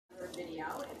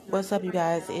What's up, you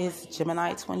guys? It's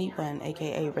Gemini 21,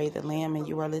 aka Ray the Lamb, and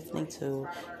you are listening to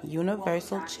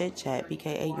Universal Chit Chat,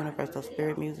 aka Universal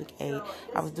Spirit Music 8.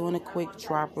 I was doing a quick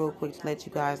drop real quick to let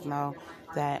you guys know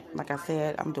that, like I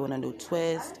said, I'm doing a new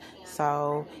twist.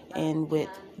 So, and with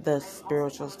the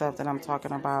spiritual stuff that I'm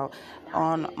talking about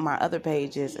on my other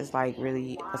pages, it's like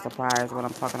really a surprise what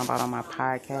I'm talking about on my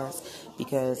podcast,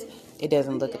 because it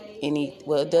doesn't look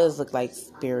it does look like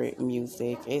spirit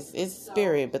music. It's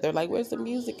spirit, but they're like, where's the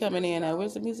music coming in at?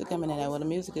 Where's the music coming in at? Well, the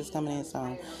music is coming in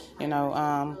soon.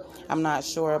 I'm not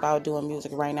sure about doing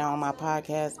music right now on my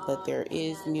podcast, but there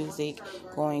is music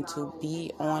going to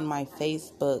be on my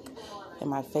Facebook. And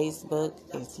my Facebook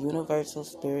is Universal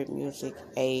Spirit Music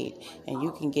 8. And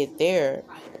you can get there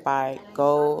by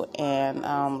go and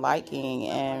liking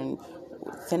and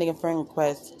sending a friend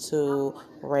request to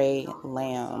Ray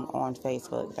Lamb on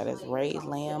Facebook. That is Ray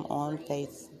Lamb on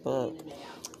Facebook.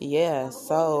 Yeah,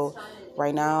 so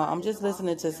right now I'm just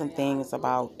listening to some things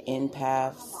about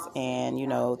empaths, and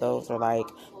those are like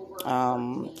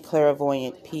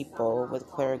clairvoyant people with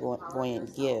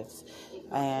clairvoyant gifts.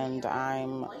 And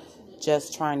I'm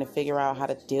just trying to figure out how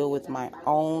to deal with my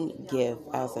own gift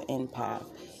as an empath,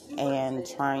 and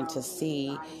trying to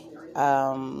see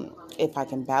if I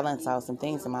can balance out some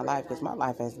things in my life, because my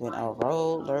life has been a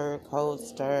roller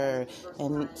coaster.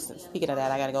 And speaking of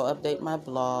that, I got to go update my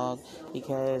blog,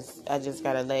 because I just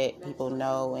got to let people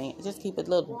know and just keep a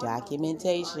little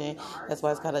documentation. That's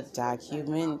why it's called a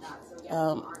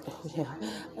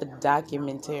a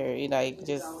documentary. Like,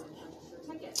 just,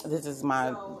 this is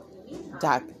my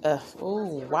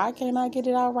why can't I get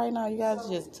it out right now? You guys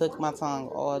just took my tongue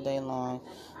all day long.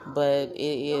 But it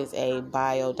is a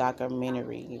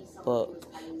bio-documentary book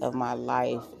of my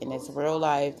life, and it's real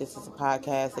life. This is a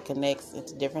podcast that connects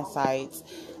into different sites,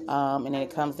 and then it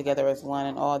comes together as one,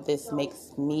 and all this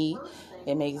makes me.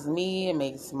 It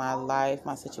makes my life,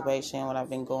 my situation, what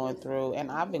I've been going through. And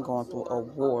I've been going through a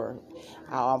war.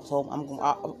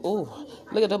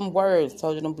 Look at them words.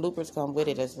 Told you them bloopers come with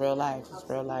it. It's real life. It's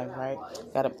real life, right?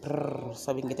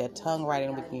 So we can get that tongue right,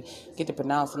 and we can get to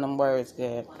pronouncing them words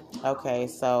good. Okay,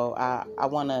 so I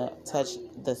want to touch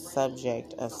the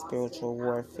subject of spiritual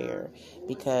warfare,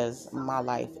 because my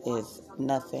life is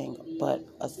nothing but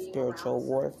a spiritual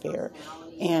warfare.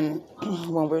 And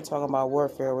when we're talking about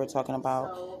warfare, we're talking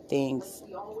about things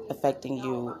affecting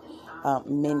you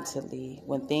mentally.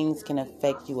 When things can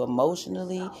affect you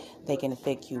emotionally, they can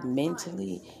affect you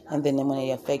mentally. And then when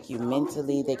they affect you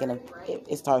mentally,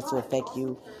 it starts to affect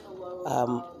you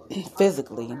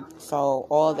physically. So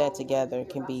all that together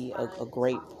can be a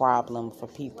great problem for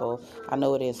people. I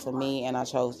know it is for me, and I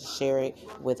chose to share it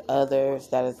with others.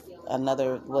 That's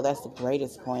the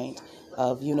greatest point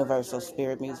of Universal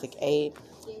Spirit Music 8,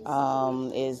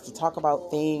 is to talk about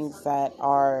things that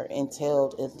are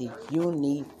entailed in the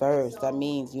universe. That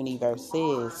means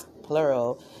universes,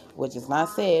 plural, which is not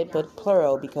said, but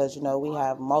plural, because we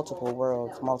have multiple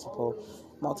worlds, multiple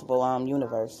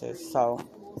universes. So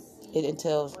it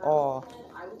entails all,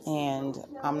 and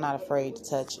I'm not afraid to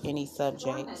touch any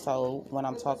subject. So when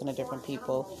I'm talking to different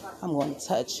people, I'm going to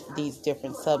touch these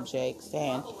different subjects,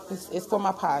 and it's for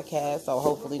my podcast, so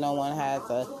hopefully no one has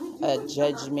a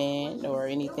judgment or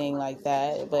anything like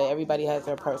that, but everybody has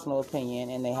their personal opinion,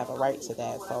 and they have a right to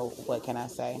that. So what can I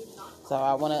say? So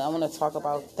I want to talk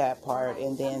about that part.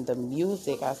 And then the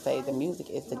music, I say the music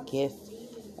is the gift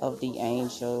of the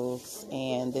angels,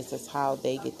 and this is how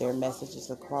they get their messages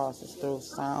across. It's through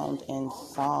sound and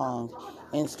song,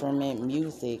 instrument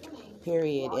music,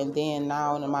 period. And then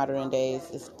now in the modern days,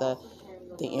 it's the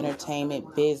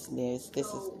entertainment business. This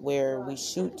is where we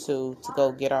shoot to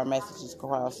go get our messages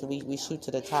across. So we shoot to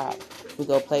the top. We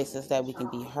go places that we can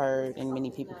be heard and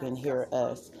many people can hear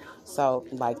us. So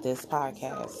like this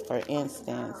podcast, for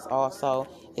instance. Also,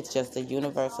 it's just a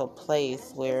universal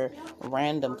place where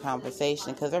random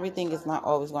conversation, because everything is not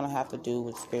always going to have to do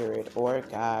with spirit or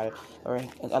God or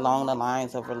along the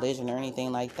lines of religion or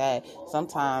anything like that.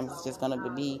 Sometimes it's just going to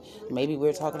be, maybe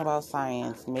we're talking about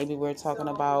science, maybe we're talking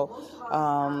about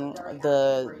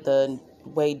the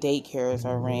way daycares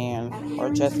are ran,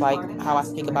 or just like how I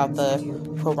speak about the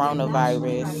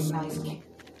coronavirus,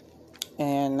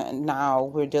 and now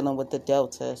we're dealing with the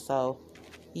Delta. So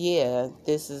yeah,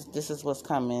 this is what's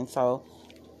coming. So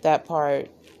that part,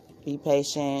 be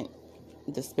patient.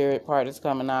 The spirit part is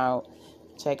coming out.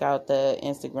 Check out the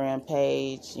Instagram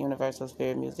page, Universal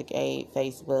Spirit Music 8,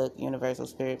 Facebook, Universal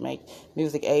Spirit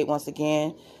Music 8. Once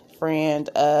again, friend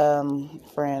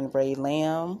Ray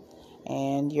Lamb,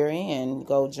 and you're in.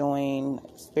 Go join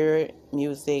Spirit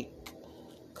Music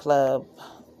Club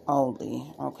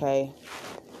only, okay?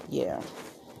 Yeah.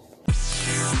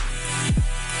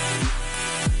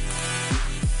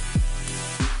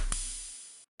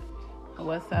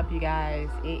 What's up, you guys?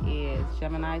 It is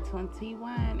Gemini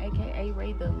 21, aka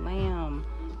Ray the Lamb,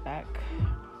 back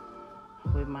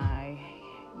with my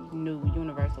new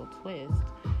Universal Twist.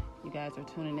 You guys are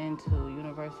tuning into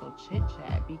Universal Chit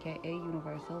Chat, BKA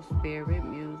Universal Spirit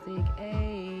Music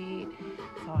Aid.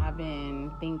 So I've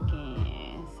been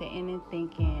sitting and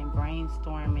thinking,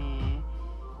 brainstorming.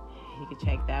 You can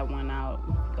check that one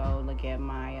out. Go look at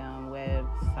my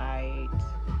website.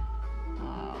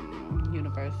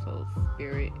 Universal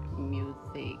Spirit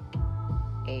Music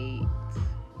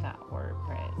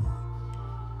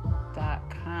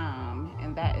 8.wordpress.com,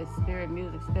 and that is Spirit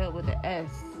Music spelled with the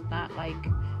S, not like the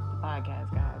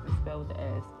podcast, guys. It's spelled with the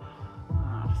S.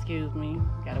 Excuse me,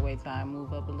 gotta wait till I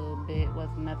move up a little bit.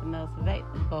 Wasn't nothing else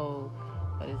available,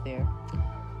 but it's there.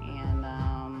 And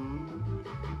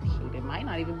shoot, it might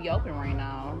not even be open right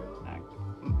now. I'm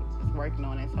just working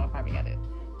on it, so I probably got it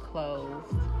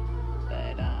closed.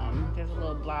 But there's a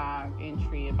little blog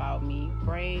entry about me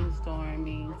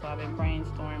brainstorming. So I've been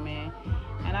brainstorming,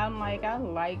 and I'm like, I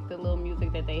like the little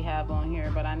music that they have on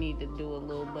here, but I need to do a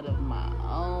little bit of my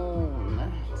own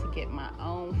to get my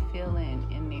own feeling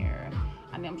in there.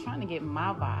 I mean, I'm trying to get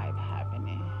my vibe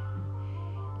happening.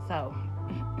 So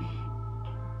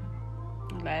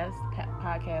last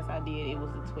podcast I did, it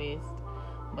was a twist,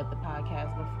 but the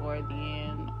podcast before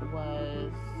then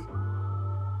was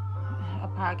a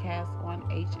podcast on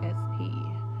HSP,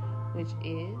 which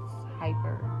is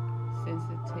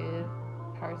hypersensitive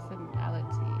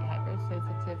personality,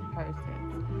 hypersensitive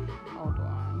persons. Hold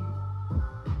on.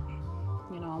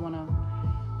 You know, I want to,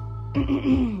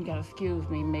 you gotta excuse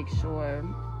me, make sure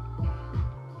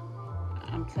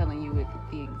I'm telling you it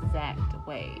the exact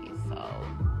way. So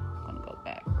I'm gonna go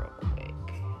back real quick.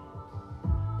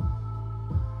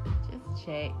 Just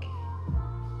check.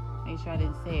 Make sure I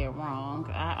didn't say it wrong.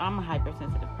 I'm a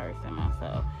hypersensitive person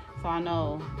myself, so I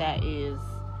know that is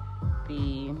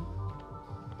the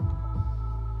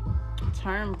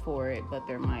term for it, but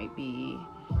there might be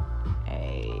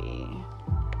a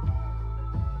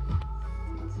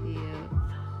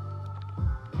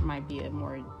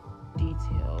more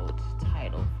detailed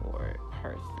title for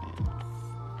persons.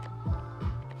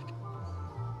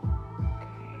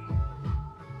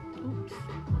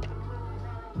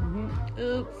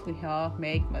 Oops, we all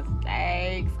make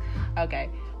mistakes. Okay,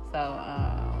 so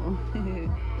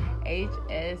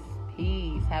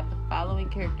HSPs have the following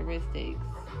characteristics.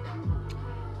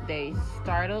 They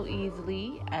startle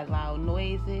easily at loud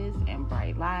noises and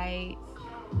bright lights.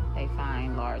 They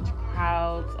find large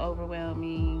crowds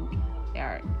overwhelming. They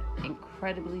are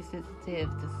incredibly sensitive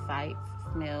to sights,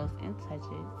 smells, and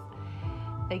touches.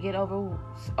 They get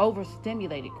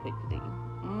overstimulated quickly.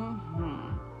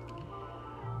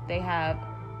 They have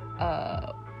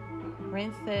a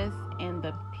princess and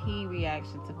the pea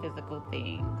reaction to physical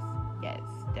things. Yes,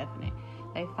 definitely.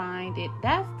 They find it.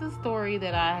 That's the story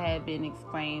that I had been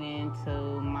explaining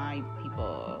to my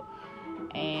people.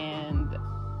 And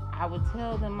I would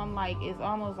tell them, I'm like, it's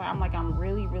almost like, I'm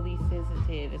really, really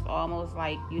sensitive. It's almost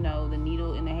like, you know, the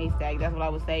needle in the haystack. That's what I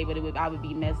would say, but I would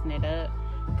be messing it up,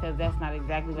 because that's not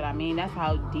exactly what I mean. That's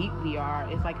how deep we are.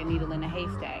 It's like a needle in a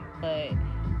haystack. But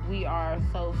we are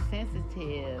so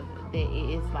sensitive that it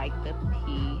is like the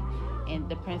pea and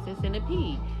the princess and the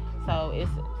pea. So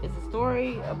it's a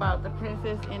story about the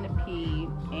princess and the pea,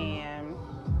 and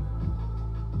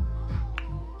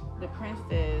the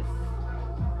princess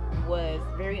was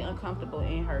very uncomfortable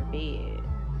in her bed.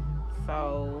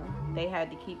 So they had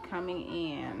to keep coming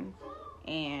in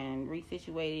and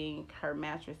resituating her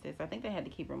mattresses. I think they had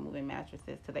to keep removing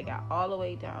mattresses till they got all the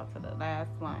way down to the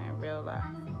last one and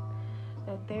realized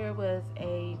that there was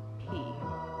a pea,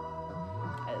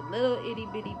 a little itty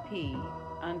bitty pea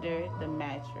under the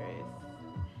mattress,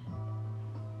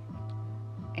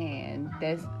 and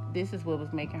this is what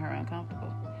was making her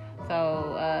uncomfortable.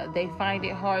 So they find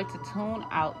it hard to tune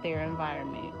out their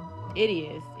environment. It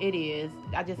is.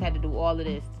 I just had to do all of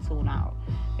this to tune out.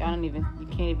 You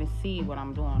can't even see what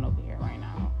I'm doing over here right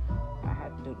now. I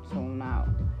had to do the tune out.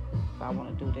 So I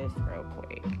want to do this real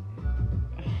quick.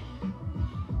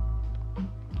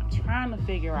 Trying to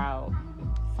figure out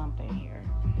something here.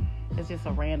 It's just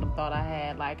a random thought I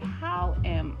had, like, how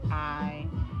am I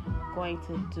going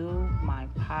to do my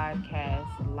podcast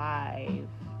live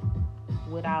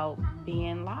without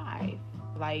being live,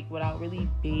 like without really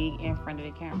being in front of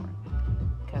the camera,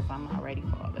 because I'm not ready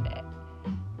for all of that.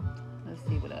 Let's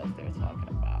see what else they're talking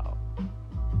about.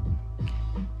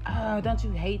 Don't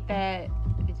you hate that?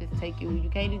 It just take you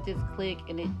can't even just click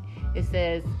and it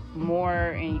says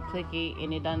more, and you click it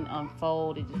and it doesn't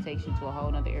unfold. It just takes you to a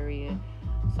whole nother area.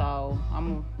 So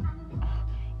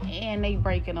and they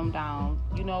breaking them down.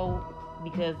 You know,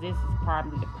 because this is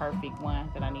probably the perfect one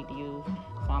that I need to use.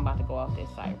 So I'm about to go off this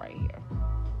site right here.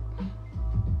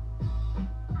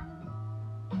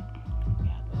 We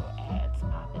got little ads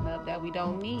popping up that we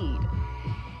don't need.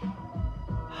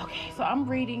 Okay, so I'm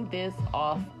reading this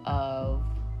off of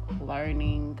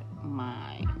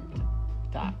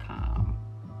learningmind.com.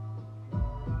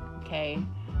 Okay,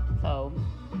 so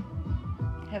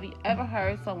have you ever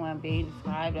heard someone being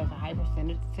described as a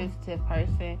hypersensitive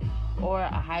person or a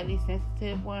highly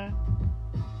sensitive one?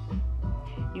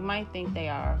 You might think they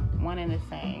are one and the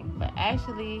same, but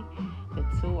actually the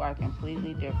two are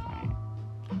completely different.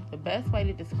 The best way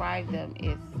to describe them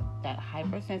is that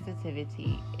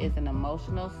hypersensitivity is an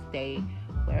emotional state,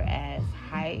 whereas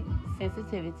high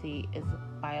sensitivity is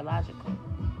biological.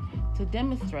 To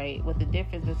demonstrate what the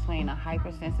difference between a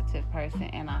hypersensitive person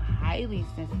and a highly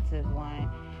sensitive one,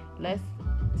 let's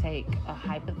take a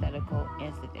hypothetical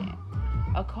incident.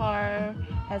 A car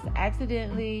has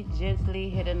accidentally gently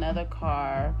hit another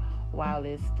car while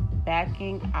it's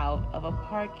backing out of a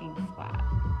parking spot.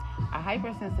 A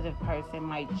hypersensitive person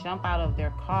might jump out of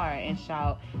their car and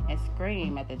shout and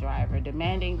scream at the driver,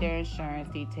 demanding their insurance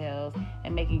details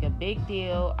and making a big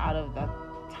deal out of the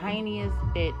tiniest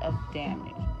bit of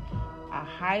damage. A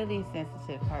highly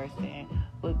sensitive person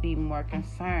would be more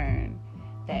concerned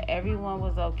that everyone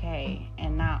was okay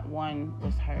and not one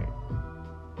was hurt.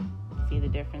 See the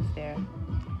difference there?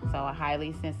 So a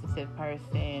highly sensitive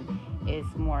person is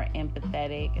more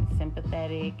empathetic and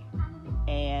sympathetic,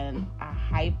 and a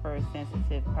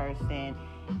hypersensitive person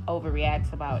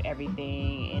overreacts about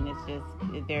everything, and it's just,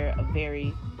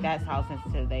 that's how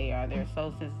sensitive they are. They're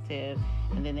so sensitive,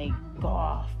 and then they go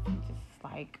off just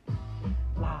like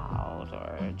loud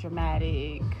or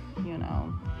dramatic,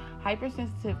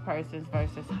 Hypersensitive persons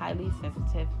versus highly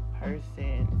sensitive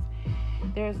persons.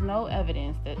 There's no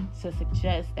evidence to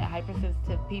suggest that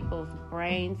hypersensitive people's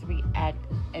brains react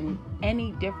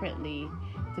any differently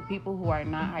to people who are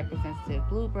not hypersensitive.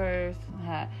 Bloopers,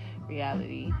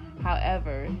 reality.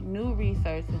 However, new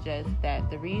research suggests that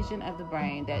the region of the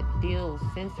brain that deals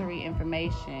sensory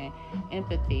information,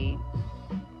 empathy,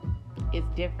 is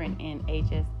different in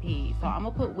HSP. So I'm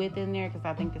going to put with in there because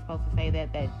I think they're supposed to say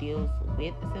that deals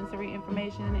with sensory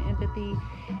information and empathy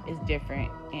is different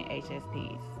in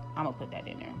HSPs. I'm going to put that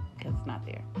in there because it's not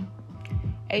there.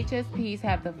 HSPs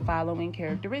have the following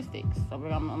characteristics. So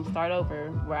I'm going to start over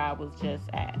where I was just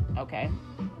at, okay?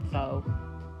 So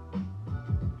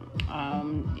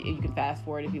you can fast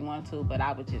forward if you want to, but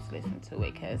I would just listen to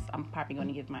it because I'm probably going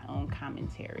to give my own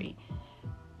commentary.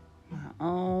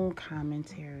 All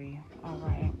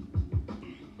right.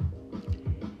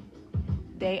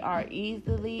 They are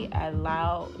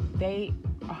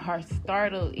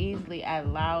startled easily at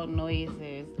loud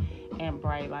noises and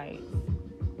bright lights.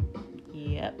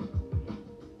 Yep.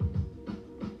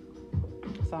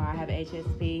 So I have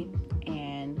HSP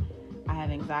and I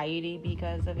have anxiety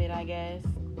because of it, I guess.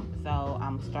 So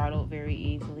I'm startled very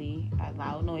easily at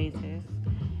loud noises.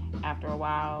 After a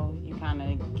while, you kind of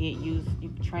you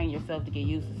train yourself to get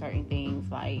used to certain things,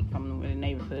 like from the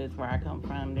neighborhoods where I come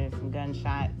from, there's some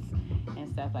gunshots and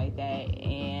stuff like that.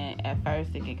 And at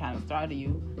first, it can kind of startle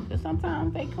you, because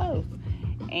sometimes they close.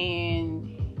 And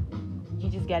you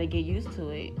just got to get used to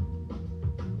it.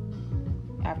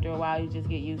 After a while, you just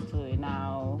get used to it.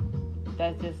 Now,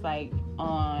 that's just like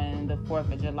on the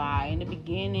 4th of July. In the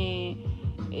beginning,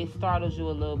 it startles you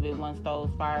a little bit once all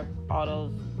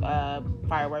those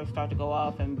fireworks start to go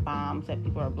off and bombs that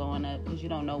people are blowing up, because you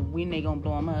don't know when they're going to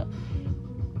blow them up.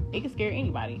 It can scare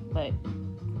anybody, but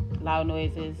loud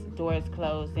noises, doors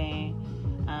closing,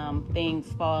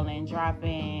 things falling,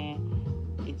 dropping,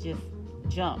 it just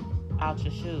jump out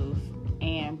your shoes,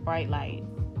 and bright lights.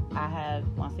 I have,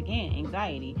 once again,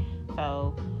 anxiety.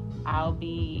 So I'll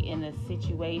be in a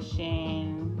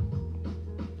situation,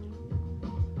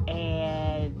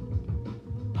 and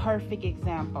perfect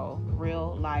example,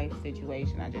 real life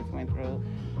situation I just went through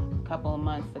a couple of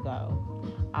months ago.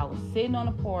 I was sitting on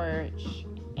the porch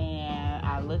and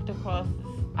I looked across.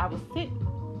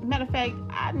 Matter of fact,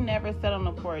 I never sat on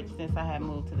the porch since I had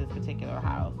moved to this particular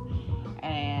house.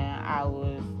 And I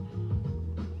was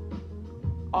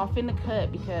off in the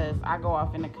cut, because I go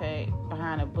off in the cut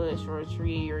behind a bush or a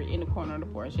tree or in the corner of the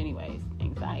porch anyways.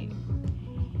 Anxiety.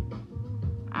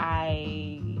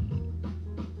 I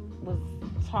was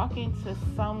talking to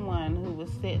someone who was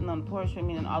sitting on the porch with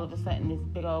me, and all of a sudden this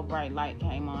big old bright light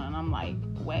came on, and I'm like,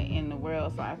 what in the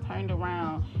world? So I turned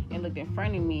around and looked in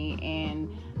front of me, and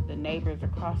the neighbors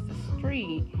across the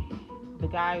street, the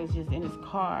guy was just in his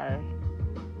car.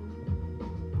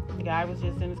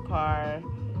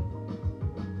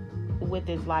 with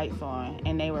his lights on,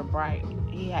 and they were bright,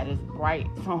 he had his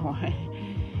brights on,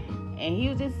 and he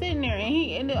was just sitting there,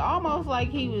 and it almost like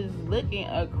he was looking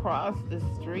across the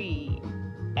street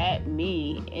at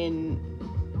me in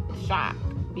shock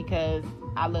because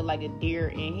I looked like a deer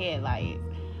in headlights.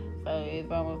 So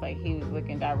it's almost like he was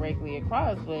looking directly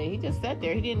across, but he just sat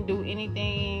there. He didn't do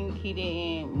anything. He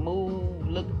didn't move,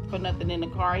 look for nothing in the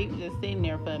car. He was just sitting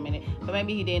there for a minute. But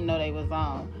maybe he didn't know they was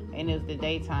on, and it was the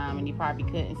daytime, and you probably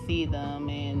couldn't see them.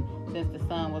 And since the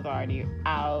sun was already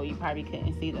out, you probably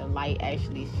couldn't see the light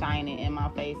actually shining in my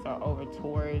face or over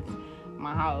towards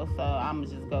my house. So I'm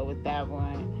gonna just go with that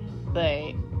one.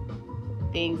 But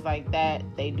things like that,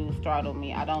 they do startle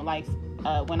me. I don't like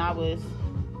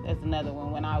that's another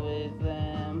one. When I was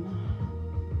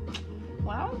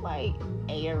like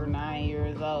 8 or 9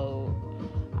 years old,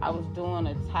 I was doing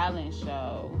a talent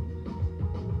show,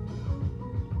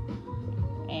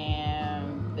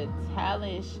 and the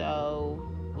talent show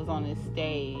was on this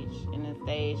stage, and the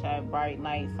stage had bright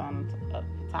lights on up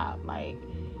the top, like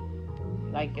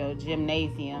your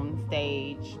gymnasium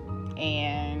stage.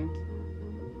 And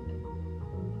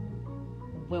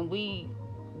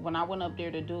when I went up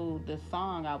there to do the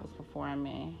song I was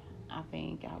performing, I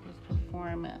think I was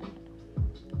performing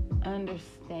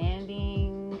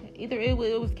Understanding. Either it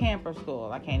was Camp or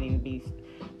School. I can't even be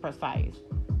precise.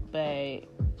 But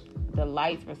the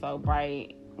lights were so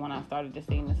bright when I started to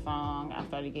sing the song. I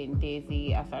started getting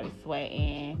dizzy. I started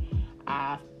sweating.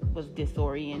 I was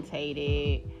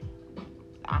disorientated.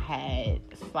 I had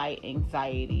slight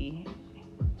anxiety.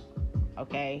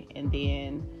 Okay? And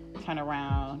then turn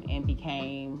around and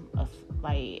became a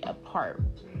part.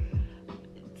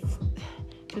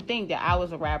 To think that I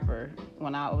was a rapper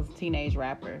when I was a teenage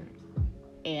rapper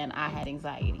and I had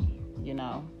anxiety,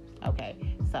 Okay,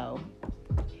 so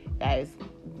that is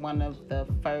one of the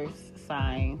first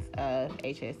signs of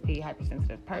HSP,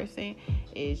 hypersensitive person,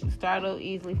 is you startle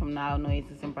easily from loud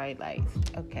noises and bright lights.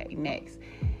 Okay, next.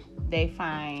 They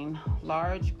find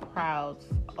large crowds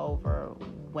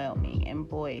overwhelming, and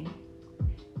boy,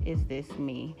 is this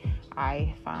me.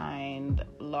 I find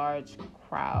large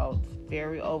crowds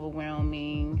very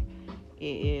overwhelming.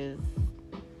 It'll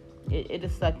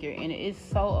suck your energy. It's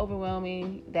so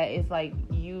overwhelming that it's like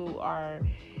you are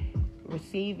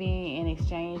receiving and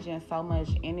exchanging so much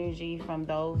energy from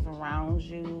those around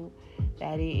you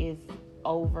that it is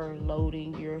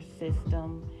overloading your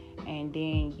system, and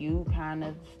then you kind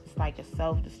of, it's like a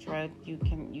self-destruct.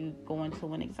 You go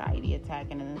into an anxiety attack,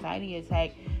 and an anxiety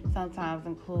attack sometimes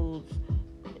includes,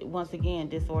 once again,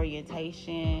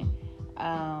 disorientation,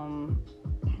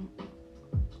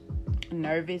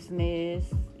 nervousness,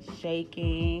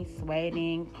 shaking,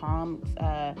 sweating, palms,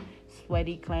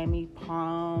 sweaty, clammy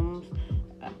palms,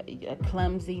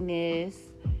 clumsiness.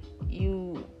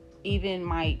 You even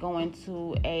might go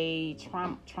into a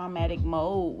traumatic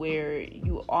mode where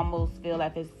you almost feel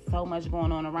like there's so much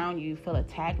going on around you. You feel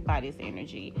attacked by this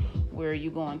energy, where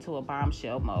you go into a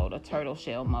bombshell mode, a turtle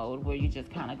shell mode, where you just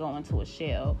kind of go into a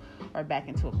shell or back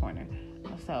into a corner.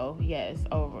 So yes,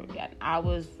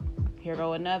 here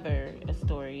go another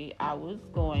story. I was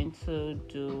going to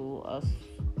do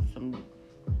some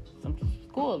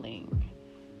schooling,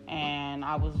 and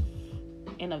I was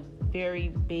in a very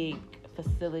big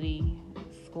facility,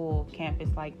 school, campus,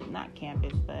 not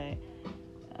campus, but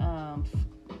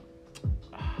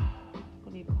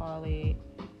what do you call it?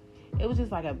 It was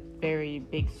just like a very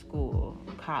big school,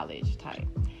 college type.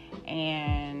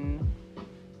 And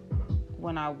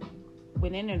when I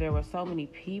went in there were so many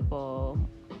people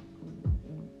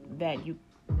that you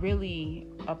really,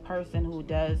 a person who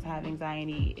does have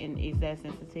anxiety and is that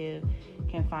sensitive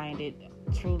can find it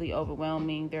truly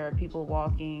overwhelming. There are people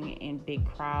walking in big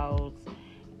crowds,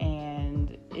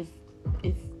 and it's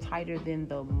tighter than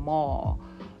the mall.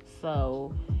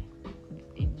 So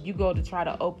you go to try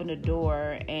to open the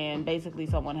door, and basically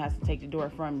someone has to take the door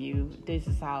from you. This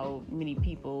is how many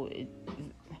people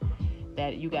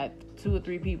that you got 2 or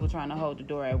 3 people trying to hold the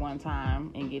door at one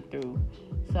time and get through.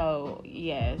 So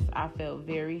yes, I felt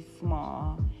very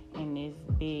small in this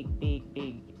big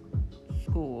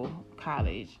school,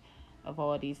 college, of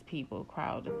all these people,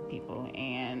 crowd of people.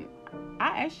 And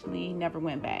I actually never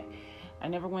went back. I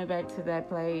never went back to that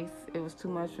place. It was too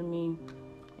much for me.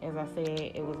 As I said,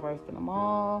 it was worse than the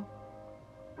mall.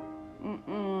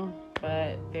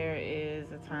 But there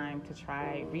is a time to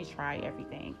retry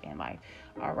everything in life.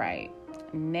 All right,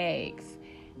 next.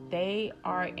 They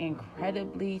are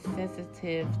incredibly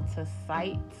sensitive to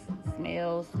sights,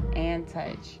 smells, and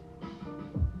touch.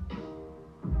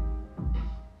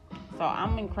 So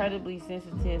I'm incredibly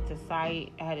sensitive to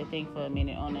sight. I had to think for a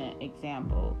minute on an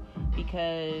example,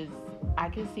 because I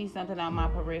can see something on my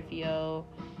peripheral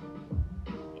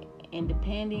And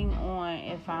depending on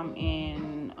if I'm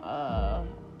in a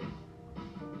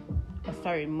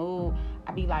certain mood,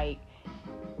 I be like,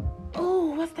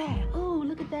 ooh, what's that? Ooh,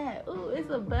 look at that. Ooh,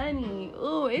 it's a bunny.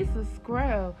 Ooh, it's a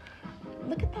squirrel.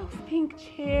 Look at those pink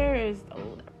chairs.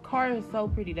 Oh, the car is so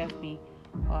pretty. That's me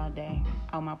all day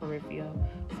on my peripheral.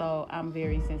 So I'm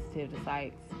very sensitive to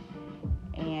sights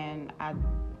and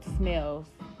smells.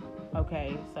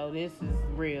 Okay, so this is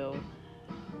real.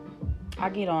 I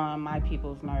get on my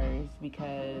people's nerves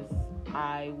because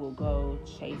I will go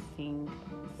chasing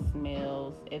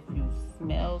smells. If you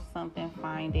smell something,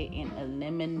 find it and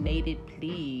eliminate it,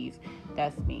 please.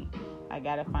 That's me. I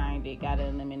gotta find it, gotta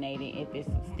eliminate it. If it's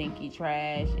stinky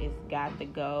trash, it's got to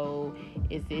go.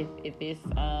 If it's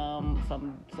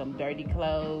some dirty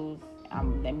clothes,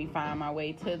 let me find my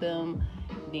way to them.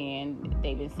 Then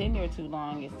they've been sitting there too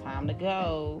long. It's time to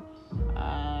go.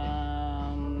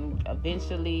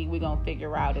 Eventually, we're going to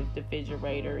figure out if the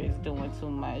refrigerator is doing too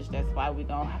much. That's why we're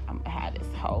going to have this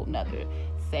whole nother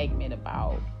segment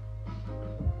about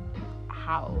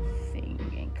housing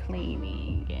and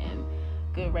cleaning and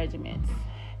good regiments.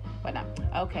 But no,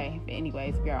 okay. But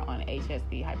anyways, we are on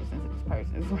HSP, hypersensitive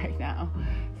persons, right now.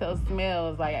 So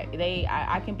smells, like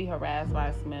I can be harassed by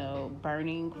a smell.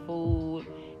 Burning food,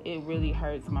 it really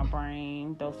hurts my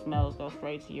brain. Those smells go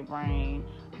straight to your brain.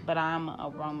 But I'm an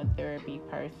aromatherapy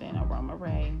person, Aroma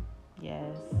Ray.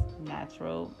 Yes,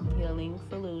 natural healing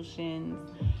solutions.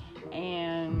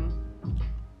 And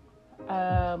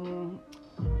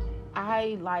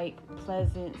I like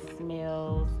pleasant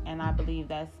smells, and I believe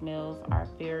that smells are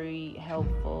very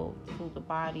helpful to the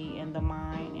body and the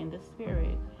mind and the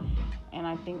spirit. And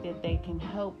I think that they can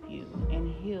help you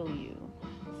and heal you.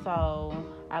 So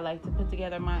I like to put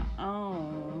together my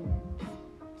own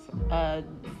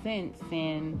scents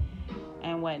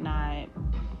and whatnot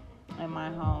in my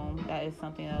home. That is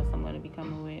something else I'm going to be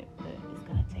coming with, but it's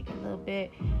going to take a little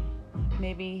bit.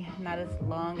 Maybe not as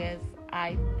long as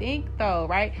I think, though,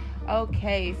 right?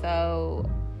 Okay, so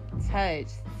touch,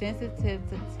 sensitive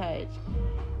to touch.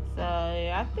 So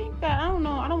I think that, I don't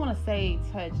know, I don't want to say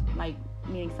touch like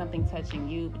meaning something touching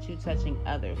you, but you touching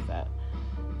others.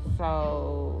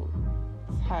 So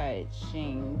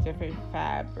touching different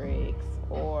fabrics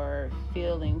or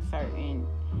feeling certain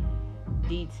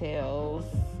details,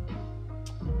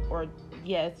 or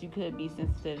yes, you could be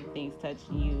sensitive to things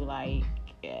touching you, like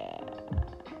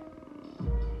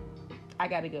I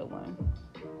got a good one.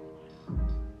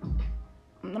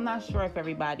 I'm not sure if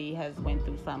everybody has went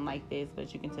through something like this,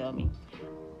 but you can tell me.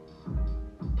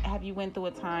 Have you went through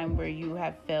a time where you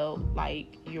have felt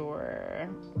like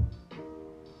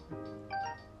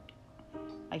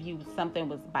something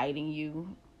was biting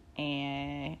you,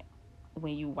 and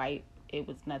when you wipe, it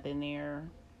was nothing there?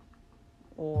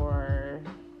 Or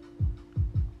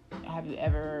have you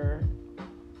ever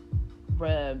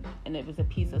rubbed and it was a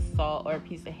piece of salt or a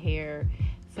piece of hair?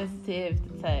 Sensitive to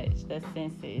touch, the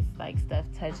senses, like stuff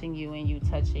touching you and you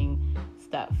touching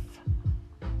stuff.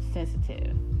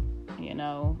 Sensitive,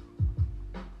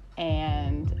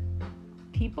 and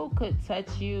people could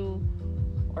touch you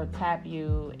or tap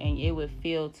you and it would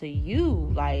feel to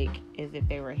you like as if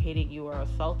they were hitting you or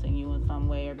assaulting you in some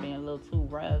way or being a little too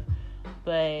rough,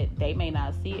 but they may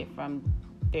not see it from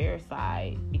their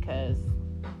side because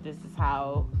this is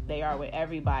how they are with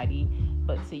everybody.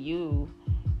 But to you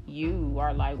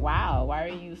are like, wow, why are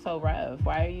you so rough?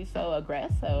 Why are you so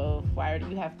aggressive? Why do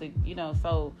you have to,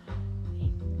 so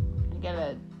you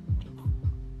gotta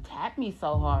tap me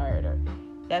so hard? Or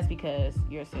that's because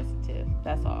you're sensitive.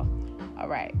 That's all. All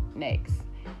right, next.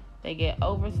 They get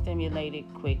overstimulated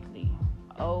quickly.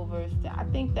 I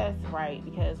think that's right,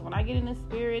 because when I get in the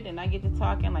spirit and I get to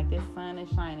talking, like this sun is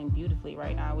shining beautifully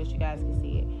right now. I wish you guys could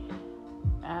see it.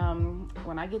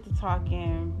 When I get to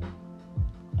talking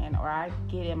or I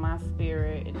get in my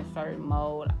spirit in a certain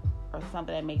mode or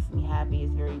something that makes me happy,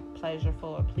 is very pleasurable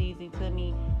or pleasing to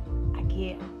me, I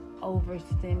get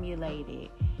overstimulated.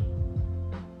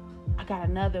 I got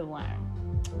another one.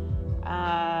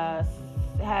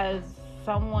 Has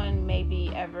someone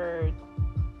maybe ever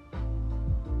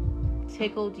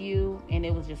tickled you and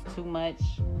it was just too much?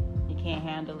 You can't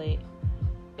handle it.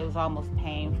 It was almost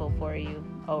painful for you,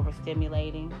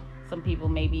 overstimulating. Some people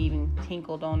maybe even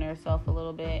tinkled on themselves a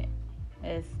little bit.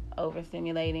 It's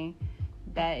overstimulating.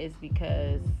 That is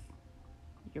because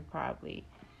you're probably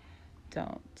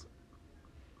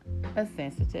a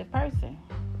sensitive person.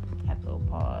 Have a little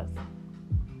pause.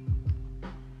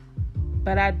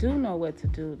 But I do know what to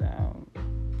do, though.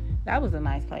 That was a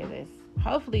nice playlist.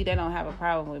 Hopefully they don't have a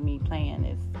problem with me playing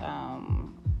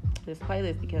this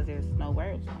playlist because there's no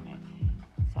words on it.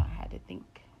 So I had to think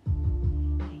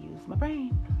and use my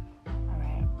brain.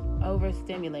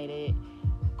 overstimulated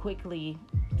quickly,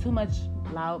 too much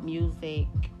loud music,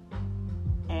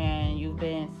 and you've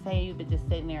been just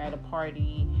sitting there at a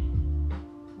party.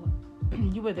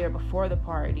 You were there before the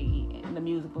party and the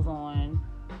music was on,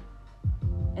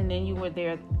 and then you were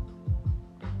there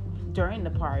during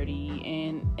the party,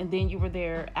 and then you were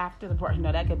there after the party.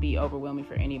 No, that could be overwhelming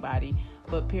for anybody,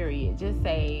 but period. Just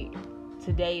say,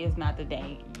 today is not the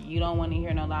day. You don't want to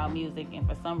hear no loud music, and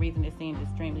for some reason it seems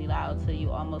extremely loud to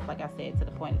you, almost like I said, to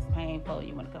the point it's painful.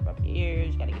 You want to cover up your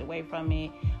ears, you got to get away from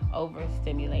it.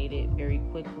 Overstimulated very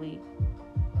quickly.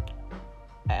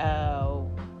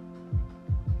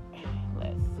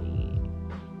 Let's see.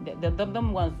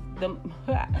 Them ones,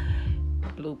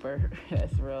 blooper,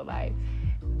 that's real life.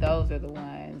 Those are the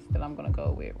ones that I'm going to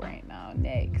go with right now.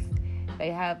 Next, they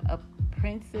have a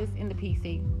Princess in the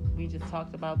PC. We just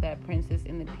talked about that. Princess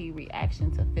in the P,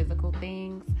 reaction to physical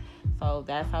things. So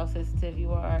that's how sensitive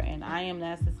you are. And I am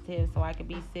that sensitive, so I could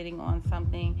be sitting on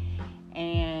something,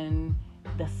 and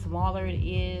the smaller it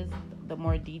is, the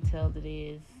more detailed it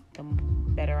is, the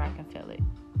better I can feel it.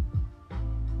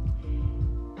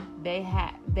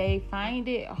 They find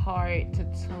it hard to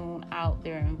tune out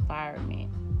their environment.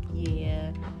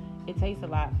 Yeah, it takes a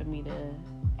lot for me to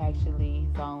actually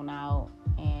zone out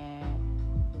and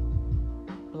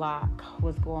block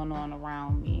what's going on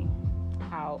around me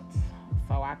out,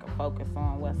 so I can focus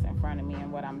on what's in front of me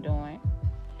and what I'm doing.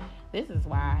 This is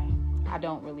why I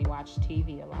don't really watch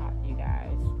TV a lot, you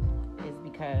guys. It's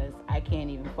because I can't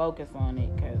even focus on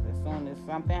it, because as soon as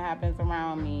something happens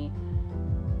around me,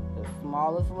 the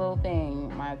smallest little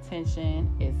thing, my attention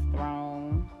is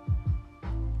thrown,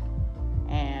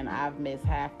 and I've missed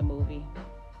half the movie.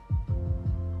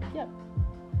 Yep.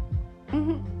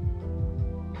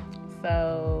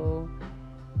 So,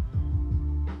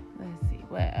 let's see,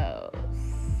 what else?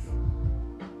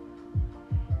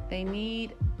 They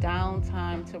need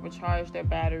downtime to recharge their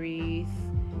batteries.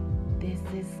 This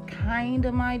is kind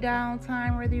of my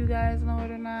downtime, whether you guys know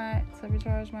it or not, to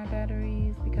recharge my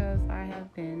batteries, because I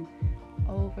have been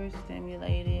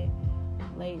overstimulated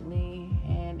lately,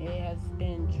 and it has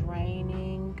been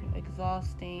draining,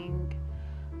 exhausting.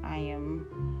 I am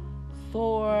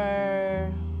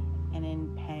sore and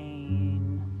in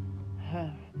pain.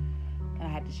 And I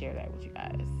had to share that with you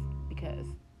guys, because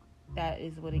that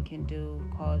is what it can do,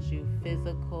 cause you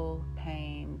physical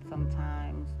pain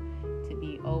sometimes, to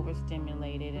be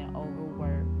overstimulated and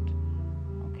overworked.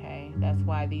 Okay, that's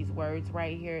why these words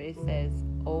right here, it says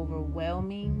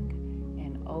overwhelming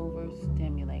and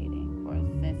overstimulating for a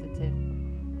sensitive,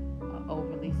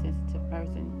 overly sensitive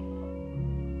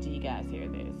person. Do you guys hear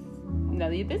this? Now,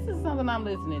 this is something I'm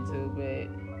listening to, but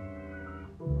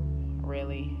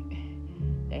really,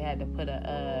 they had to put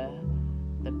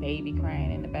the baby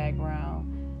crying in the background.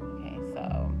 Okay,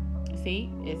 so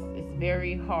see, it's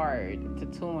very hard to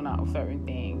tune out certain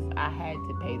things. I had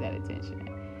to pay that attention.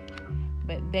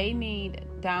 But they need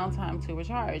downtime to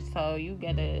recharge, so you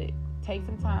gotta take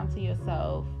some time to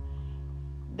yourself.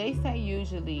 They say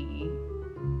usually,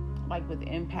 like with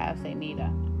empaths, they need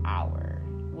an hour.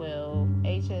 Well,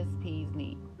 HSPs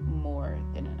need more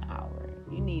than an hour.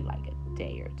 You need like a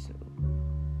day or two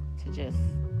to just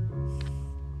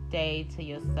stay to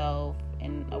yourself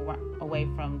and away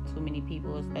from too many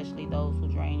people, especially those who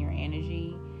drain your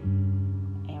energy,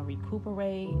 and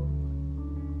recuperate.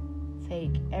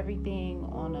 Take everything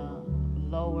on a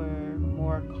lower,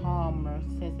 more calmer,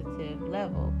 sensitive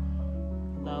level.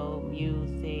 Low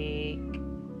music,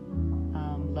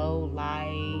 low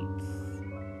lights,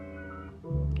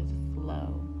 just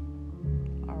slow.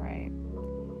 All right.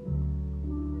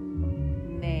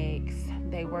 Next,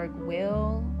 they work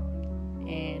well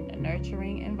in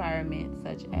nurturing environments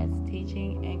such as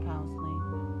teaching and counseling.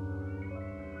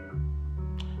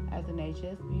 As an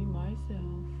HSP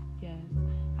myself, yes,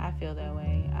 I feel that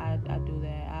way. I do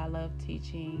that. I love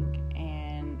teaching,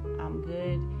 and I'm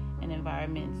good in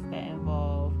environments that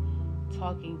involve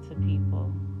talking to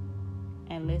people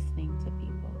and listening to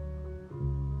people.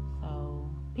 So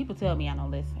people tell me I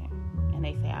don't listen, and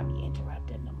they say I be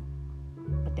interrupting them,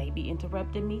 but they be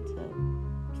interrupting me too.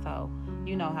 So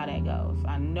you know how that goes.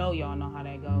 I know y'all know how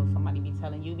that goes. Somebody be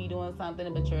telling you be doing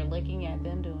something, but you're looking at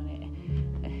them doing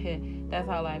it. That's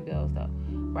how life goes, though,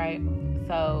 right?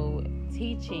 So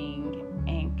teaching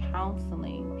and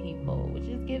counseling people, which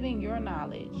is giving your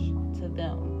knowledge to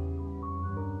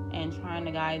them and trying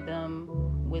to guide them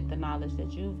with the knowledge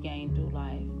that you've gained through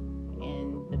life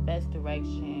in the best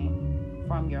direction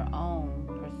from your own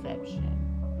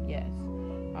perception. Yes.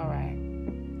 All right.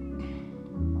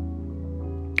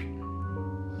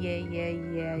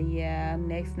 Yeah.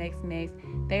 Next.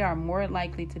 They are more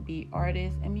likely to be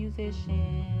artists and musicians.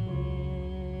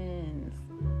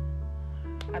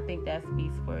 I think that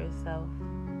speaks for itself.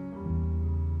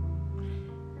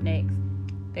 Next,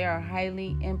 they are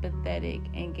highly empathetic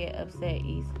and get upset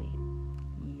easily.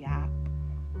 Yup.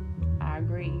 I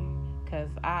agree. Because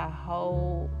I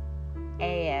whole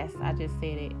ass, I just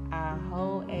said it, I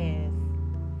whole ass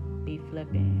be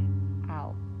flipping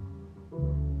out.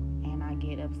 And I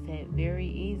get upset very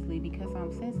easily because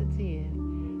I'm sensitive.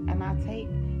 And I take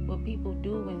what people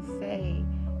do and say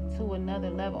to another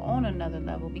level, on another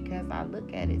level, because I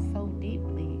look at it so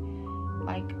deeply.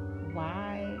 Like,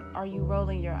 why are you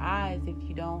rolling your eyes if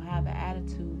you don't have an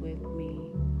attitude with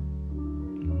me?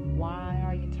 Why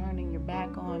are you turning your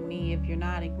back on me if you're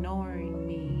not ignoring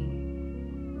me?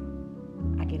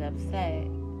 I get upset,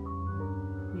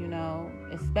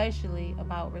 especially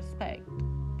about respect.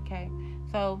 Okay,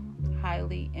 so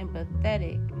highly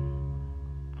empathetic.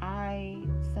 I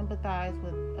sympathize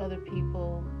with other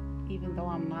people even though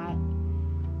I'm not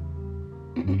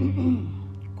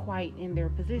quite in their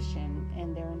position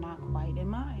and they're not quite in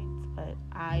mine. But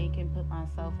I can put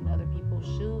myself in other people's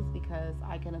shoes because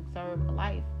I can observe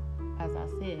life, as I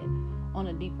said, on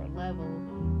a deeper level.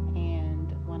 And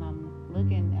when I'm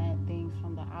looking at things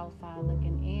from the outside,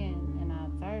 looking in, and I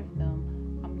observe them,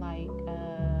 I'm like,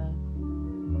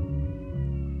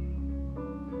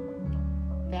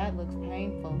 that looks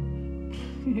painful.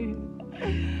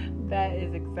 That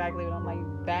is exactly what I'm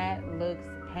like. That looks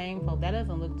painful. That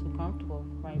doesn't look too comfortable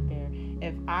right there.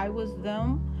 If I was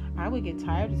them, I would get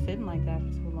tired of sitting like that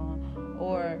for too long.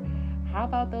 Or how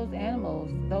about those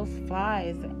animals, those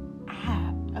flies?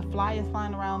 A fly is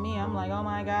flying around me. I'm like, oh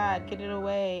my God, get it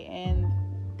away. And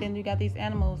then you got these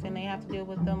animals and they have to deal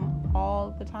with them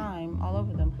all the time, all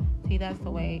over them. See, that's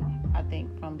the way I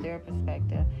think from their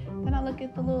perspective. Then I look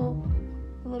at the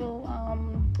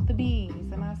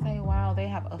bees, and I say, wow, they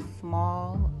have a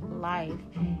small life.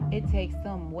 It takes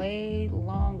them way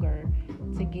longer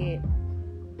to get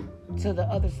to the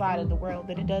other side of the world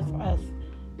than it does for us.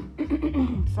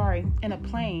 In a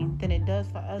plane than it does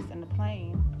for us in the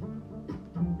plane.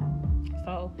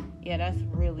 So yeah, that's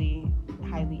really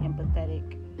highly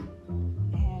empathetic.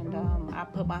 And I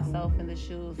put myself in the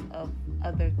shoes of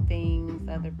other things,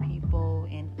 other people,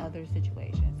 in other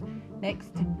situations.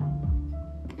 Next.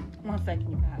 1 second,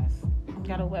 you guys. I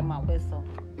gotta wet my whistle.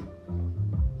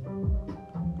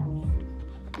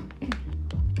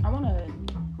 I want to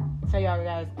tell y'all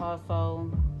guys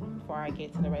also, before I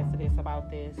get to the rest of this,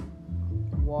 about this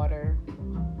water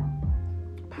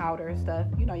powder stuff.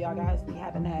 Y'all guys be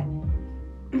having that.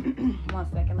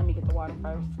 1 second, let me get the water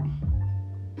first.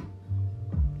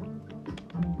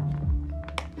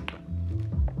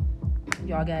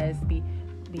 Y'all guys be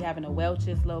having the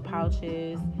Welch's little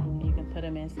pouches. You can put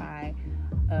them inside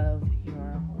of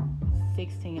your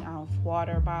 16-ounce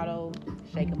water bottle.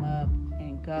 Shake them up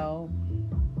and go.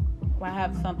 Well, I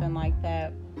have something like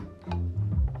that,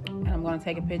 and I'm going to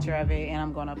take a picture of it, and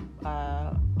I'm going to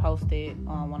post it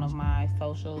on one of my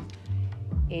socials.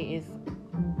 It is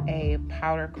a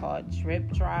powder called Drip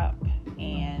Drop,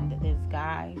 and this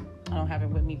guy, I don't have it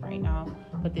with me right now,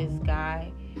 but this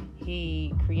guy,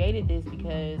 he created this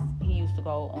because he used to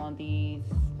go on these,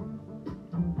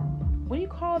 what do you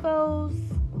call those?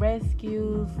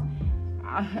 Rescues.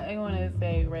 I want to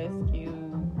say rescue,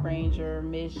 ranger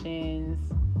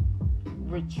missions,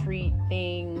 retreat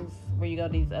things, where you go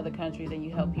to these other countries and you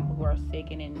help people who are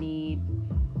sick and in need,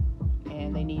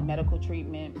 and they need medical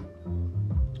treatment.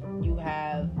 You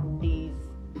have these,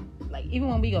 like, even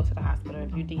when we go to the hospital,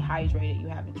 if you're dehydrated, you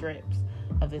have drips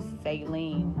of this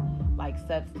saline-like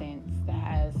substance that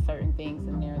has certain things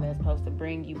in there that's supposed to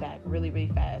bring you back really,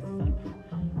 really fast. It's an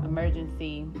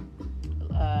emergency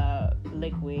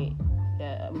liquid,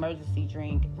 emergency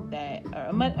drink that,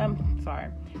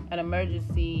 an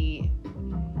emergency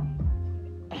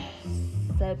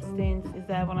substance, is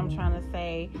that what I'm trying to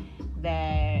say,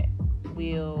 that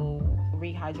will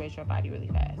rehydrate your body really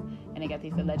fast. And they got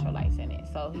these electrolytes in it.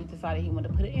 So he decided he wanted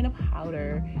to put it in a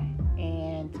powder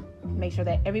and make sure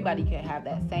that everybody could have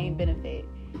that same benefit,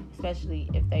 especially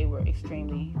if they were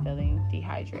extremely feeling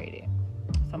dehydrated.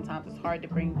 Sometimes it's hard to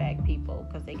bring back people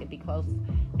because they could be close.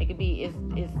 They could be, it's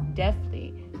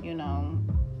definitely,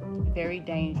 very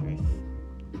dangerous,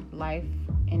 life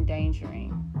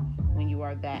endangering when you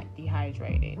are that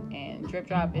dehydrated. And Drip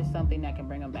Drop is something that can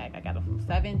bring them back. I got it from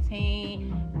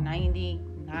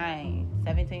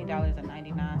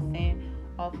 $17.99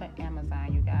 off of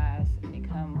Amazon, you guys. And it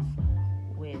comes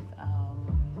with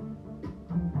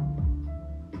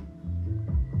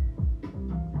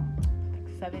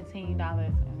 $17.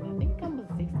 And I think it comes with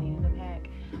 16 in the pack.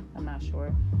 I'm not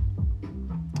sure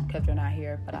because they're not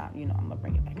here, but I'm gonna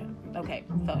bring it back up. Okay,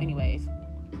 so anyways,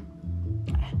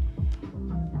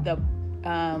 the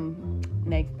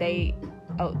next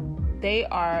they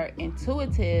are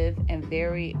intuitive and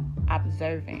very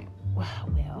observant.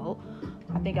 Well,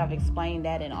 I think I've explained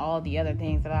that in all the other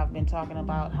things that I've been talking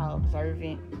about, how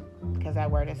observant, because that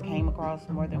word has came across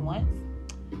more than once.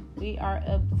 We are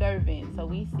observant, so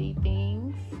we see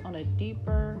things on a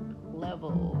deeper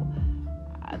level.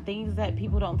 Things that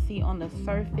people don't see on the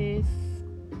surface,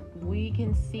 we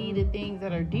can see the things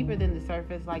that are deeper than the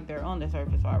surface like they're on the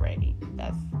surface already.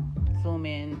 That's zoom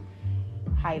in,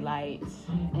 highlight,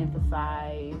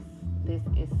 emphasize. This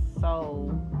is so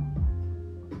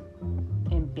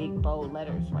in big bold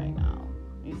letters right now.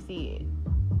 You see it.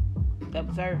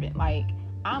 Observant. Like,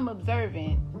 I'm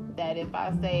observant that if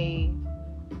I say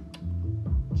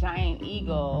giant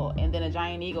eagle and then a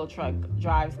giant eagle truck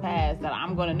drives past, that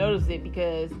I'm going to notice it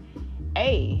because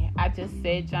I just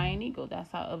said giant eagle. That's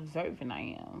how observant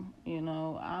I am.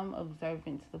 I'm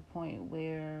observant to the point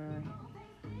where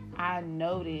I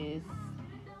notice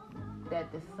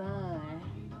that the sun,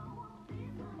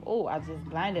 I just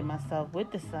blinded myself with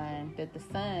the sun, that the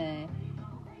sun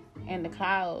and the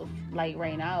clouds, like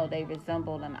right now, they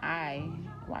resemble an eye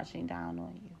watching down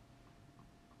on you.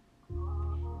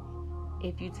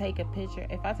 If I take a picture,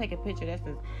 that's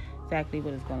exactly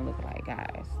what it's going to look like,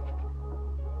 guys.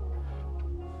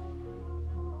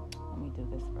 Let me do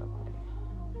this real quick.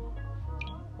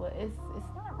 Well, it's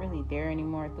not really there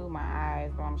anymore through my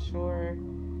eyes, but I'm sure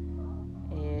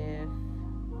if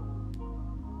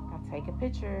I take a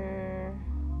picture,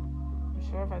 it's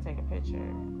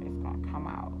going to come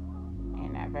out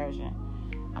in that version.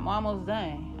 I'm almost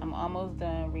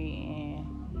done reading.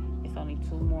 It's only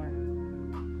 2 more.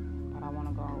 I want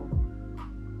to go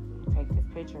take this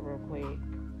picture real quick,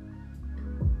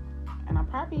 and I'm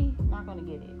probably not going to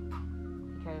get it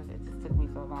because it just took me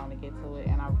so long to get to it,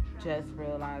 and I just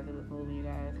realized it was moving, you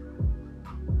guys.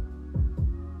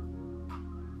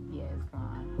 Yeah, it's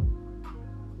gone,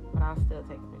 but I'll still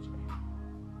take a picture.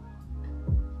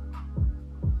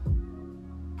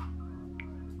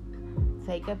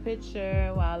 Take a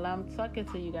picture while I'm talking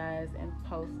to you guys and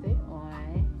post it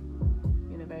on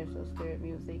Universal Spirit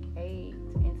Music 8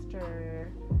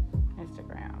 Instagram.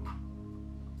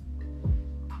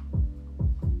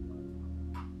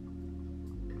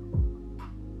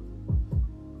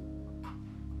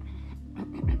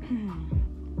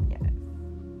 Yes.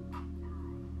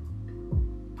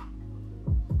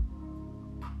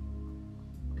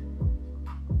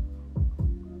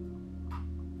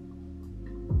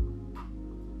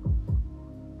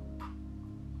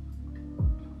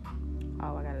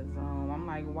 Oh, I gotta zoom. I'm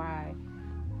like, why?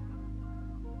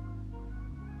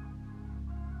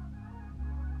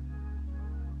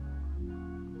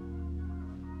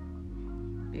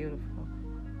 Beautiful.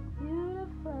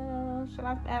 Should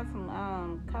I add some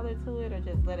color to it or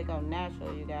just let it go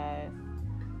natural, you guys?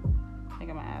 I think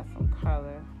I'm gonna add some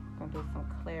color. I'm gonna do some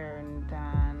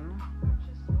Clarendon.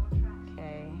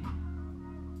 Okay.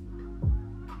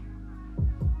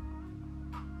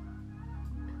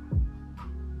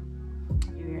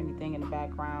 You hear anything in the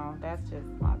background? That's just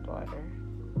my daughter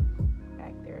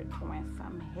back there doing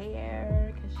some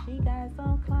hair because she got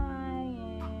some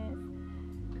clients.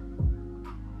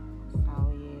 So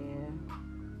yeah,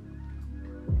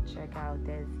 check out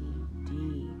Desi D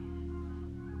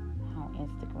on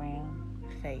Instagram,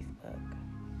 Facebook.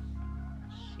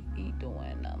 She be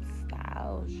doing them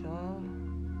styles, y'all.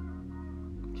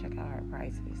 Check out her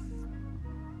prices.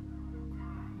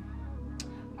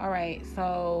 All right,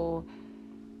 so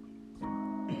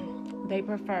they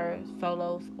prefer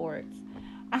solo sports.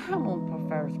 I don't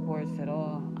prefer sports at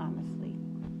all, honestly.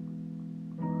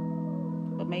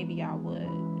 But maybe I would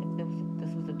if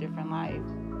this was a different life.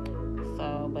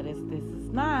 So, but this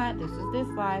is not. This is this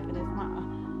life, and it's not.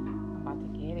 I'm about to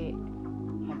get it.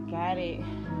 I got it.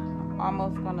 I'm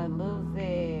almost gonna lose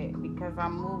it because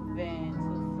I'm moving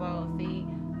too slow. See,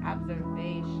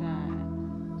 observation.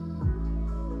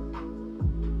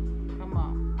 Come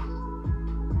on.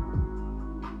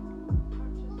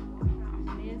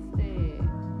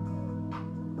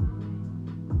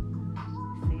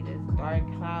 Dark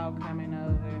cloud coming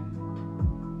over.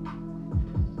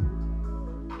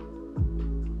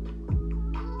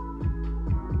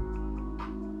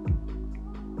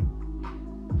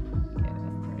 Yeah,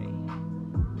 that's pretty.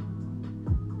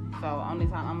 So only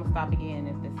time I'm gonna stop again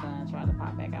if the sun tries to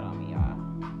pop back out on me, y'all.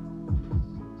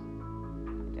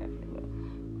 I definitely will.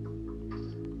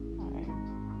 Alright.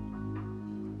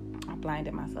 I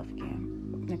blinded myself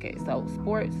again. Okay, so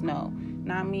sports, no.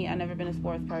 Not me. I've never been a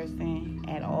sports person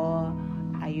at all.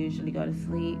 I usually go to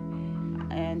sleep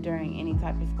and during any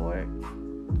type of sports.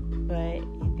 But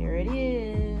there it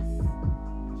is.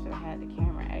 I should have had the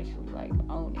camera actually like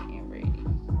on it and ready.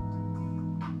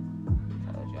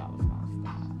 Told you I was gonna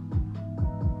stop.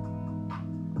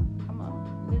 Come on,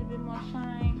 a little bit more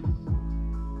shine.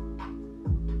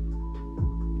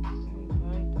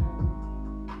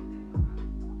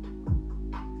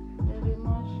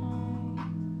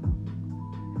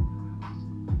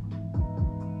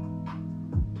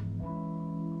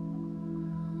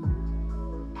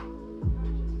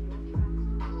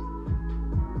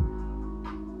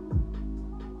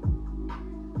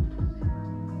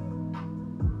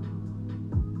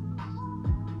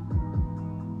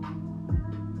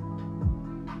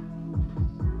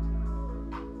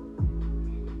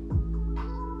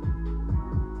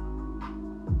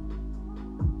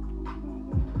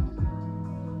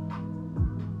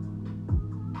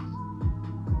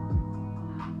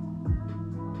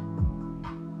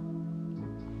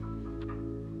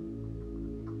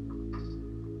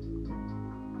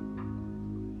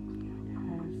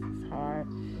 Hard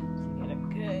to get a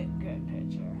good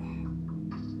picture.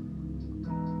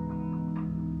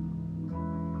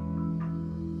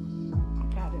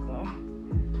 Got it though.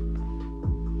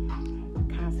 Have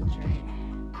to concentrate.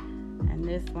 And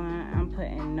this one, I'm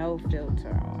putting no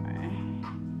filter on.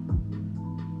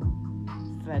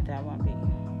 Just let that one be.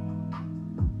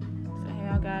 So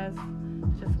here, guys,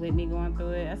 just with me going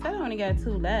through it. I said I only got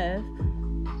 2 left.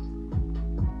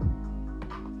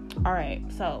 All right,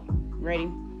 so ready.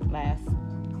 Last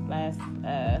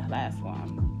one.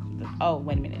 Oh,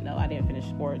 wait a minute. No, I didn't finish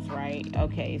sports, right?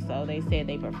 Okay, so they said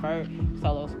they prefer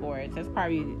solo sports. That's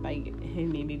probably like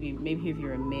maybe if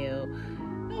you're a male.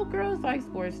 No, girls like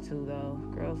sports too, though.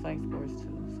 Girls like sports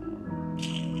too. So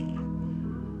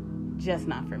just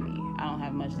not for me. I don't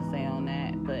have much to say on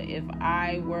that. But if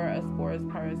I were a sports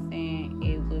person,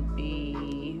 it would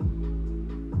be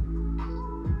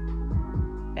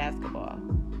basketball.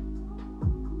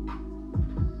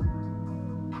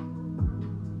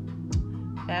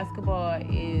 Basketball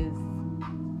is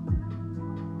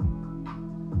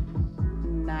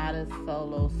not a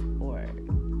solo sport.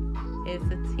 It's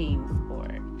a team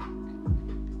sport.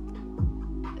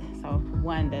 So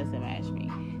one doesn't match me.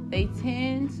 They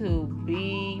tend to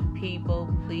be people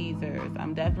pleasers.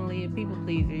 I'm definitely a people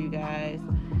pleaser, you guys.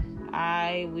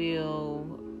 I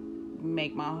will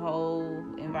make my whole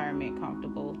environment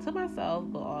comfortable to myself,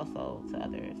 but also to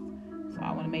others. So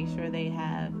I want to make sure they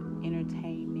have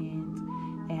entertainment,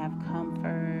 they have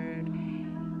comfort, and,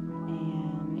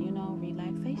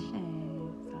 relaxation.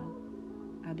 So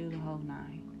I do the whole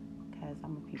 9 because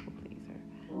I'm a people pleaser.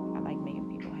 I like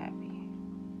making people happy.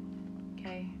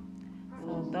 Okay?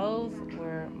 So those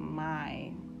were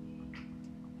my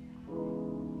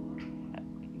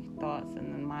thoughts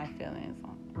and my feelings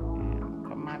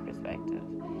from my perspective.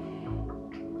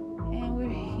 And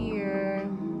we're here.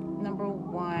 Number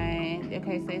 1.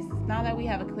 Okay, so now that we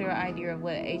have a clear idea of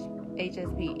what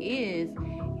HSP is,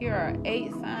 here are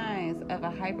 8 signs of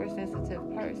a hypersensitive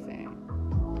person.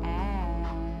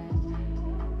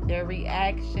 Their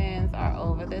reactions are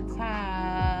over the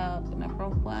top. Number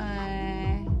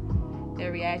 1,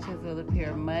 their reactions will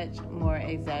appear much more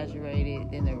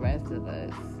exaggerated than the rest of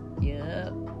us.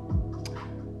 Yep.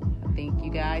 I think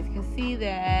you guys can see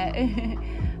that.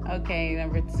 Okay,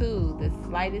 number 2, the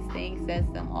slightest thing sets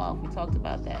them off. We talked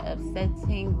about that,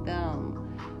 upsetting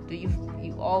them. Do you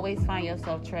always find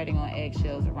yourself treading on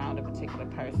eggshells around a particular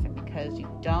person because you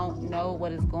don't know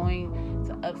what is going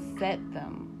to upset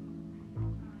them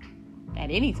at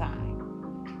any time,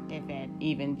 if at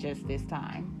even just this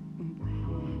time?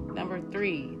 Number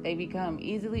 3, they become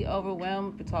easily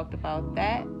overwhelmed. We talked about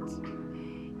that.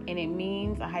 And it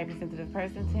means a hypersensitive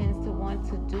person tends to want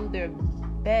to do their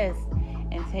best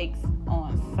and takes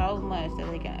on so much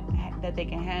that they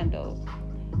can handle.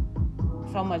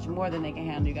 So much more than they can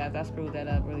handle, you guys. I screwed that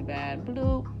up really bad.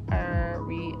 Blooper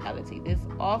reality. This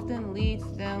often leads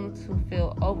them to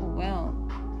feel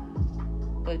overwhelmed.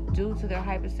 But due to their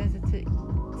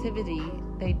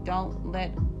hypersensitivity, they don't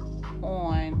let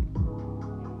on.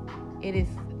 It is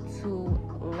too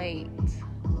late.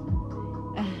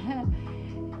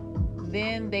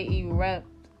 Then they erupt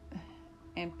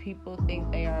and people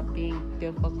think they are being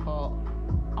difficult.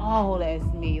 Oh, that's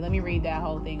me. Let me read that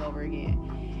whole thing over again.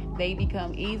 They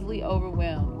become easily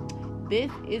overwhelmed.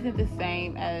 This isn't the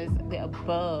same as the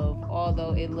above,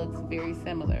 although it looks very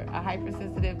similar. A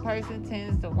hypersensitive person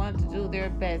tends to want to do their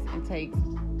best and takes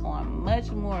on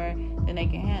much more than they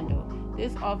can handle.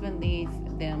 This often leads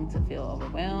them to feel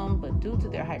overwhelmed, but due to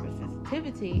their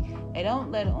hypersensitivity, they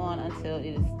don't let it on until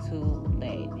it is too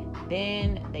late.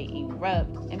 Then they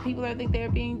erupt, and people think they are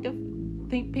being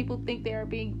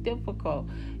difficult.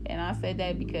 And I said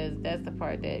that because that's the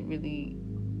part that really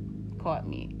caught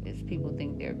me, is people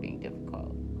think they're being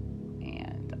difficult.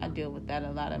 And I deal with that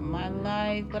a lot in my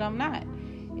life, but I'm not.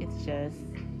 It's just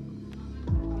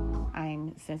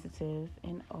I'm sensitive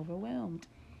and overwhelmed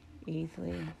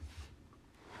easily.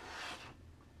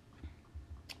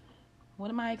 What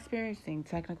am I experiencing?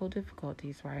 Technical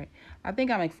difficulties, right? I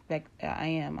think I'm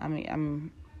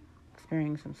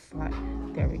experiencing some slight.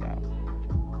 There we go.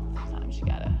 Sometimes you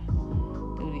gotta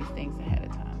do these things ahead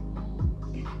of time.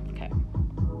 Okay.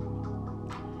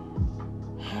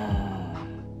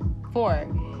 4,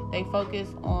 they focus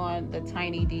on the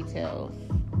tiny details.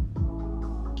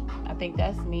 I think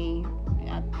that's me.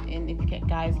 And if you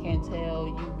guys can't tell,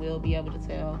 you will be able to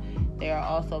tell. They are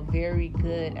also very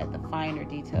good at the finer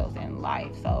details in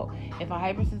life. So if a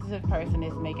hypersensitive person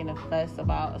is making a fuss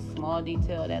about a small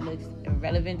detail that looks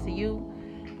irrelevant to you,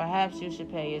 perhaps you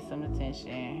should pay it some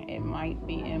attention. It might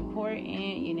be important.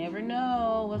 You never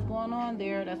know what's going on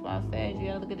there. That's why I said you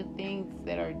gotta look at the things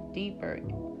that are deeper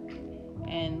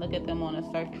and look at them on a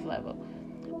surface level.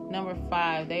 Number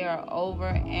 5, they are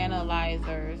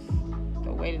over-analyzers.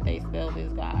 The way that they spell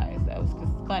this, guys. That was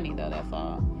just funny, though. That's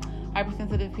all.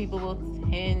 Hypersensitive people will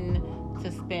tend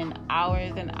to spend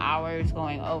hours and hours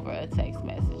going over a text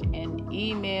message, an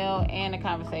email, and a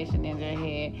conversation in their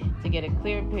head to get a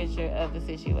clear picture of the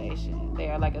situation.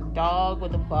 They are like a dog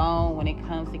with a bone when it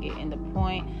comes to getting the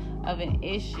point of an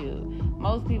issue.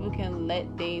 Most people can let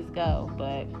things go,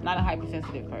 but not a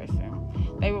hypersensitive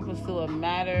person. They will pursue a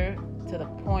matter to the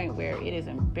point where it is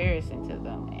embarrassing to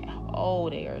them. And,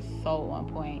 they are so on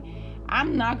point.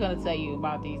 I'm not going to tell you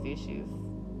about these issues.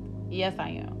 Yes,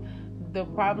 I am. The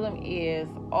problem is,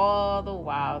 all the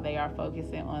while they are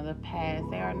focusing on the past,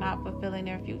 they are not fulfilling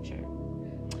their future.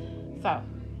 So,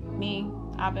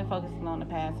 I've been focusing on the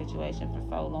past situation for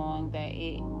so long that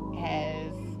it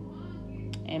has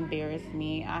embarrassed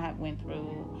me. I have went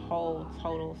through whole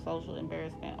total social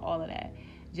embarrassment, all of that,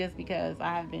 just because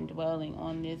I have been dwelling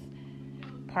on this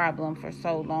problem for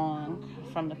so long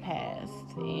from the past.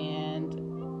 And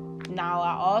now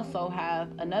I also have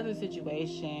another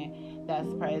situation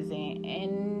that's present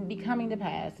and becoming the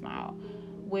past now,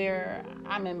 where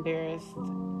I'm embarrassed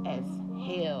as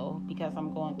hell because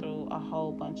I'm going through a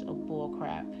whole bunch of bull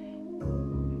crap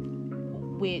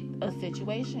with a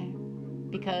situation,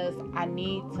 because I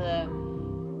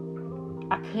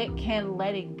can't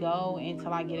let it go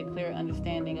until I get a clear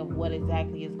understanding of what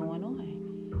exactly is going on.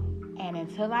 And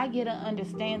until I get an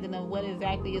understanding of what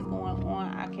exactly is going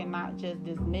on, I cannot just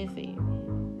dismiss it.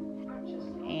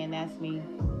 And that's me.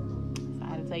 So I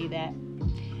had to tell you that.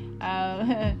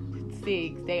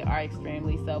 6, they are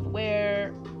extremely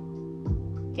self-aware.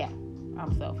 Yeah,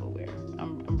 I'm self-aware.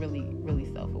 I'm really, really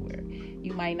self-aware.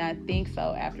 You might not think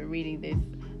so after reading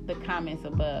the comments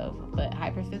above, but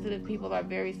hypersensitive people are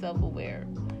very self-aware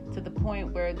to the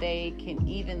point where they can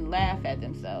even laugh at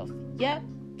themselves. Yep,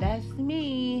 that's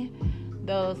me.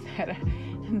 Those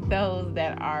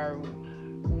that are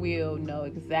will know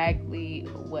exactly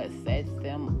what sets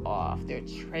them off. Their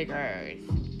triggers.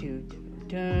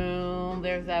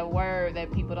 There's that word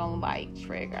that people don't like,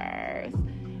 triggers.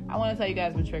 I want to tell you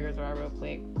guys what triggers are real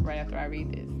quick right after I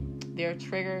read this. Their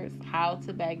triggers, how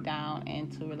to back down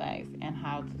and to relax, and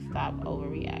how to stop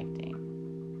overreacting.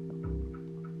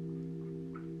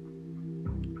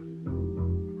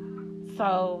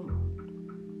 So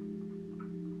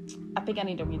I think I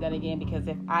need to read that again, because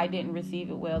if I didn't receive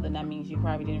it well, then that means you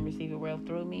probably didn't receive it well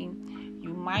through me.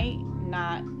 You might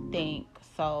not think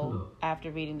so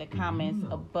after reading the comments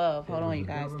above. Hold on, you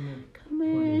guys.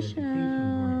 Commercial.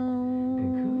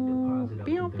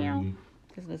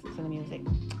 Just listen to the music.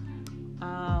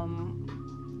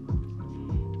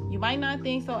 You might not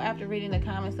think so after reading the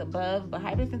comments above, but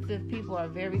hypersensitive people are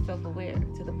very self-aware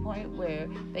to the point where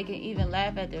they can even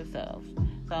laugh at themselves.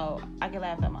 So I can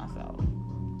laugh at myself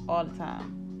all the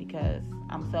time because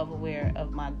I'm self-aware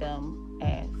of my dumb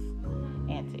ass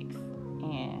antics,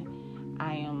 and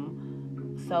I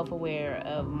am self-aware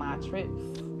of my trips.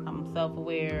 I'm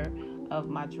self-aware of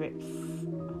my drips.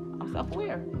 I'm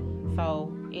self-aware.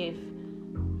 So if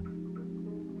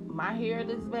my hair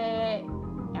looks bad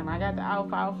and I got the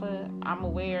alfalfa, I'm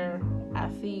aware. I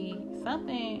see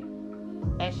something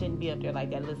that shouldn't be up there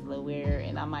like that. It looks a little weird,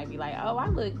 and I might be like, oh, I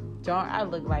look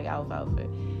like alfalfa.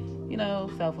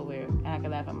 Self-aware, and I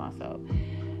can laugh at myself.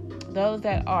 Those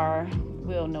that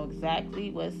will know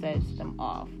exactly what sets them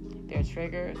off. their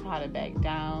triggers, how to back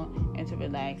down and to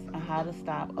relax, and how to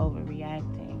stop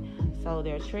overreacting. So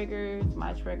their triggers,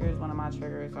 one of my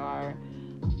triggers are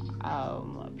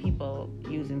people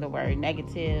using the word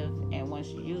negative. And once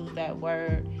you use that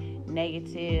word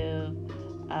negative,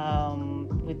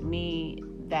 with me,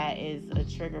 that is a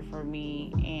trigger for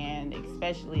me. And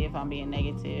especially if I'm being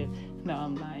negative, no,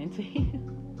 I'm lying to you.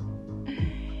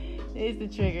 It's the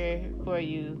trigger for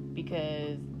you,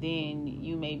 because then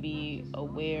you may be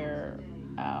aware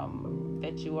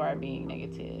that you are being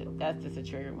negative. That's just a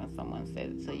trigger when someone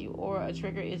says it to you. Or a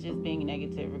trigger is just being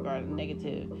negative, regarding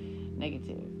negative.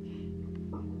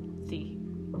 See,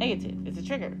 negative is a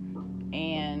trigger.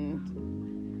 And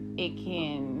it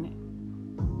can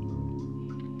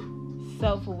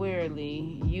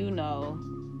self-awarely, you know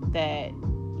that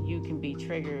you can be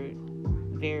triggered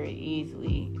very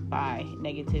easily by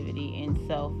negativity in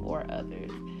self or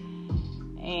others.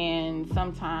 And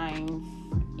sometimes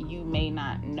you may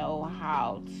not know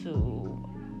how to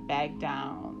back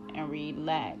down and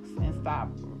relax and stop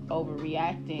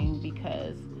overreacting,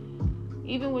 because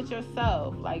even with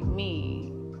yourself, like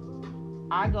me,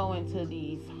 I go into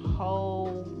these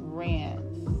whole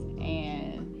rants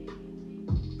and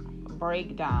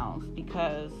breakdowns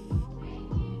because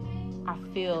I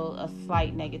feel a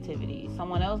slight negativity.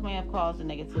 Someone else may have caused the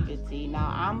negativity. Now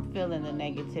I'm feeling the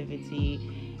negativity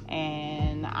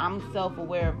and I'm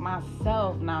self-aware of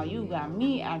myself. Now you got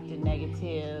me acting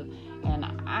negative, and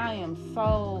I am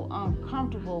so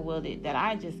uncomfortable with it that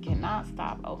I just cannot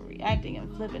stop overreacting and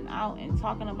flipping out and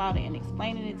talking about it and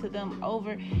explaining it to them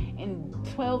over in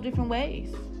 12 different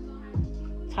ways.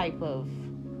 Type of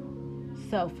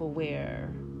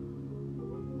self-aware,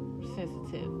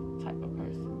 sensitive type of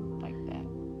person like that.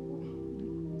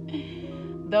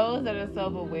 Those that are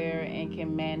self-aware and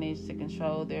can manage to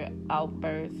control their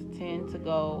outbursts tend to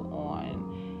go on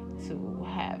to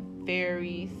have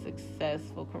very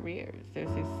successful careers. There's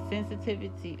a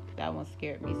sensitivity. That one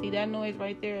scared me. See that noise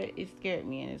right there? It scared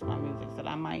me, and it's my music. So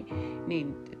I might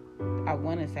need to, I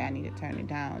want to say I need to turn it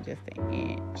down just an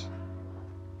inch.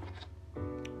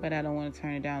 But I don't want to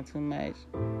turn it down too much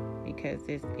because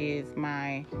this is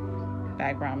my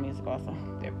background music also.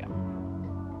 There we go.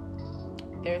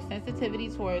 Their sensitivity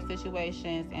towards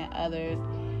situations and others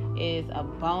is a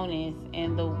bonus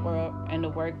in the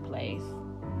workplace.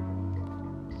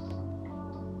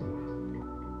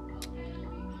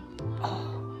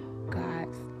 Oh,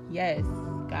 guys. Yes,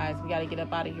 guys, we got to get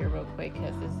up out of here real quick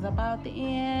because this is about the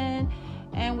end.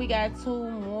 And we got 2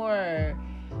 more.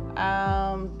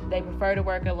 They prefer to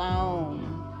work alone.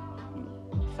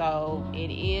 So it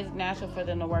is natural for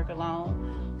them to work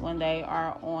alone when they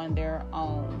are on their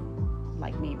own,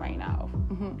 like me right now.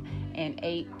 And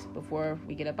 8, before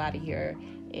we get up out of here,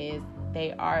 is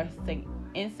they are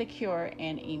insecure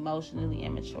and emotionally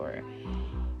immature.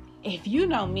 If you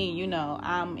know me, you know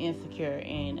I'm insecure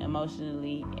and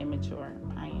emotionally immature.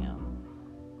 I am.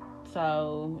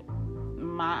 So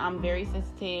I'm very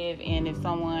sensitive, and if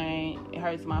someone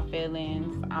hurts my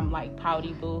feelings, I'm like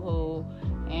pouty boo-hoo,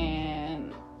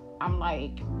 and I'm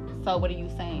like, so what are you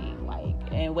saying? Like,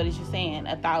 and what is you saying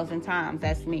 1,000 times?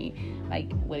 That's me.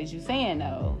 Like, what is you saying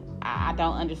though? I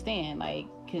don't understand. Like,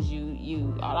 cause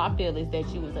you all I feel is that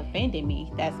you was offending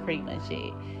me. That's pretty much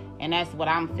it. And that's what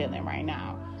I'm feeling right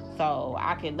now. So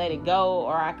I could let it go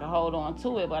or I could hold on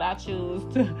to it, but I choose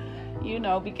to,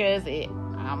 because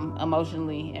I'm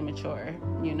emotionally immature,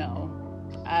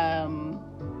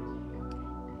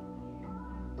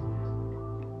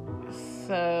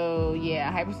 So yeah,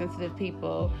 hypersensitive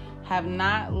people have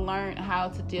not learned how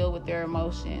to deal with their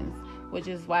emotions, which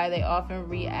is why they often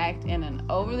react in an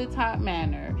over-the-top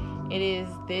manner. It is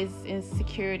this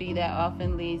insecurity that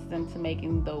often leads them to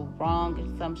making the wrong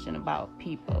assumption about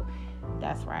people.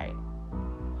 That's right.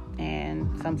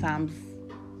 And sometimes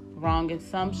wrong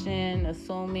assumption,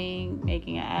 assuming,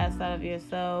 making an ass out of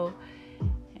yourself,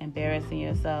 embarrassing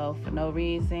yourself for no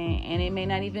reason, and it may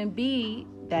not even be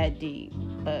that deep,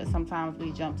 but sometimes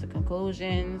we jump to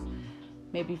conclusions,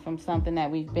 maybe from something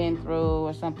that we've been through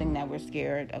or something that we're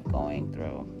scared of going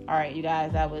through. All right, you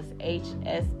guys, that was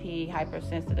HSP,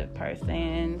 hypersensitive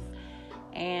persons,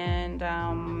 and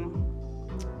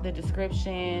the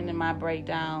description and my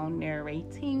breakdown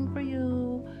narrating for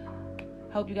you.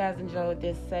 Hope you guys enjoyed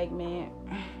this segment.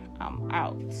 I'm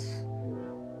out.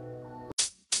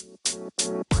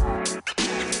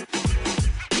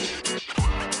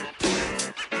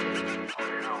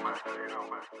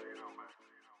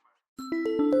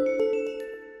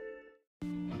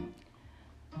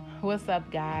 What's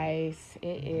up, guys?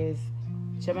 It is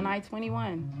Gemini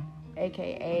 21,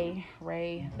 aka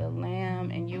Ray the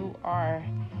Lamb, and you are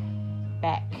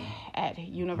back at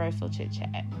Universal Chit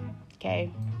Chat.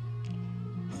 Okay?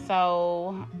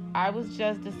 So I was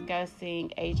just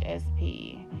discussing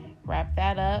HSP. Wrap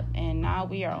that up, and now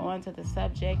we are on to the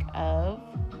subject of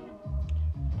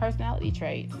personality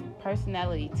types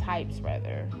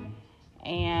rather.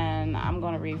 And I'm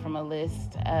going to read from a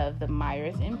list of the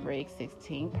Myers-Briggs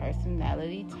 16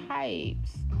 personality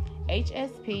types.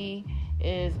 HSP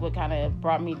is what kind of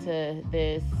brought me to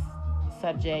this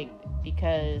subject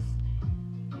because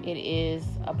it is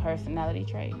a personality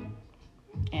trait,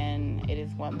 and it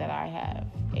is one that I have,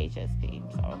 HSP.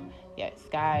 So, yes,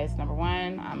 guys, number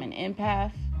one, I'm an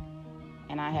empath,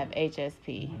 and I have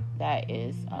HSP. That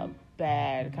is a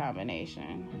bad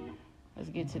combination. Let's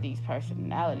get to these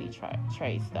personality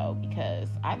traits, though, because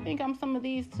I think I'm some of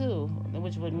these, too,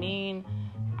 which would mean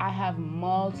I have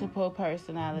multiple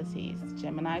personalities.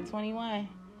 Gemini 21.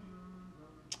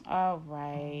 All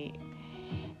right.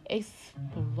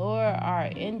 Explore our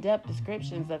in-depth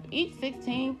descriptions of each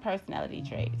 16 personality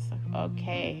traits.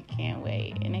 Okay, can't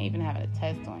wait. And they even have a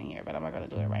test on here, but I'm not going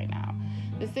to do it right now.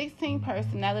 The 16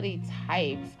 personality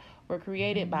types were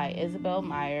created by Isabel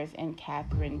Myers and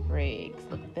Catherine Briggs.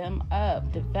 Look them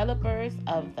up. Developers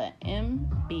of the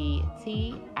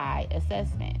MBTI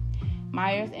assessment.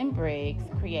 Myers and Briggs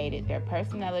created their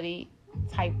personality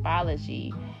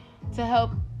typology to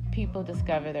help people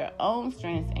discover their own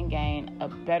strengths and gain a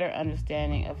better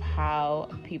understanding of how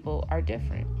people are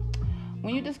different.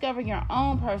 When you discover your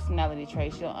own personality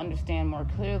traits, you'll understand more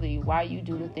clearly why you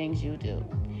do the things you do.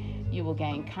 You will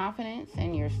gain confidence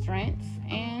in your strengths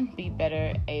and be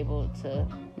better able to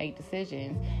make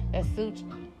decisions that suit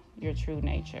your true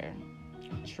nature.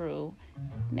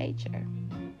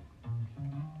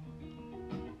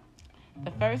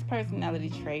 The first personality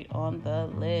trait on the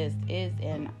list is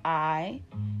an INFP.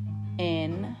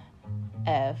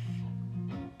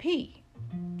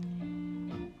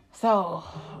 So,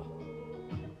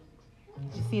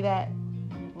 did you see that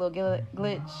little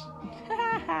glitch?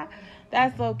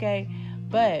 That's okay.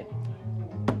 But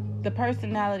the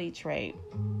personality trait,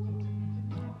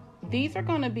 these are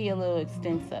going to be a little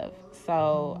extensive.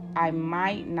 So I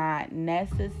might not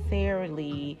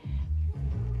necessarily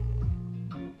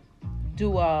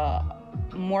do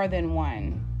more than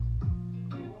one.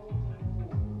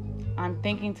 I'm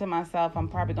thinking to myself, I'm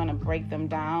probably going to break them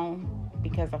down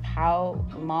because of how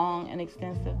long and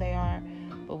extensive they are.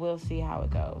 But we'll see how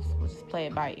it goes. We'll just play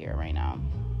it by ear right now.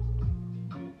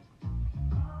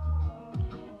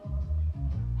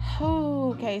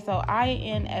 Okay, so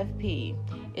INFP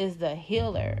is the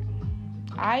healer.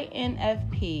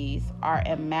 INFPs are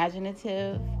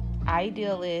imaginative,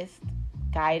 idealists,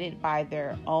 guided by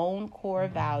their own core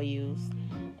values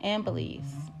and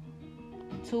beliefs.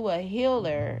 To a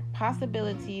healer,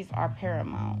 possibilities are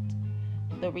paramount.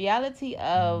 The reality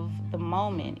of the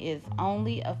moment is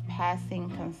only of passing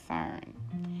concern.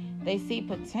 They see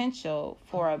potential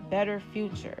for a better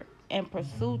future and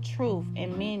pursue truth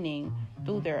and meaning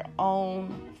through their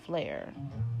own flair.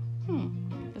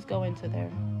 Let's go into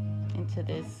this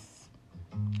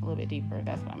a little bit deeper.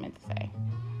 That's what I meant to say.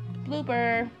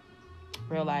 Blooper.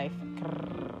 Real life.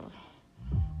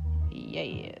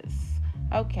 Yes.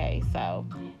 Okay, so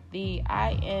the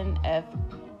INF.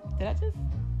 Did I just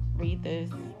read this?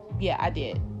 Yeah, I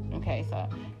did. Okay, so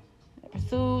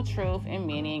pursue truth and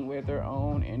meaning with their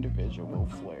own individual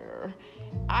flair.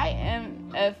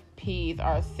 INFPs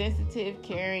are sensitive,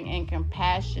 caring, and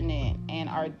compassionate, and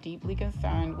are deeply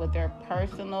concerned with their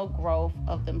personal growth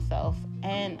of themselves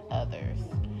and others.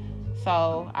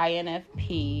 So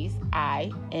INFPs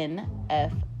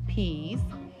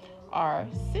are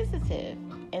sensitive,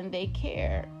 and they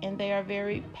care, and they are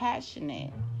very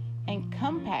passionate and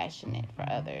compassionate for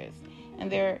others, and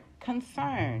they're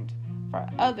concerned for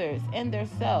others and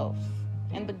themselves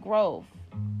and the growth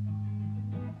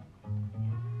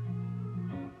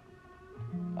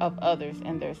of others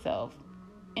and themselves.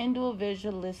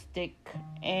 Individualistic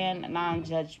and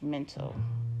non-judgmental.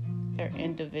 They're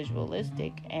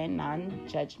individualistic and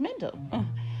non-judgmental.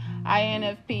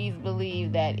 INFPs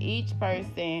believe that each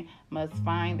person must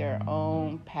find their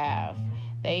own path.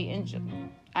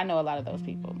 I know a lot of those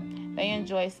people. They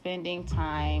enjoy spending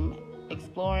time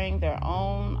exploring their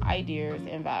own ideas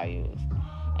and values,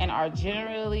 and are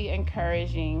generally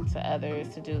encouraging to others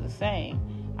to do the same.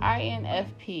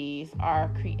 INFPs are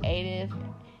creative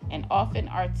and often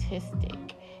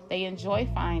artistic. They enjoy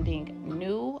finding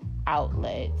new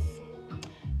outlets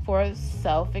for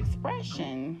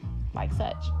self-expression, like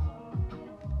such.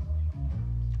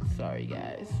 Sorry,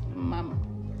 guys. My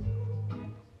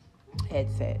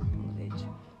headset.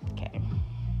 Okay.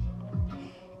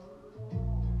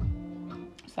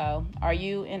 So, are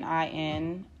you an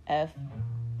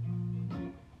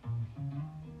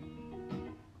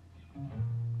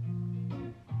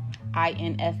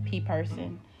INFP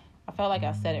person. I felt like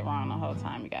I said it wrong the whole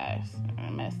time, you guys. I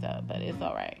messed up, but it's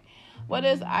all right. What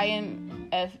does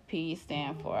INFP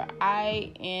stand for?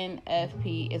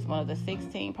 INFP is one of the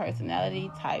 16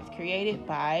 personality types created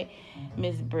by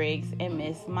Ms. Briggs and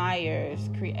Ms. Myers,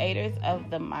 creators of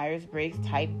the Myers-Briggs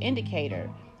Type Indicator.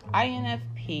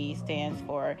 INFP stands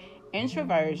for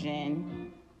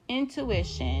introversion,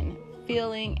 intuition,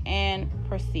 feeling, and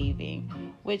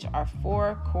perceiving, which are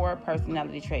 4 core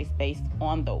personality traits based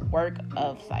on the work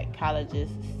of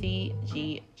psychologist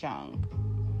C.G. Jung.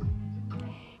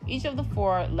 Each of the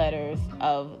 4 letters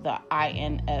of the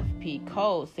INFP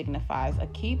code signifies a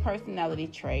key personality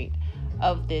trait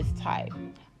of this type.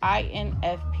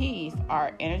 INFPs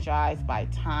are energized by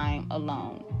time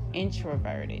alone.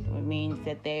 Introverted, which means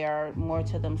that they are more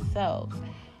to themselves.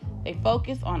 They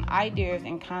focus on ideas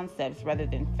and concepts rather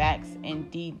than facts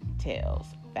and details.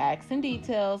 Facts and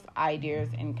details, ideas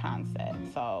and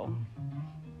concepts. So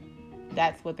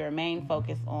that's what their main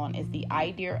focus on is, the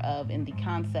idea of and the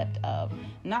concept of.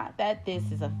 Not that this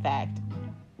is a fact,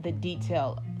 the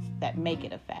details that make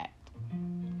it a fact.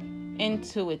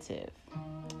 Intuitive.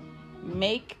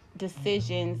 Make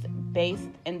decisions based,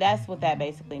 and that's what that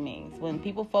basically means. When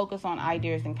people focus on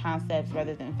ideas and concepts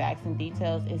rather than facts and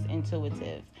details, it's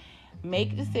intuitive.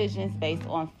 Make decisions based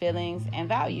on feelings and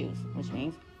values, which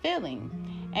means feeling,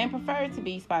 and prefer to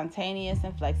be spontaneous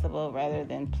and flexible rather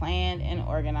than planned and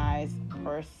organized.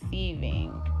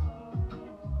 Perceiving.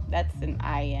 That's an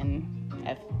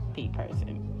INFP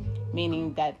person,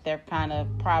 meaning that they're kind of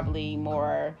probably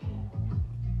more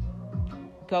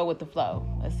go with the flow.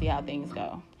 Let's see how things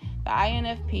go. The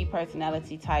INFP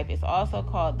personality type is also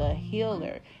called the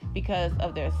healer because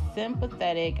of their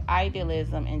sympathetic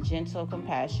idealism and gentle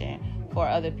compassion for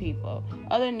other people.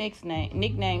 Other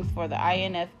nicknames for the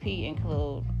INFP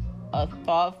include a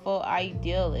thoughtful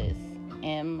idealist,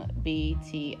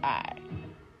 MBTI,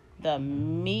 the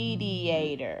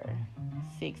mediator,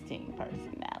 16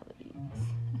 personalities.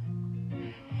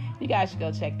 You guys should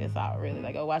go check this out, really.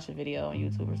 Like, go watch a video on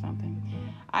YouTube or something.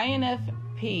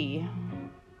 INFP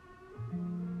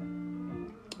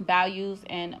values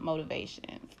and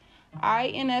motivations.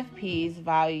 INFPs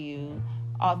value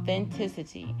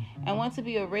authenticity and want to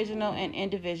be original and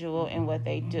individual in what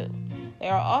they do. They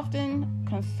are often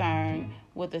concerned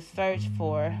with the search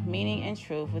for meaning and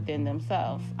truth within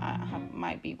themselves. I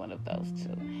might be one of those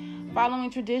too. Following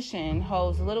tradition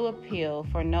holds little appeal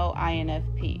for no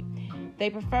INFP. They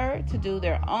prefer to do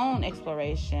their own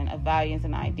exploration of values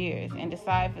and ideas and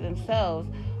decide for themselves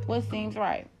what seems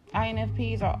right.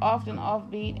 INFPs are often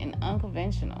offbeat and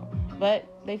unconventional, but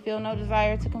they feel no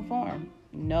desire to conform.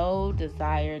 No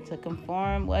desire to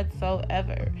conform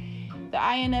whatsoever. The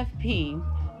INFP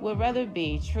would rather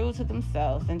be true to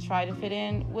themselves than try to fit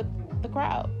in with the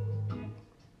crowd.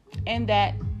 And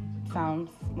that sounds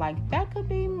like that could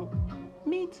be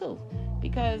me too,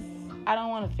 because I don't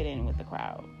want to fit in with the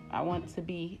crowd. I want to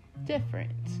be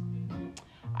different.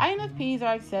 INFPs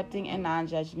are accepting and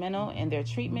non-judgmental in their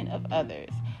treatment of others,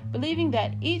 believing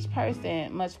that each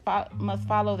person must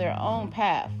follow their own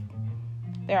path.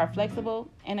 They are flexible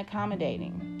and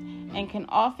accommodating and can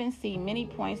often see many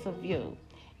points of view.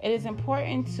 It is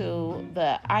important to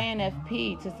the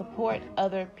INFP to support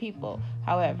other people.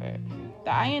 However, the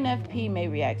INFP may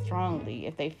react strongly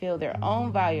if they feel their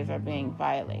own values are being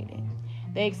violated.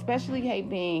 They especially hate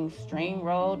being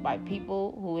steamrolled by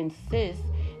people who insist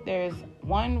there's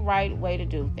one right way to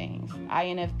do things.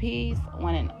 INFPs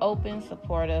want an open,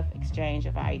 supportive exchange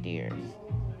of ideas.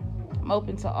 I'm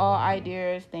open to all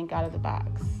ideas, think out of the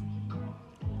box.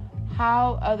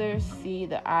 How others see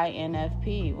the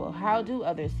INFP? Well, how do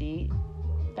others see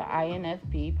the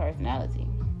INFP personality?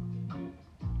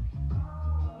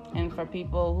 And for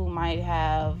people who might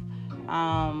have,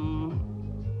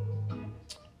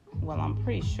 well, I'm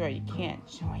pretty sure you can't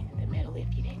join in the middle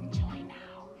if you didn't join now.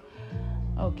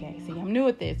 Okay, see, I'm new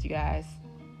at this, you guys.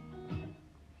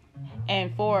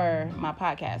 And for my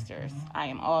podcasters, I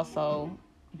am also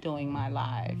doing my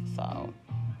live. So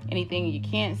anything you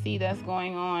can't see that's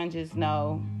going on, just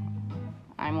know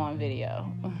I'm on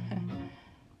video.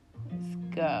 Let's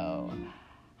go.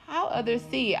 How others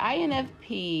see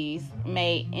INFPs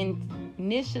may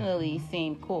initially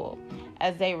seem cool,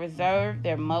 as they reserve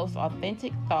their most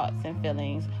authentic thoughts and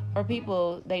feelings for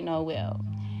people they know well.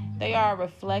 They are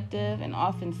reflective and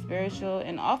often spiritual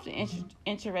and often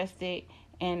interested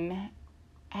in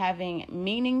having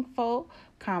meaningful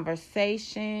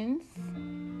conversations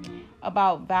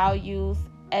about values,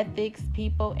 ethics,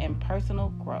 people, and personal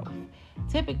growth.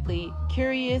 Typically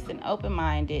curious and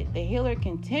open-minded, the healer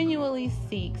continually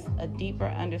seeks a deeper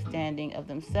understanding of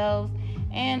themselves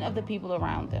and of the people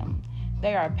around them.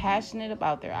 They are passionate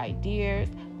about their ideas,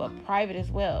 but private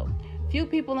as well. Few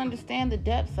people understand the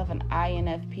depths of an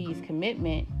INFP's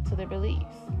commitment to their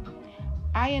beliefs.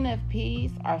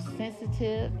 INFPs are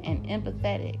sensitive and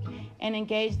empathetic and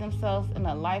engage themselves in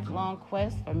a lifelong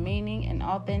quest for meaning and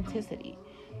authenticity.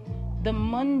 The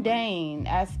mundane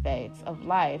aspects of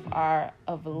life are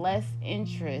of less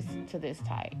interest to this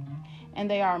type, and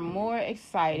they are more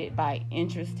excited by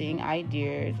interesting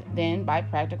ideas than by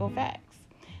practical facts.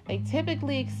 They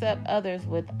typically accept others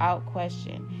without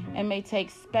question and may take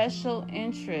special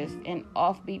interest in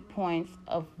offbeat points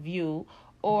of view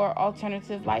or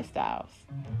alternative lifestyles.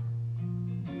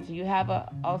 Do you have an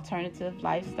alternative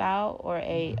lifestyle or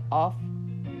a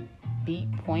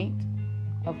offbeat point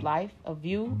of life, a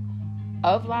view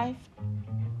of life?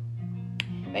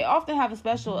 They often have a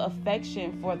special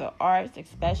affection for the arts,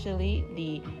 especially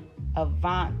the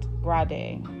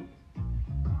avant-garde.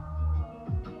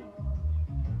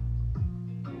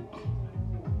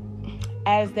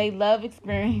 As they love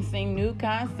experiencing new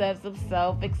concepts of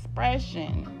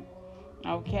self-expression.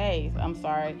 Okay, I'm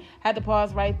sorry. Had to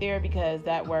pause right there because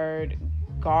that word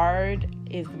guard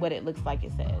is what it looks like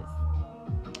it says.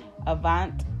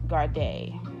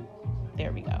 Avant-garde.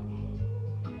 There we go.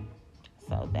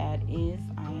 So that is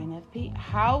INFP.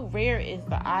 How rare is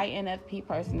the INFP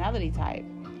personality type?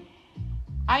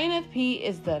 INFP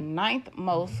is the 9th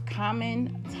most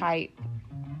common type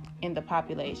in the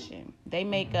population. They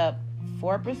make up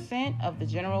 4% of the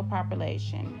general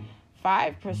population,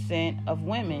 5% of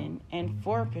women, and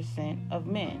 4% of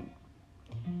men.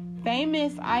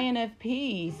 Famous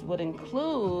INFPs would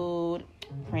include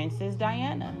Princess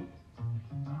Diana.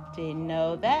 Didn't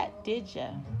know that, did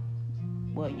ya?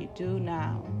 Well, you do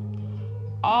now.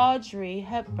 Audrey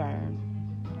Hepburn.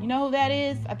 You know who that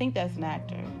is? I think that's an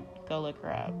actor. Go look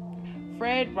her up.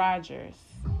 Fred Rogers.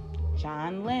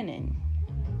 John Lennon.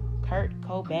 Kurt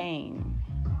Cobain.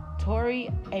 Tori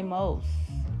Amos.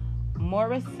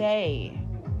 Morrissey.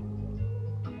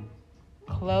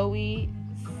 Chloe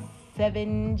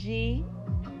Sevigny.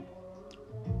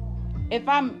 If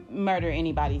I murder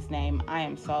anybody's name, I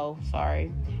am so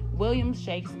sorry. William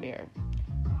Shakespeare.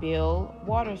 Bill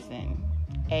Watterson.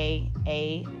 A.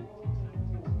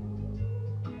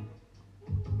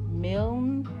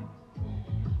 Milne.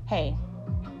 Hey,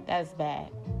 that's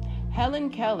bad. Helen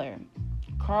Keller.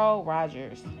 Carl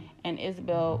Rogers. And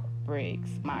Isabel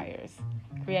Briggs Myers,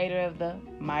 creator of the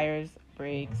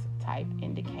Myers-Briggs Type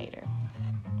Indicator.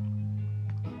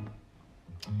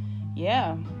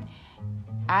 Yeah.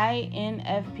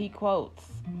 INFP quotes.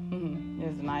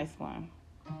 There's a nice one.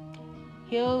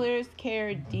 Healers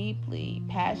care deeply,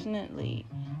 passionately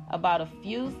about a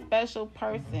few special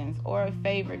persons or a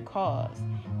favorite cause,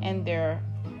 and their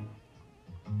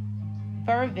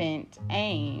fervent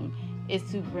aim is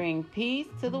to bring peace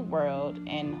to the world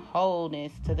and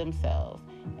wholeness to themselves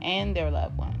and their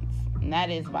loved ones. And that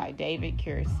is by David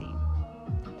Keirsey.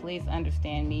 Please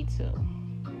understand me too.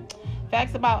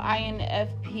 Facts about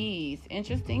INFPs.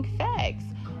 Interesting facts.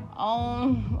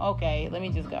 Okay, let me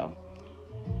just go.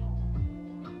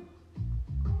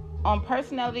 On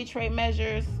personality trait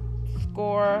measures,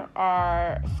 score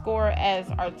as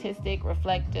artistic,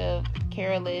 reflective,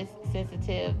 careless,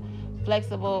 sensitive,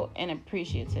 flexible, and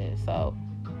appreciative. So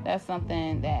that's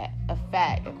something that a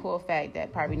cool fact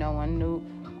that probably no one knew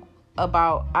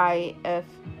about INFPs,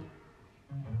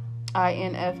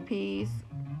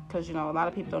 because a lot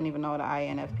of people don't even know what an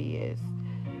INFP is.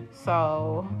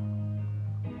 So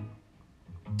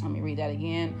let me read that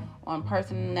again. On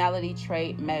personality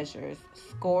trait measures,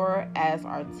 score as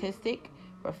artistic,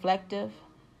 reflective,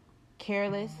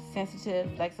 careless,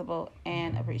 sensitive, flexible,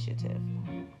 and appreciative.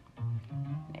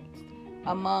 Next.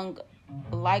 Among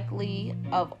likely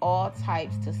of all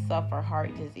types to suffer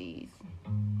heart disease.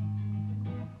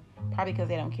 Probably because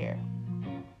they don't care.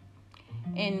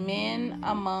 In men,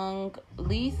 among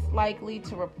least likely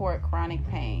to report chronic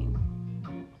pain.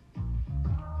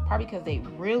 Probably because they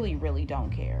really, really don't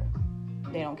care.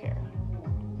 They don't care.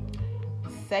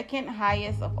 Second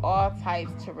highest of all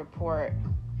types to report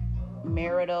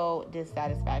marital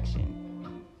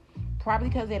dissatisfaction. Probably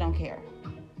because they don't care.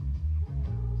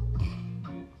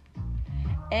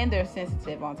 And they're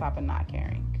sensitive on top of not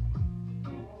caring.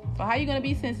 So how are you going to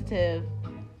be sensitive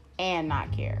and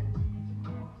not care?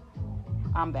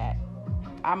 I'm that.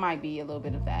 I might be a little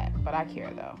bit of that, but I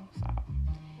care though. So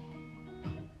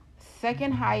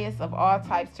second highest of all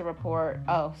types to report.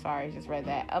 Oh, sorry, just read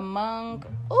that.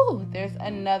 There's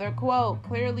another quote.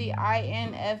 Clearly,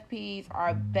 INFPs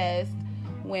are best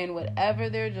when whatever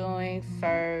they're doing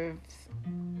serves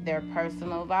their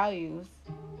personal values.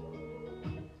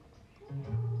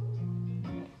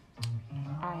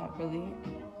 I have really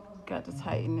got to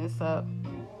tighten this up.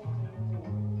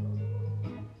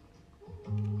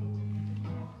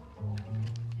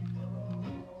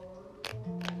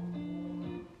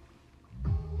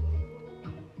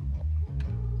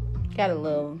 Got a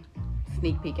little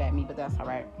sneak peek at me, but that's all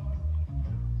right.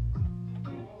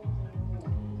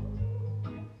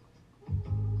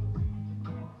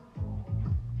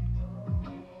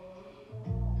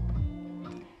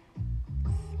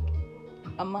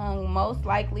 Among most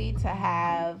likely to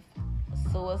have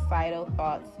suicidal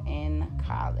thoughts in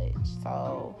college.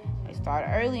 So they start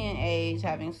early in age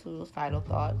having suicidal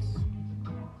thoughts.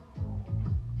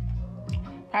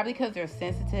 Probably because they're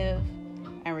sensitive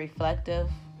and reflective.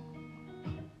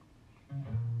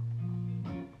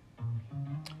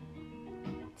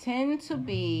 Tend to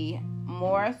be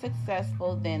more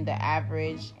successful than the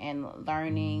average in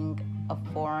learning a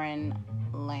foreign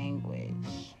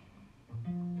language.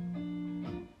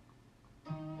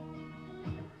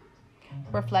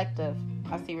 Reflective.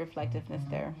 I see reflectiveness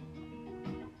there.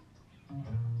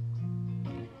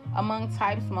 Among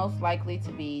types most likely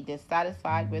to be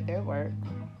dissatisfied with their work.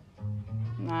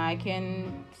 I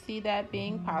can see that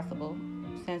being possible.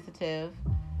 Sensitive,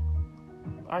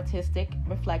 artistic,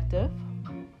 reflective.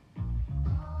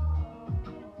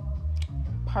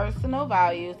 Personal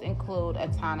values include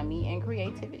autonomy and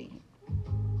creativity.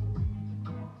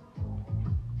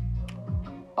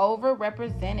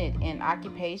 Overrepresented in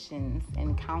occupations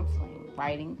in counseling,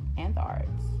 writing, and the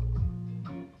arts.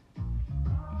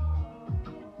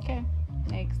 Okay,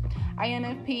 next.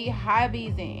 INFP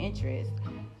hobbies and interests.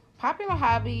 Popular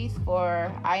hobbies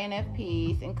for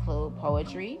INFPs include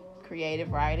poetry,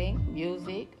 creative writing,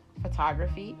 music,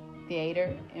 photography,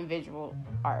 theater, and visual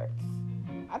arts.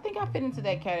 I think I fit into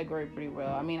that category pretty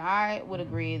well. I mean, I would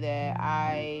agree that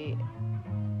I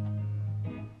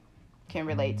can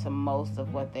relate to most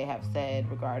of what they have said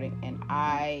regarding an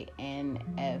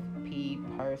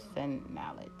INFP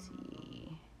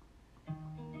personality.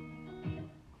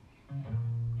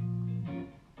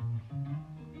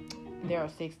 There are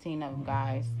 16 of them,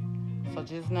 guys. So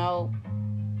just know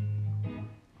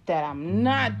that I'm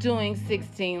not doing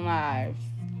 16 lives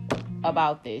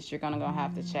about this. You're gonna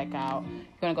have to check out.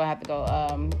 You're gonna have to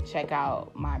go check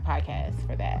out my podcast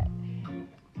for that.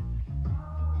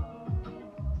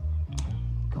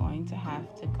 Going to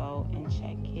have to go and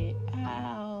check it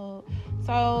out.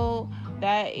 So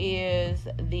that is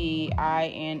the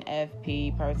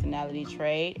INFP personality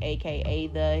trait, aka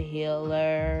the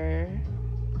healer.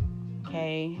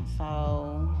 Okay,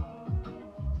 so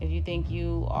if you think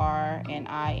you are an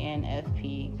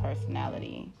INFP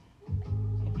personality,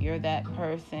 if you're that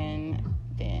person,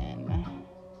 then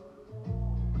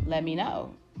let me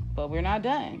know. But we're not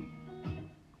done.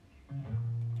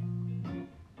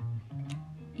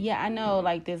 Yeah, I know,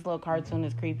 like, this little cartoon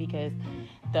is creepy because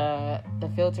the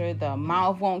filter, the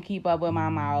mouth won't keep up with my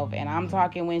mouth, and I'm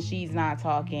talking when she's not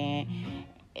talking,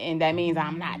 and that means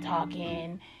I'm not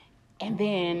talking. And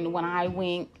then when I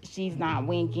wink, she's not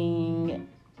winking,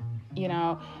 you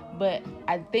know. But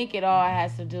I think it all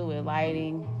has to do with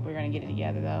lighting. We're going to get it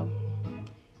together, though.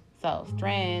 So,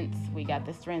 strengths. We got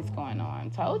the strengths going on.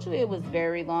 Told you it was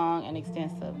very long and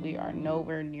extensive. We are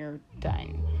nowhere near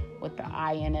done with the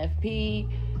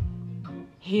INFP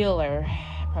healer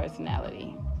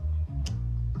personality.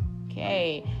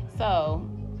 Okay, so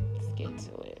let's get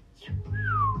to it.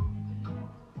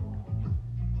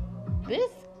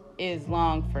 This is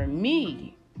long for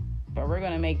me, but we're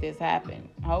going to make this happen.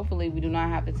 Hopefully, we do not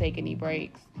have to take any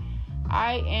breaks.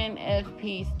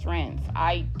 INFP strengths,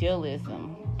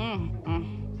 idealism.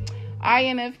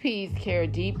 INFPs care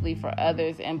deeply for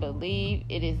others and believe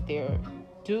it is their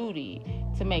duty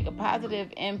to make a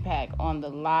positive impact on the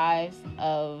lives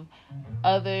of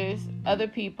other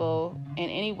people in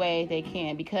any way they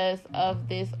can. Because of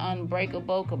this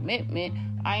unbreakable commitment,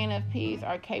 INFPs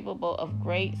are capable of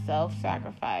great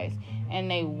self-sacrifice, and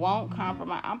they won't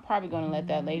compromise. I'm probably going to let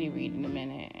that lady read in a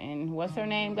minute. And what's her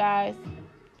name, guys?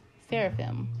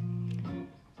 Seraphim.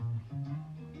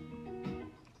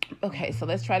 Okay, so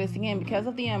let's try this again. Because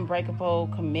of the unbreakable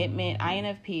commitment,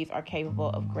 INFPs are capable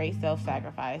of great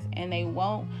self-sacrifice, and they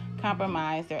won't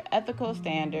compromise their ethical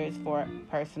standards for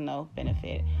personal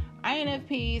benefit.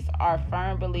 INFPs are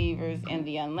firm believers in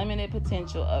the unlimited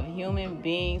potential of human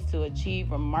beings to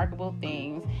achieve remarkable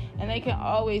things, and they can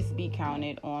always be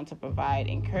counted on to provide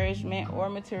encouragement or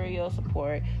material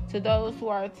support to those who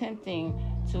are attempting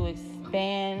to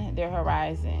expand their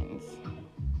horizons.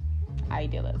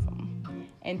 Idealism.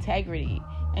 Integrity.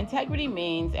 Integrity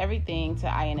means everything to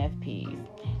INFPs,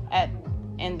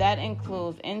 and that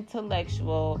includes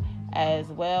intellectual as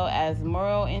well as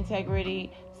moral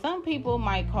integrity. Some people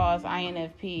might cause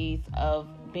INFPs of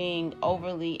being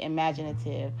overly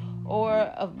imaginative or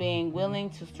of being willing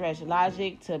to stretch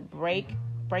logic to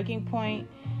breaking point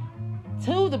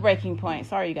to the breaking point.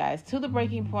 Sorry, you guys, to the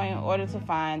breaking point in order to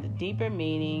find deeper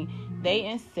meaning they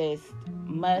insist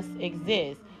must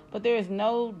exist. But there is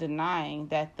no denying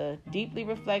that the deeply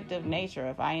reflective nature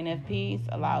of INFPs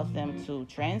allows them to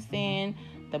transcend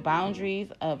the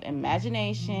boundaries of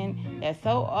imagination that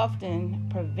so often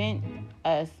prevent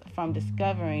us from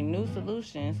discovering new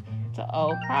solutions to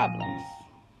old problems.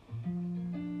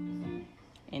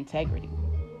 Integrity.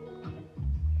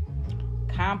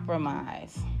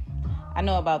 Compromise. I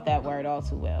know about that word all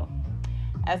too well.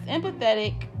 As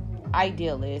empathetic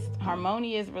idealists,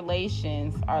 harmonious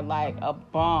relations are like a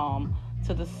balm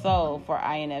to the soul for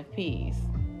INFPs.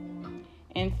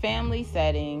 In family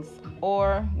settings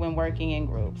or when working in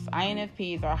groups,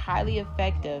 INFPs are highly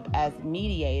effective as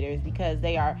mediators because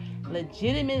they are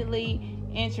legitimately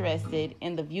interested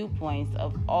in the viewpoints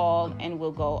of all and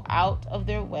will go out of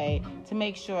their way to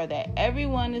make sure that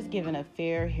everyone is given a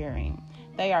fair hearing.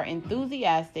 They are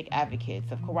enthusiastic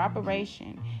advocates of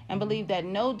cooperation and believe that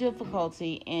no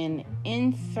difficulty is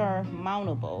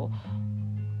insurmountable,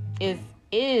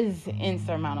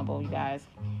 you guys.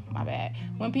 My bad.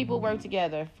 When people work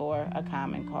together for a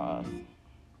common cause.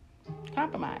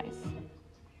 Compromise.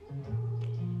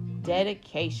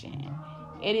 Dedication.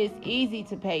 It is easy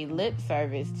to pay lip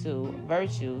service to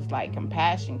virtues like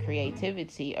compassion,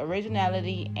 creativity,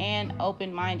 originality, and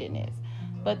open-mindedness.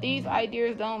 But these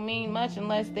ideas don't mean much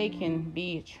unless they can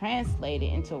be translated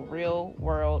into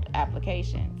real-world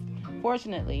applications.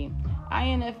 Fortunately,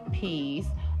 INFPs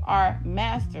are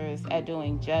masters at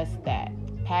doing just that,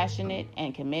 passionate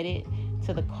and committed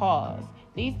to the cause.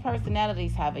 These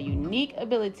personalities have a unique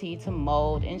ability to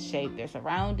mold and shape their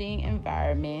surrounding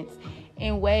environments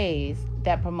in ways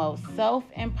that promote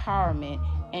self-empowerment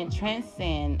and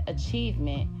transcend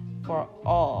achievement for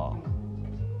all.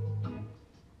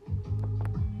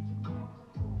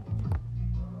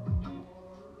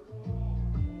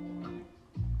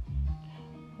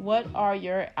 What are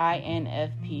your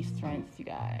INFP strengths, you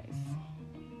guys?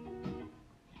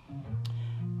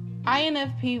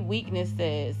 INFP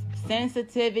weaknesses: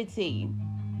 sensitivity.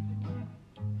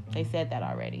 They said that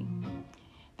already.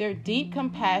 Their deep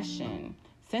compassion,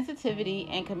 sensitivity,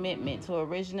 and commitment to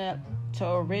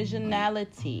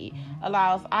originality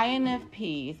allows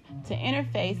INFPs to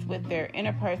interface with their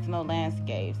interpersonal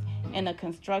landscapes in a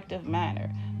constructive manner.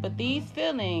 But these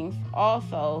feelings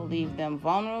also leave them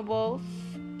vulnerable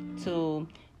to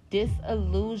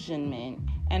disillusionment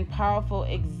and powerful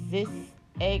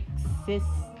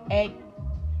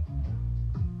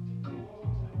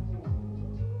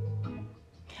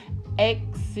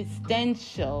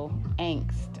existential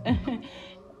angst.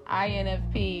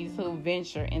 INFPs who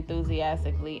venture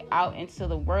enthusiastically out into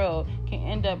the world can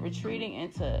end up retreating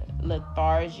into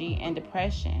lethargy and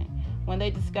depression when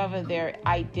they discover their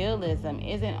idealism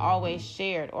isn't always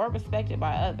shared or respected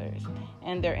by others,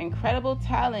 and their incredible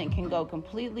talent can go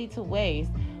completely to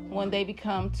waste when they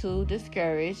become too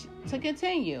discouraged to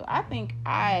continue. I think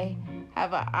I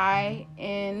have an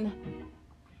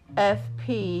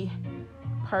INFP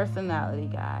personality,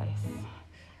 guys.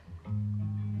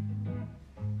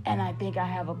 And I think I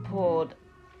have a pulled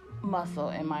muscle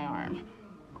in my arm.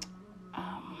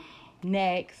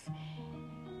 Next,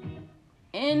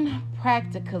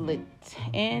 impracticality.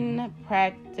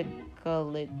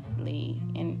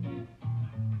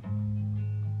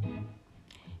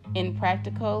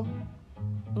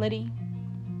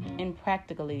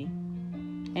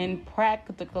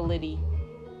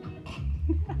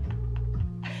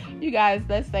 You guys,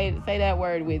 let's say that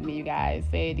word with me, you guys.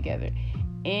 Say it together.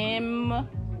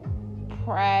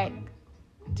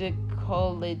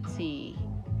 Impracticality.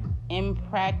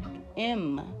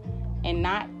 And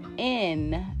not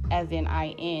N as in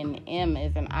I-N. M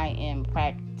as in I-M.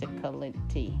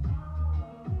 Practicality.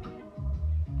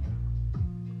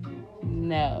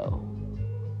 No.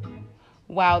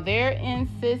 While their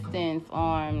insistence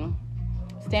on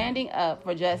standing up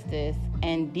for justice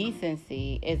and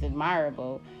decency is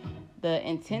admirable, the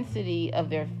intensity of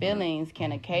their feelings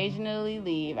can occasionally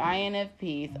leave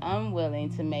INFPs unwilling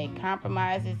to make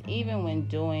compromises even when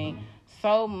doing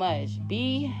so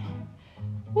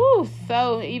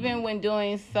even when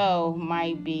doing so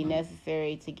might be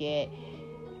necessary to get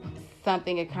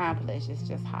something accomplished. It's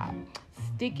just hot.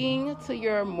 Sticking to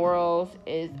your morals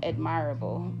is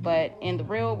admirable, but in the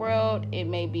real world, it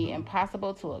may be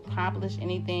impossible to accomplish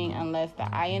anything unless the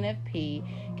INFP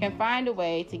can find a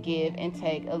way to give and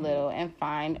take a little and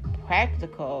find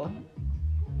practical,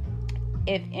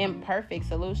 if imperfect,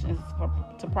 solutions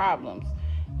to problems.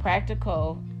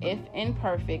 Practical, if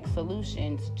imperfect,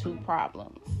 solutions to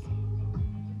problems.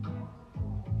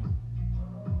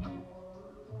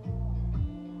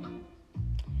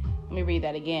 Let me read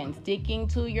that again. Sticking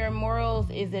to your morals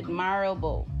is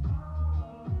admirable,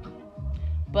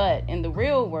 but in the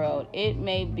real world, it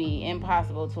may be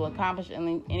impossible to accomplish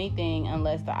anything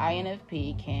unless the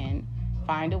INFP can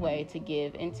find a way to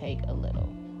give and take a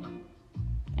little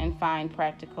and find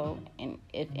practical and,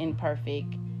 if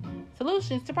imperfect,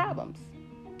 solutions to problems.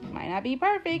 It might not be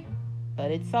perfect,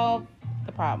 but it solved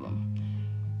the problem.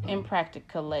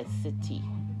 Impracticality.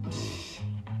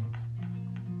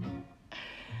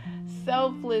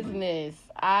 Selflessness.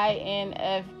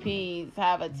 INFPs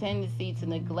have a tendency to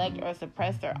neglect or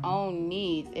suppress their own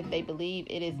needs if they believe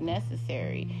it is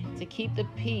necessary to keep the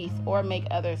peace or make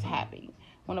others happy.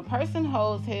 When a person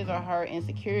holds his or her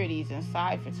insecurities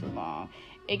inside for too long,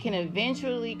 it can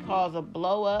eventually cause a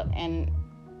blow up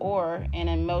or an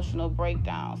emotional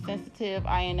breakdown. Sensitive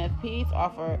INFPs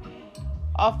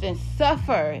often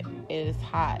suffer, it is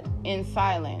hot, in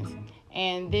silence.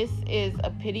 And this is a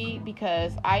pity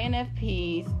because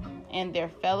INFPs and their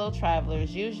fellow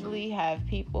travelers usually have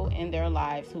people in their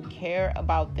lives who care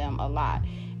about them a lot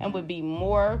and would be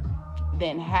more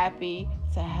than happy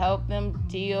to help them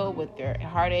deal with their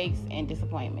heartaches and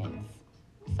disappointments.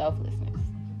 Selflessness.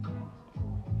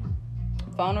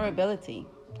 Vulnerability.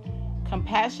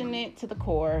 Compassionate to the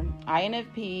core,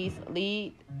 INFPs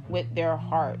lead with their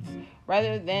hearts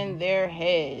rather than their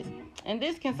heads. And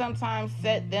this can sometimes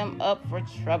set them up for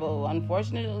trouble.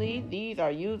 Unfortunately, these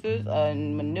are users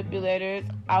and manipulators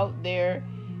out there.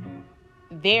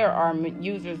 There are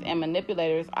users and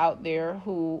manipulators out there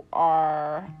who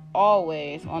are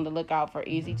always on the lookout for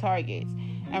easy targets.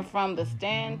 And from the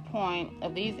standpoint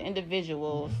of these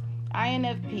individuals,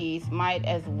 INFPs might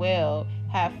as well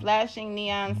have flashing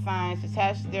neon signs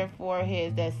attached to their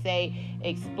foreheads that say,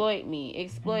 "Exploit me,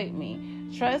 exploit me."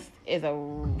 Trust is a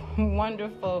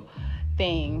wonderful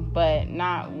thing, but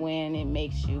not when it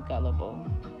makes you gullible,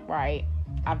 right?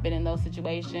 I've been in those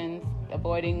situations,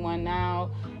 avoiding one now,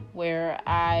 where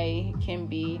I can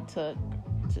be took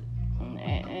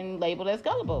and labeled as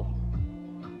gullible.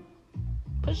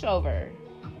 Pushover.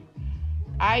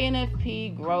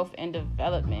 INFP growth and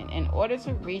development. In order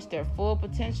to reach their full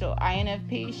potential,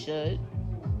 INFP should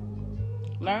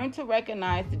learn to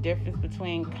recognize the difference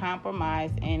between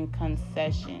compromise and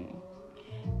concession.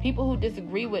 People who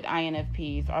disagree with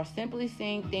INFPs are simply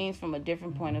seeing things from a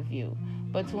different point of view.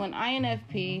 But to an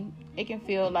INFP, it can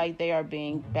feel like they are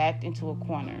being backed into a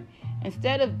corner.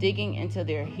 Instead of digging into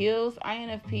their heels,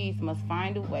 INFPs must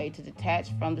find a way to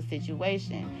detach from the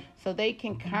situation so they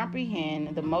can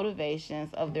comprehend the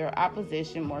motivations of their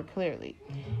opposition more clearly.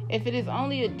 If it is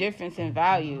only a difference in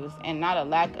values and not a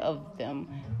lack of them,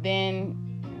 then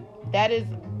that is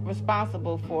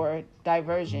responsible for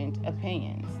divergent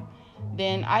opinions.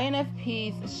 Then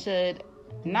INFPs should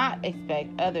not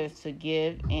expect others to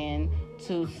give in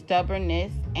to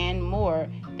stubbornness and more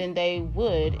than they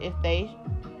would if they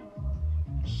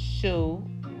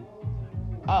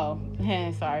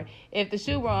if the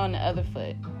shoe were on the other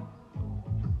foot.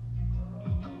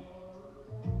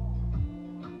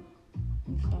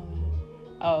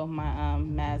 Oh, my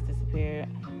mask disappeared.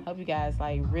 Hope you guys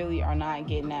really are not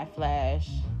getting that flash.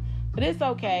 But it's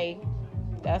okay.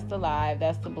 That's the live,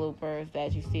 that's the bloopers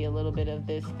that you see a little bit of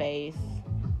this face.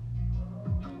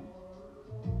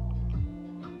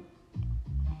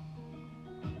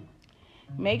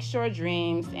 Make sure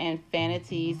dreams and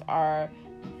fantasies are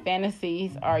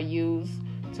used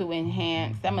to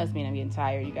enhance. That must mean I'm getting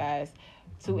tired, you guys.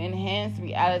 To enhance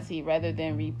reality rather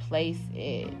than replace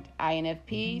it.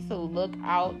 INFPs who look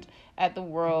out at the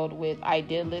world with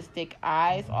idealistic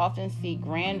eyes often see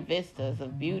grand vistas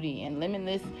of beauty and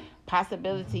limitless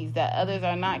possibilities that others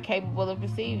are not capable of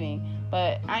perceiving.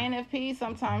 But INFPs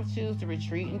sometimes choose to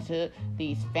retreat into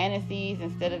these fantasies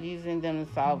instead of using them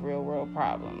to solve real-world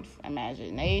problems.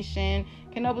 Imagination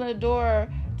can open the door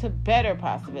to better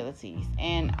possibilities,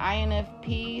 and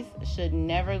INFPs should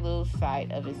never lose sight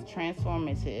of its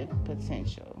transformative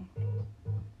potential.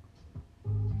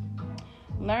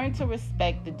 Learn to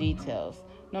respect the details.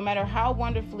 No matter how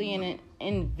wonderfully and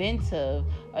inventive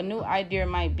a new idea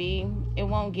might be, it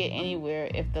won't get anywhere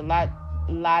if the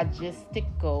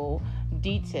logistical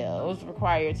details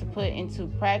required to put into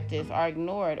practice are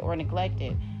ignored or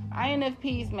neglected.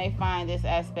 INFPs may find this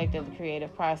aspect of the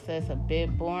creative process a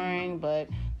bit boring, but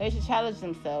they should challenge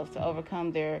themselves to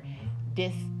overcome their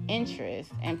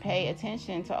disinterest and pay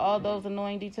attention to all those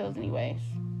annoying details anyways.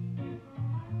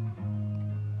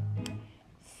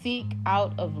 Seek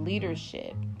out of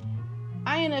leadership.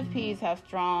 INFPs have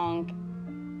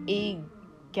strong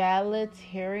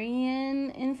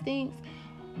egalitarian instincts,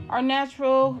 are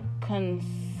natural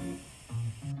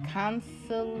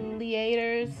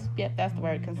conciliators. Yep, that's the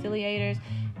word, conciliators.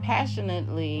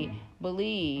 Passionately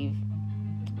believe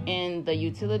in the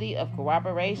utility of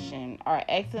cooperation, are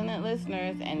excellent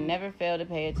listeners, and never fail to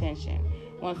pay attention.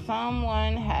 When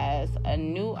someone has a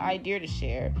new idea to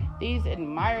share, these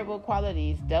admirable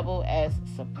qualities double as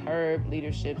superb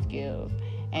leadership skills,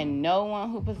 and no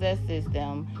one who possesses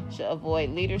them should avoid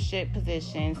leadership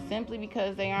positions simply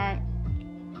because they aren't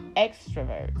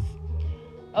extroverts.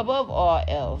 Above all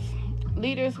else,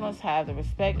 leaders must have the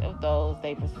respect of those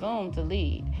they presume to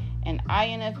lead, and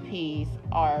INFPs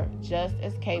are just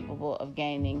as capable of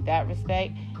gaining that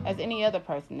respect as any other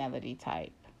personality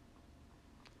type.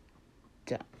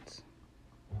 Don't.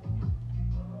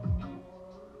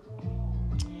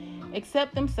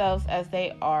 Accept themselves as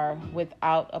they are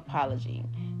without apology.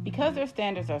 Because their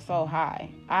standards are so high,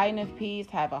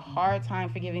 INFPs have a hard time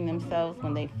forgiving themselves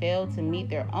when they fail to meet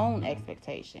their own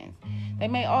expectations. They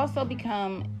may also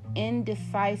become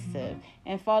indecisive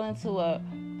and fall into a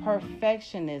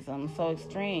perfectionism so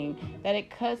extreme that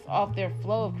it cuts off their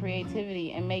flow of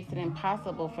creativity and makes it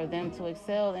impossible for them to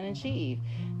excel and achieve.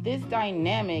 This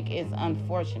dynamic is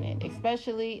unfortunate,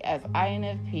 especially as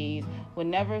INFPs would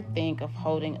never think of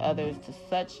holding others to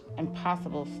such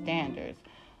impossible standards.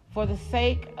 For the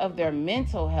sake of their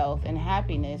mental health and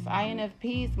happiness,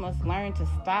 INFPs must learn to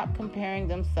stop comparing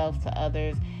themselves to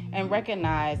others and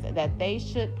recognize that they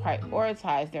should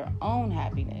prioritize their own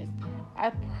happiness.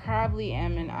 I probably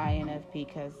am an INFP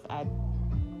because I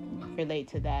relate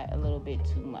to that a little bit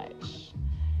too much.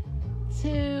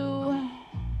 Too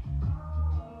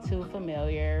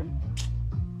familiar.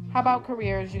 How about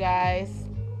careers, you guys?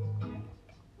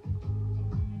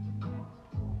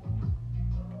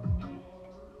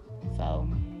 So,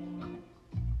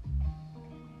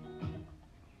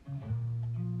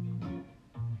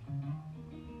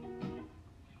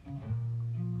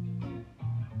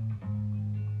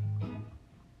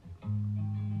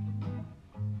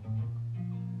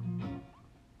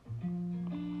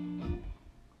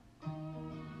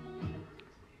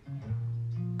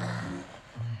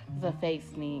 it's a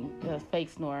fake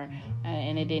snore,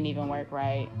 and it didn't even work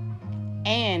right,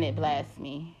 and it blasts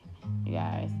me, you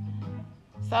guys.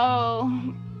 So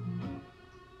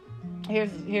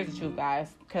here's the truth,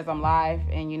 guys, because I'm live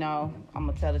and I'm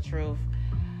gonna tell the truth.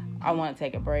 I want to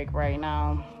take a break right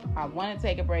now.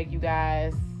 You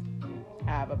guys. I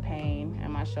have a pain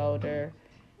in my shoulder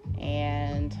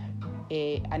and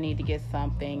I need to get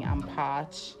something. I'm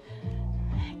parched.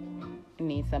 I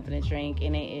need something to drink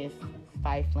and it is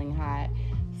stifling hot.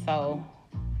 So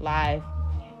live,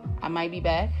 I might be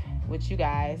back with you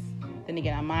guys. Then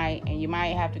again, you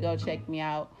might have to go check me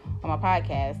out on my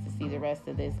podcast to see the rest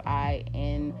of this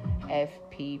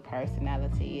INFP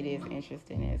personality. It is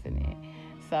interesting, isn't it?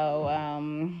 So,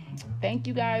 thank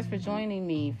you guys for joining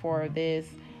me for this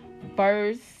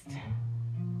first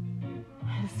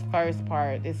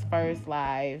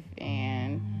live,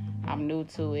 and I'm new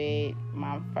to it.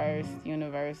 My first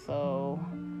Universal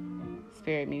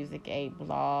Spirit Music 8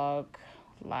 blog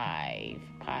live,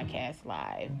 podcast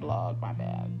live, blog, my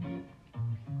bad.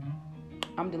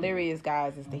 I'm delirious,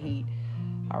 guys. It's the heat.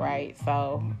 All right,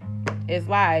 so it's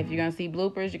live. You're going to see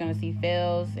bloopers, you're going to see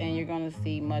fails, and you're going to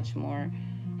see much more.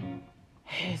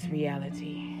 It's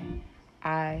reality.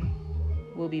 I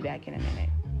will be back in a minute.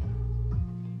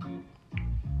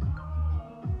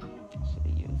 Should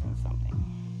be using something.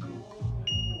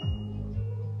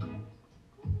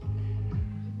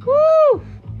 Woo!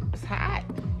 It's hot.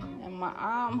 And my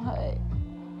arm hurt.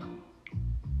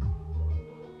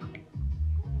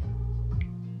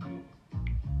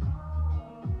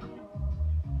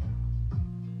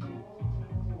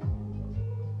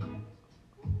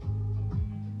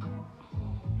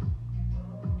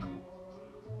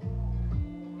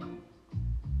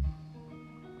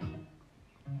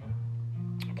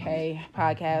 Okay,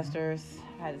 podcasters,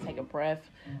 I had to take a breath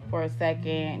for a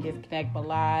second, disconnect my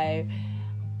live.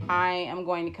 I am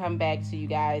going to come back to you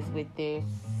guys with this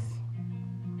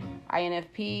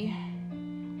INFP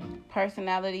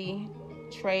personality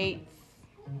traits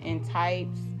and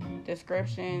types,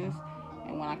 descriptions.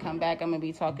 And when I come back, I'm going to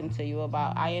be talking to you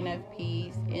about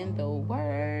INFPs in the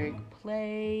workplace.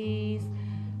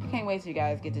 I can't wait till you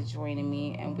guys get to joining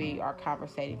me and we are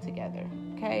conversating together.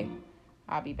 Okay?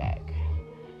 I'll be back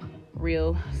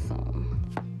real soon.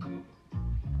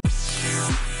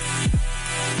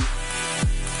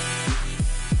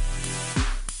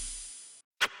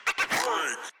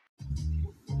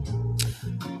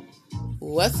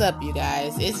 What's up, you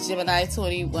guys? It's Gemini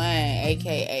 21,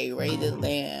 aka Rated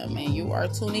Lamb, and you are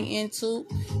tuning into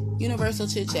Universal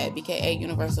Chit Chat, BKA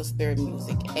Universal Spirit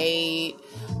Music 8.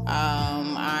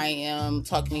 I am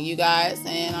talking to you guys,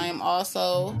 and I am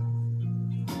also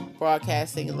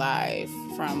broadcasting live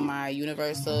from my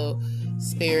Universal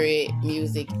Spirit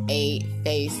Music 8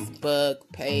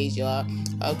 Facebook page, y'all.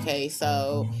 Okay,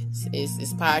 so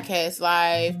it's podcast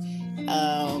live.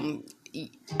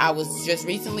 I was just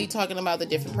recently talking about the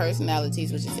different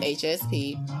personalities, which is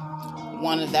HSP.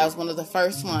 That was one of the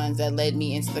first ones that led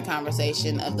me into the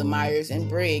conversation of the Myers and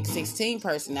Briggs 16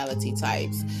 personality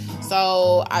types.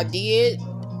 So I did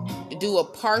do a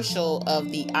partial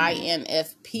of the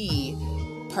INFP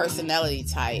personality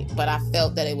type, but I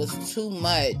felt that it was too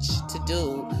much to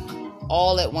do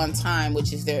all at one time,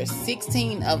 which is there are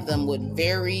 16 of them with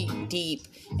very deep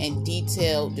and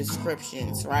detailed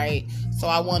descriptions, right? So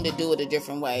I wanted to do it a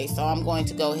different way. So I'm going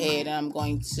to go ahead and I'm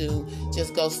going to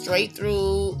just go straight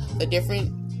through the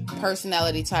different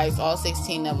personality types, all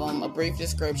 16 of them, a brief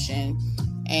description,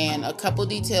 and a couple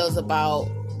details about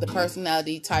the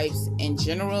personality types in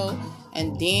general.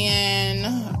 And then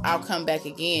I'll come back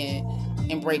again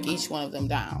and break each one of them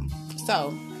down.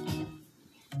 So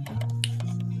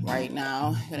right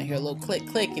now, you're going to hear a little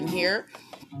click in here.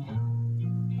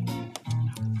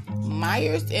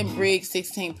 Myers and Briggs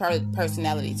 16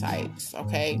 personality types,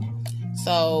 okay?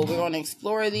 So we're going to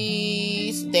explore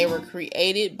these. They were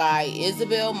created by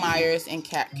Isabel Myers and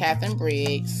Catherine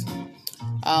Briggs.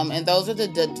 And those are the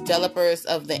developers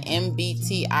of the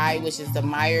MBTI, which is the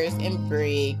Myers and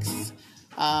Briggs.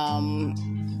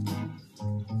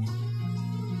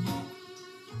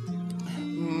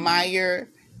 Myers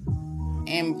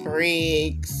and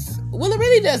Briggs. Well, it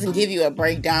really doesn't give you a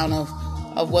breakdown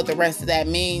of what the rest of that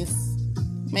means.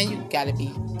 Man, you gotta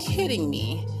be kidding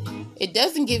me. It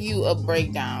doesn't give you a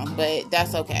breakdown, but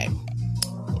that's okay.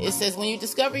 It says when you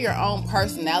discover your own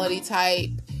personality type,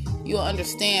 you'll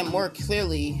understand more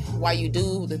clearly why you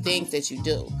do the things that you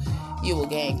do. You will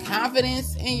gain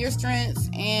confidence in your strengths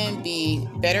and be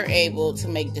better able to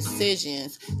make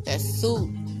decisions that suit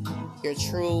your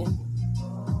true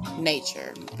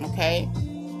nature, okay?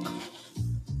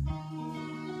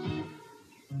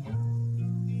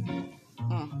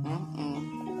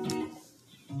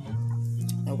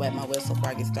 I'll wet my whistle before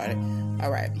I get started. All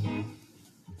right.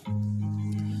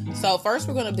 So first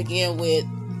we're going to begin with,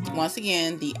 once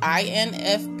again, the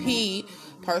INFP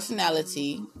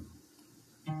personality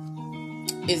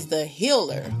is the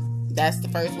healer. That's the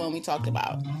first one we talked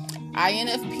about.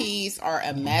 INFPs are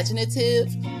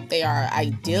imaginative. They are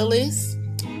idealists,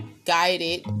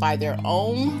 guided by their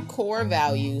own core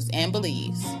values and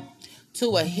beliefs.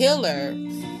 To a healer,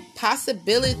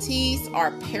 possibilities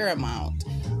are paramount.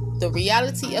 The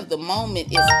reality of the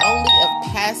moment is only a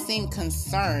passing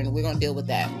concern. We're going to deal with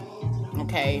that.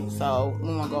 Okay, so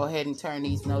we're going to go ahead and turn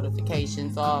these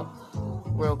notifications off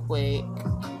real quick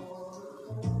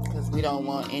because we don't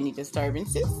want any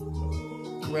disturbances.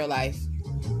 Real life.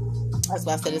 That's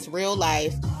why I said it's real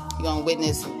life. You're going to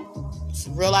witness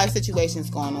real life situations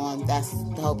going on. That's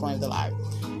the whole point of the live.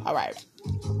 All right.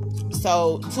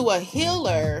 So to a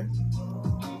healer,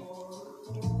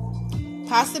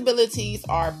 possibilities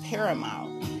are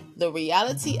paramount. The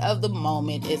reality of the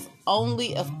moment is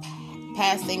only a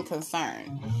passing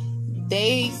concern.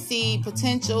 They see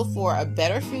potential for a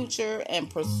better future and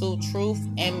pursue truth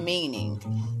and meaning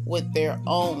with their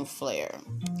own flair.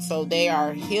 So they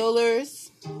are healers.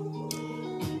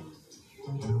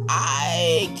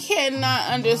 I cannot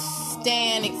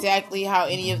understand exactly how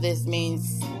any of this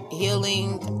means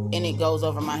healing, and it goes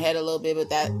over my head a little bit, but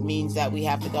that means that we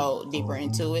have to go deeper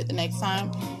into it the next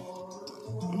time.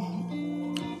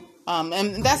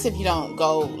 And that's if you don't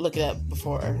go look it up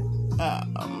before.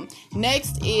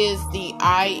 Next is the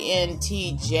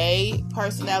INTJ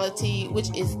personality, which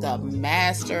is the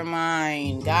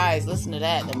mastermind. Guys, listen to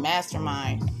that, the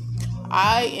mastermind.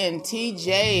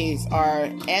 INTJs are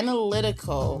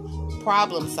analytical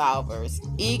problem solvers,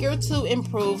 eager to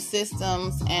improve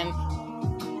systems and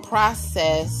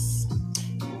processes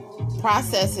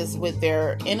with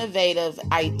their innovative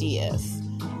ideas.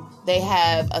 They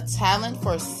have a talent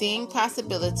for seeing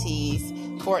possibilities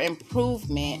for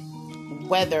improvement,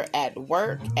 whether at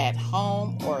work, at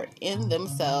home, or in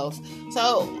themselves.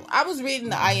 So I was reading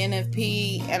the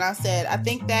INFP and I said, I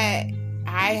think that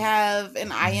I have an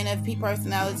INFP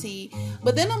personality,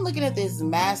 but then I'm looking at this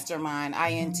mastermind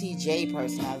INTJ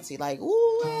personality. Like,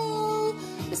 ooh, well,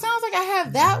 it sounds like I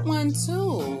have that one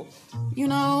too. You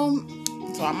know,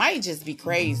 so I might just be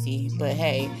crazy. But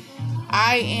hey,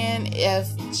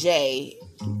 INFJ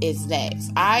is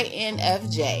next.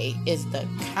 INFJ is the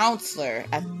counselor.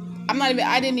 I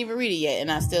didn't even read it yet, and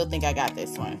I still think I got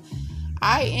this one.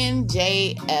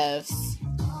 INJFs.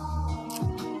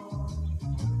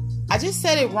 I just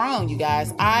said it wrong, you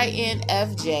guys.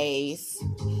 INFJs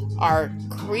are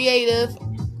creative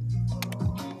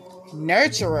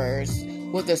nurturers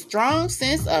with a strong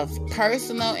sense of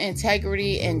personal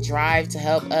integrity and drive to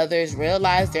help others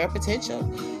realize their potential.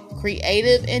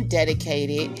 Creative and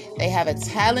dedicated. They have a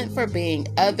talent for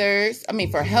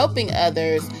for helping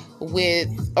others with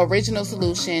original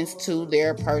solutions to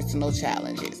their personal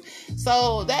challenges.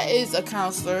 So that is a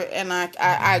counselor, and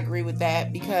I agree with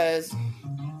that, because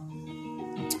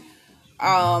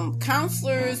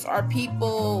counselors are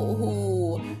people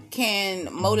who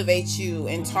can motivate you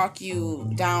and talk you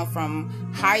down from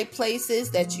high places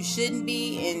that you shouldn't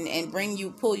be and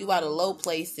pull you out of low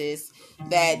places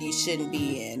that you shouldn't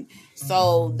be in.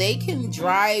 So they can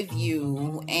drive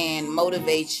you and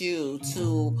motivate you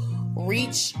to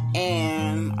reach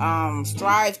and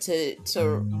strive to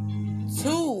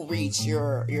reach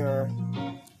your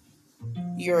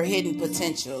hidden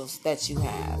potentials that you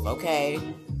have, okay?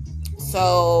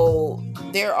 So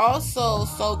they're also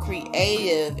so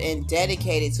creative and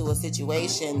dedicated to a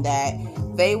situation that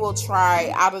they will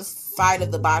try outside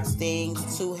of the box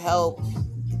things to help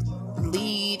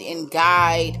lead and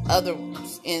guide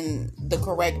others in the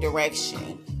correct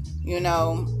direction, you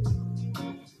know.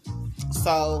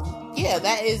 So yeah,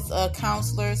 that is a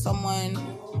counselor, someone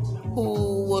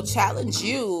who will challenge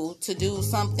you to do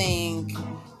something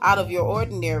out of your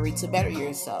ordinary to better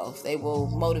yourself. They will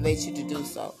motivate you to do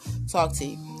so. Talk to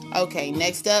you. Okay,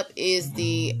 next up is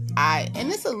and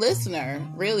it's a listener.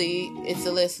 Really, it's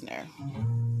a listener.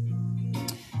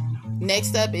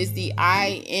 Next up is the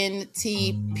INTP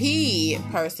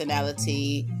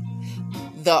personality,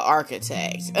 the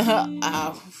architect.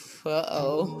 I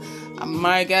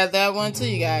might got that one too,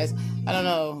 you guys. I don't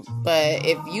know. But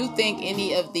if you think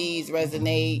any of these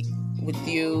resonate with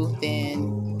you,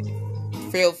 then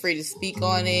feel free to speak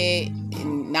on it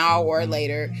now or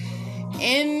later.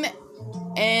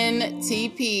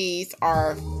 NTPs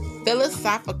are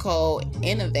philosophical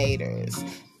innovators,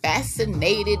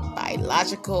 fascinated by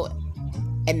logical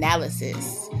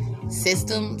analysis,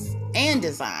 systems, and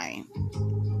design.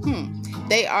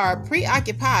 They are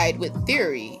preoccupied with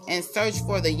theory and search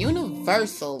for the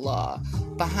universal law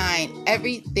behind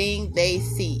everything they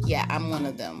see. Yeah, I'm one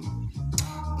of them.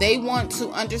 They want to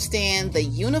understand the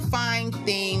unifying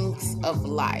things of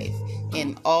life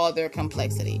in all their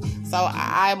complexity. So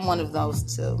I'm one of those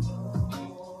too,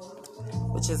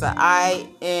 which is an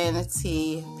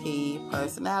INTP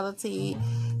personality.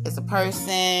 It's a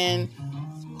person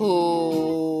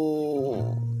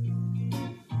who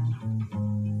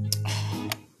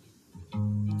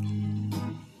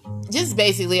just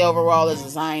basically overall a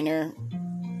designer.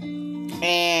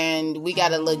 And we got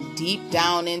to look deep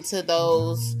down into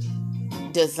those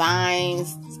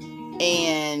designs.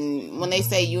 And when they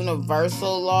say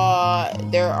universal law,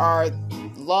 there are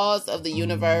laws of the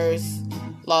universe,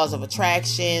 laws of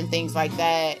attraction, things like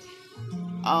that.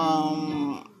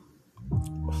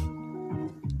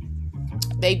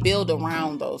 They build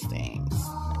around those things.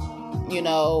 You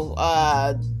know,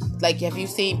 like, have you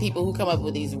seen people who come up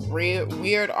with these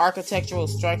weird architectural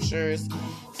structures,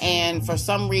 and for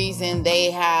some reason they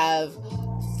have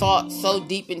thought so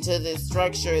deep into this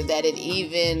structure that it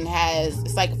even has,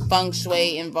 it's like feng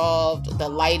shui involved, the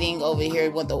lighting over here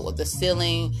with the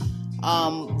ceiling,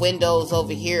 windows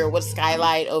over here with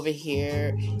skylight over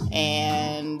here,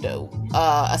 and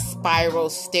a spiral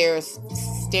staircase,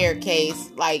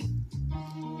 like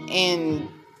in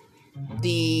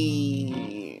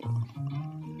the,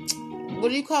 what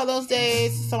do you call those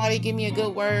days? Somebody give me a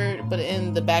good word. But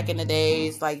in the back in the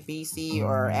days, like BC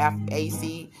or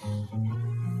AC,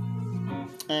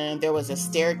 and there was a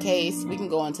staircase. We can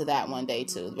go into that one day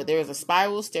too. But there was a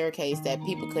spiral staircase that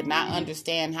people could not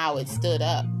understand how it stood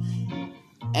up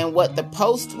and what the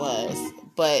post was.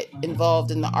 But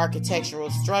involved in the architectural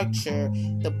structure,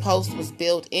 the post was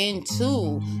built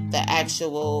into the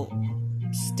actual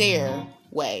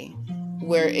stairway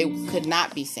where it could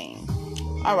not be seen.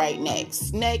 All right,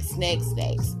 next.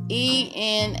 ENFP.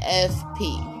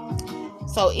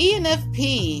 So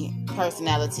ENFP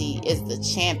personality is the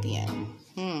champion.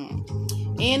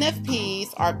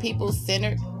 ENFPs are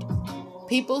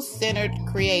people-centered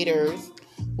creators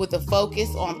with a focus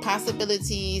on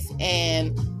possibilities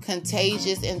and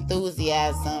contagious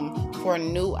enthusiasm for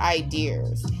new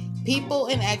ideas. People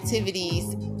and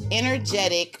activities,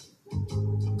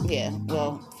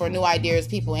 for new ideas,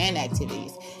 people and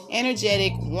activities.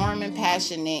 Energetic, warm, and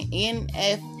passionate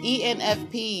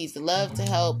ENFPs love to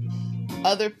help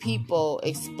other people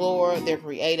explore their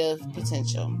creative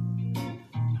potential.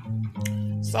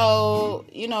 So,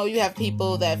 you have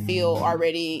people that feel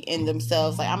already in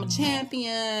themselves like, I'm a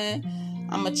champion,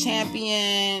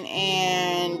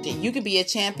 and you can be a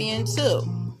champion too,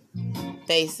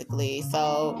 basically.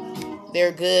 So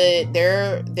they're good.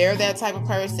 They're that type of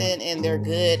person, and they're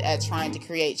good at trying to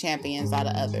create champions out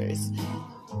of others.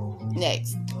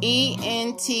 Next,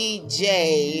 ENTJ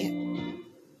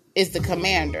is the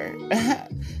commander.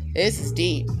 This is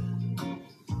deep.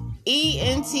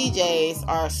 ENTJs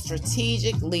are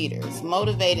strategic leaders,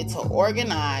 motivated to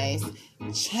organize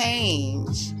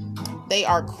change. They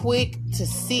are quick to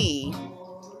see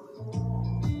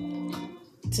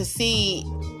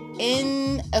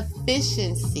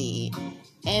inefficiency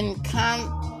and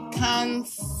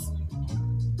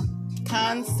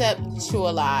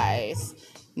conceptualize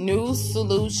new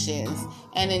solutions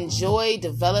and enjoy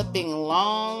developing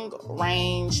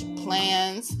long-range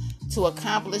plans to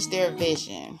accomplish their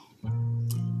vision.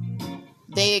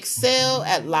 They excel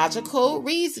at logical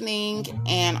reasoning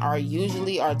and are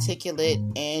usually articulate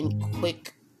and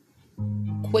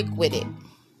quick-witted.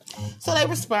 So they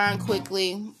respond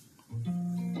quickly.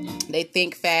 They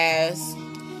think fast.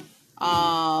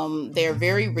 They're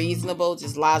very reasonable,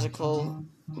 just logical,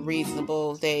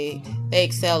 reasonable. They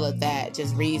excel at that,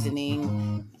 just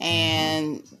reasoning.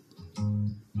 And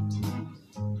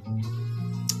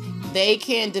they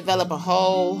can develop a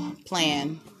whole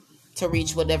plan to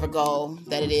reach whatever goal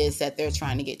that it is that they're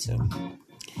trying to get to.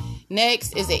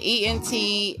 Next is the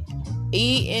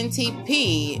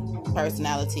ENTP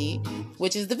personality,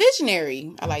 which is the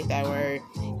visionary. I like that word.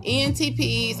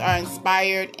 ENTPs are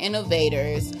inspired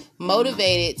innovators,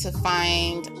 motivated to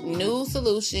find new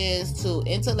solutions to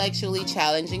intellectually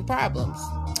challenging problems.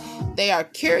 They are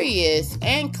curious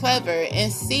and clever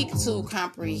and seek to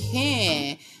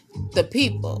comprehend the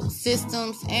people,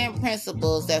 systems, and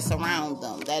principles that surround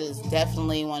them. That is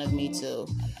definitely one of me too.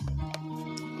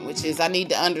 Which is, I need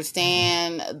to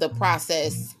understand the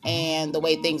process and the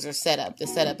way things are set up, the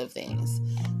setup of things.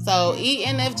 So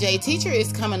ENFJ, teacher,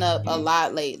 is coming up a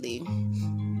lot lately.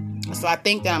 So I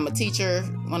think that I'm a teacher,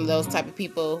 one of those type of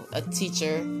people, a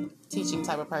teaching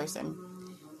type of person.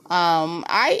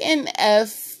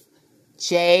 INFJs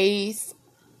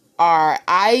are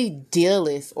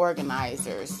idealist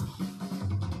organizers.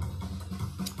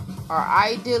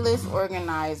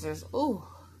 Ooh,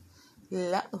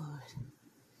 Lord.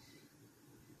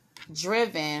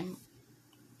 Driven.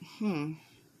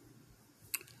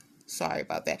 Sorry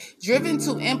about that. Driven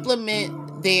to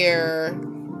implement their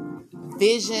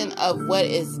vision of what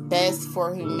is best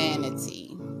for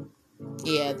humanity.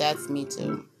 Yeah, that's me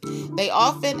too. They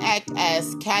often act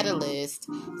as catalysts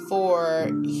for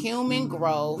human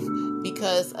growth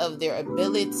because of their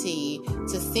ability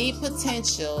to see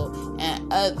potential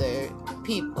in other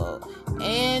people.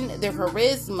 And their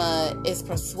charisma is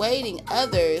persuading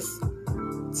others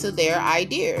to their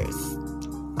ideas.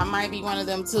 I might be one of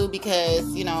them too,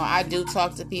 because, I do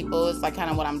talk to people. It's like kind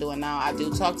of what I'm doing now. I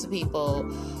do talk to people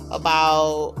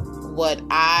about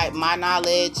my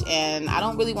knowledge, and I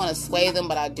don't really want to sway them,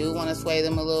 but I do want to sway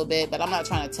them a little bit. But I'm not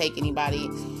trying to take anybody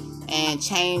and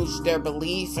change their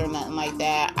beliefs or nothing like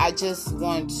that. I just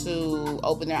want to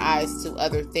open their eyes to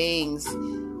other things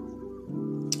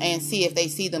and see if they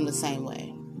see them the same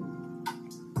way.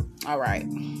 All right.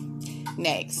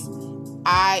 Next,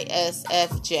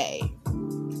 ISFJ.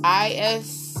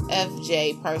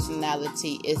 ISFJ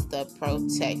personality is the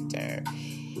protector.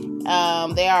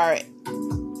 They are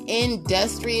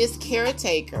industrious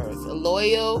caretakers,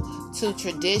 loyal to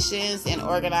traditions and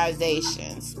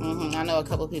organizations. I know a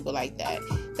couple people like that.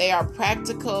 They are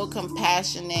practical,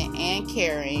 compassionate, and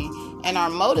caring, and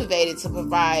are motivated to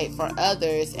provide for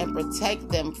others and protect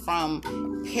them from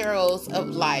perils of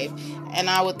life. And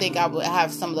I would think I would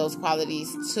have some of those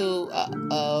qualities too.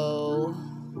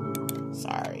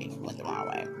 Sorry, went the wrong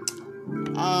way.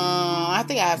 I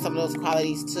think I have some of those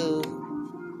qualities too.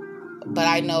 But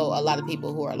I know a lot of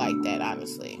people who are like that,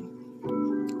 honestly.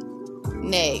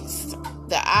 Next,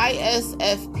 the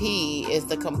ISFP is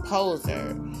the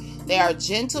composer. They are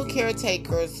gentle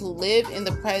caretakers who live in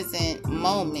the present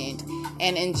moment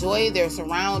and enjoy their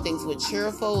surroundings with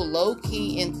cheerful,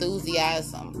 low-key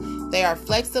enthusiasm. They are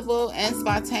flexible and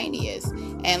spontaneous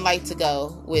and like to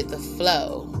go with the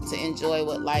flow to enjoy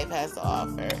what life has to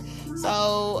offer.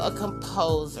 So a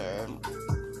composer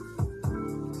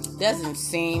doesn't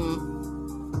seem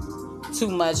too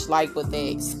much like what they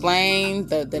explain,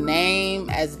 the name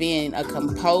as being a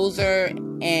composer,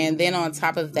 and then on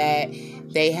top of that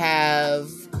they have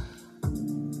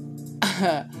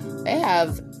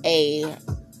a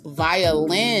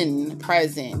violin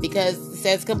present because it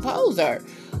says composer.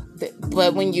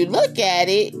 But when you look at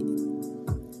it,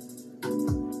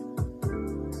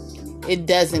 it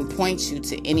doesn't point you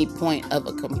to any point of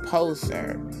a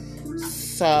composer.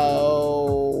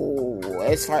 So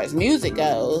as far as music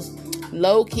goes,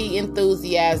 low-key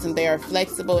enthusiasm. They are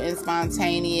flexible and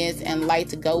spontaneous and like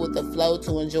to go with the flow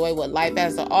to enjoy what life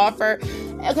has to offer.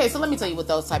 Okay, so let me tell you what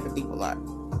those type of people are.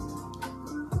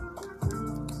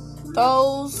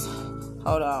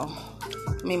 Hold on.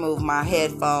 Let me move my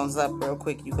headphones up real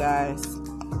quick, you guys.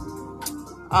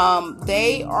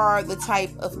 They are the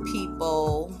type of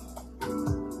people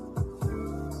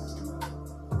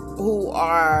who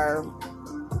are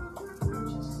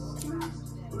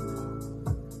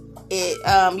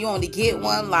you only get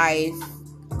one life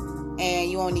and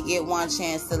you only get one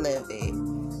chance to live it.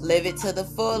 Live it to the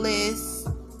fullest.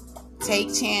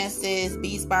 Take chances.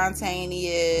 Be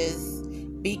spontaneous.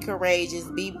 Be courageous.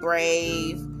 Be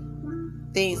brave.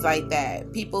 Things like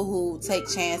that. People who take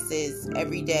chances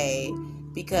every day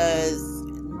because,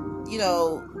 you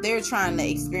know, they're trying to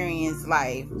experience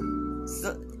life.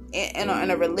 So, in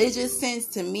a religious sense,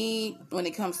 to me, when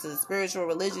it comes to the spiritual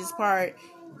religious part,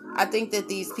 I think that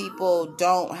these people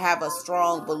don't have a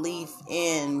strong belief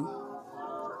in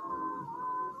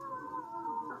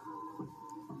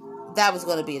that was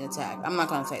going to be an attack. I'm not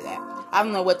going to say that. I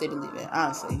don't know what they believe in,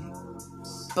 honestly.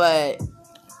 But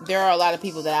there are a lot of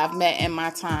people that I've met in my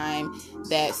time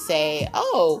that say,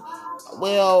 oh,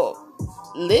 well,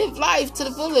 live life to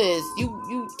the fullest.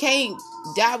 You can't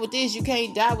die with this. You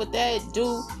can't die with that.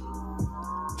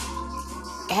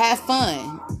 Have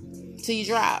fun till you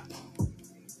drop.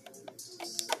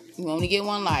 You only get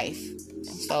one life.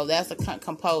 So that's a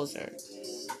composer.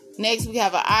 Next, we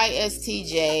have an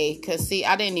ISTJ. Because, see,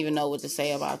 I didn't even know what to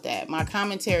say about that. My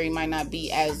commentary might not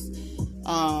be as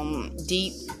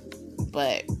deep.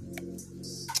 But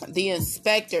the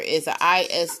inspector is an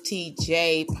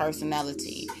ISTJ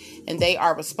personality. And they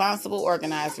are responsible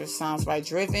organizers. Sounds right.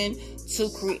 Driven to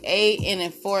create and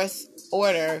enforce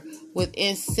order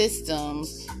within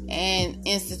systems and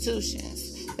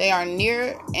institutions. They are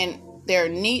they're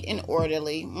neat and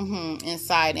orderly,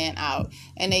 inside and out.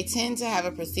 And they tend to have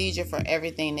a procedure for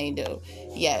everything they do.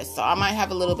 Yes, so I might have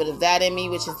a little bit of that in me,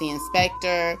 which is the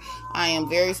inspector. I am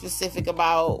very specific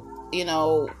about,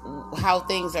 how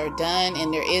things are done.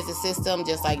 And there is a system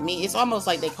just like me. It's almost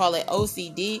like they call it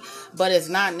OCD, but it's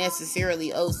not necessarily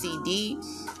OCD.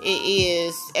 It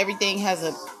is, everything has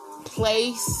a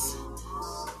place.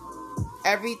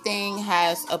 Everything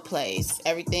has a place.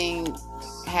 Everything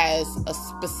has a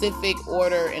specific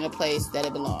order and a place that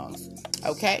it belongs.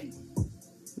 Okay?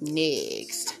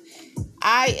 Next.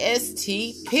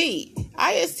 ISTP.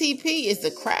 ISTP is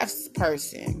the crafts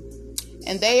person.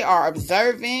 And they are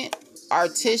observant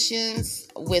artisans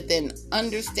with an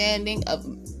understanding of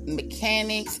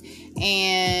mechanics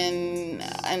and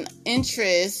an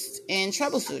interest in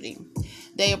troubleshooting.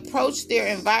 They approach their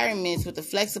environments with a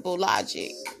flexible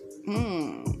logic.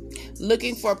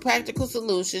 Looking for practical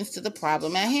solutions to the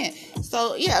problem at hand.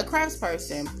 So, yeah, a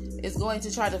craftsperson is going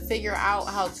to try to figure out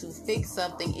how to fix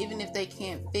something, even if they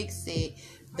can't fix it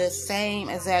the same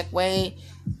exact way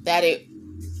that it,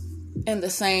 in the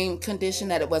same condition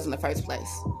that it was in the first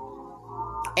place.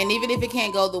 And even if it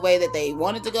can't go the way that they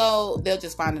want it to go, they'll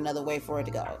just find another way for it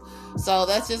to go. So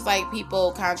that's just like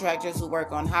people, contractors who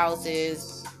work on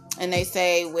houses, and they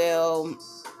say, well,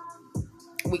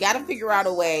 we got to figure out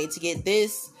a way to get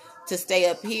this to stay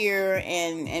up here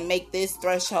and make this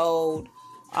threshold,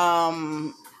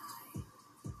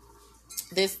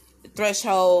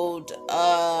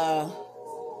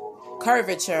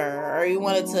 curvature, or we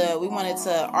wanted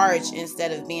to arch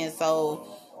instead of being so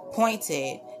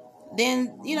pointed.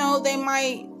 Then, they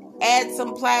might add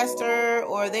some plaster,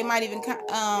 or they might even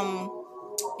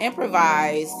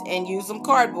improvise and use some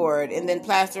cardboard and then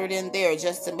plaster it in there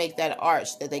just to make that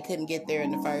arch that they couldn't get there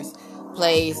in the first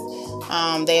place.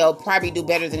 They'll probably do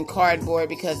better than cardboard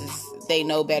because they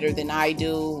know better than I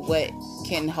do what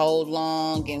can hold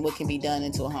long and what can be done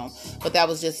into a home. But that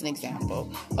was just an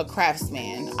example. A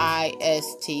craftsman,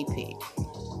 ISTP.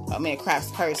 A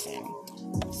craftsperson.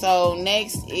 So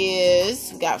next we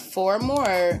got 4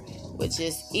 more, which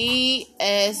is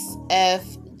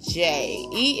ESFJ.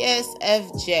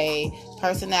 ESFJ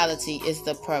personality is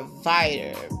the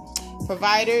provider.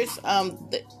 Providers,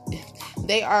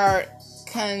 they are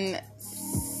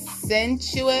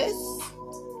conscientious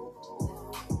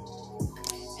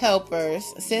helpers,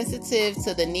 sensitive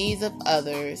to the needs of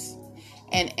others,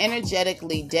 and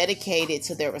energetically dedicated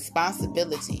to their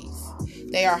responsibilities.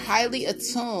 They are highly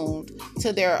attuned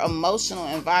to their emotional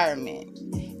environment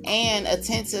and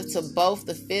attentive to both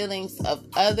the feelings of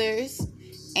others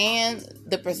and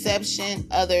the perception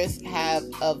others have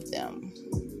of them.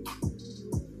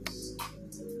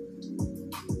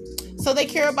 So they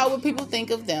care about what people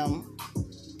think of them,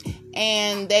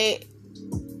 and they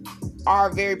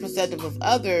are very perceptive of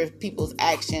other people's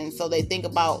actions. So they think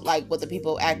about like how the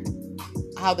people act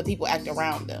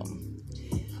around them.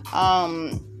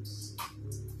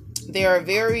 They are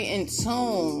very in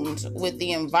tune with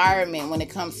the environment when it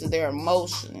comes to their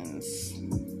emotions.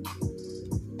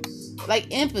 Like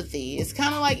empathy. It's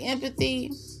kind of like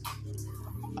empathy.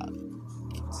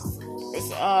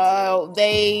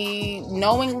 They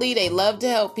love to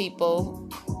help people.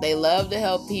 They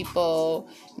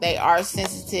are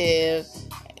sensitive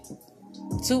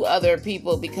to other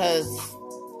people because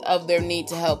of their need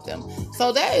to help them.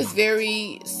 So that is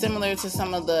very similar to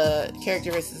some of the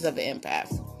characteristics of an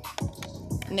empath.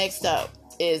 Next up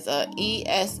is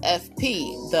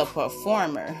ESFP, the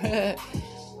performer.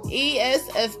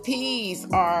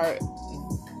 ESFPs are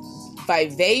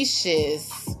vivacious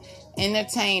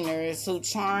entertainers who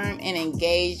charm and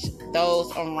engage those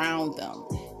around them.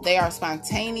 They are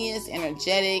spontaneous,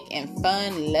 energetic, and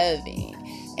fun-loving,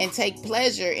 and take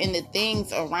pleasure in the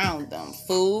things around them: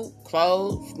 food,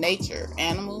 clothes, nature,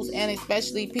 animals, and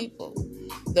especially people.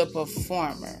 The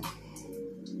performer.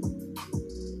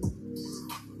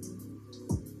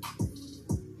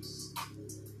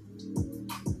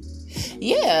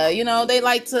 Yeah, they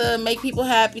like to make people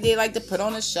happy. They like to put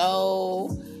on a show,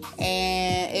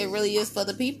 and it really is for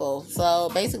the people. So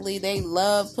basically, they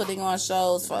love putting on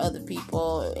shows for other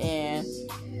people and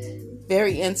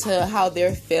very into how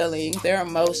they're feeling, their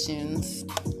emotions.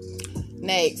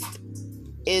 Next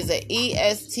is an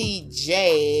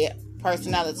ESTJ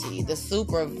personality, the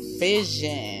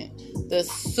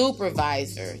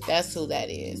supervisor. That's who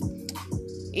that is.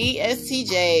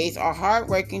 ESTJs are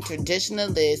hardworking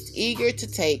traditionalists, eager to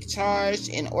take charge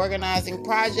in organizing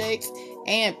projects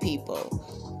and people.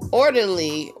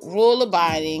 Orderly,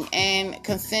 rule-abiding, and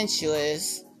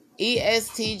conscientious,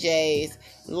 ESTJs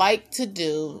like to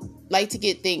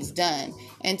get things done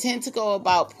and tend to go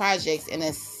about projects in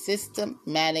a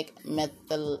systematic,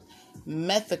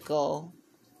 methodical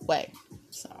way.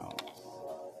 So,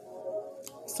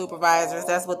 supervisors,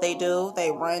 that's what they do.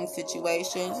 They run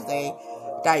situations, they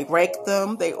direct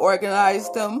them, they organize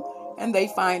them, and they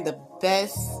find the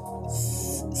best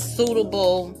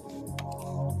suitable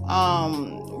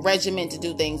regimen to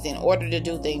do things in, order to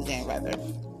do things in, rather.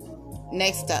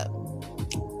 Next up,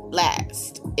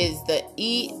 last, is the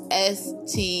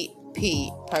ESTP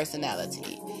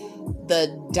personality, the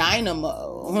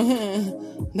dynamo.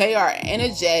 They are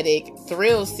energetic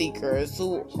thrill seekers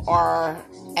who are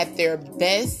at their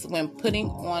best when putting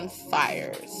on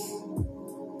fires.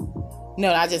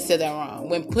 No, I just said that wrong.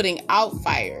 When putting out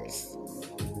fires,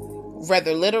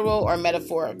 whether literal or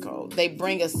metaphorical. They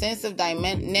bring a sense of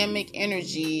dynamic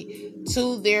energy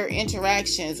to their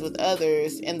interactions with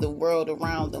others and the world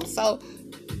around them. So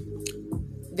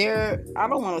they're, I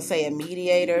don't want to say a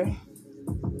mediator.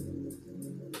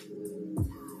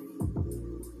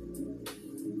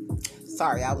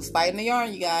 Sorry, I was fighting the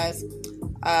yarn, you guys.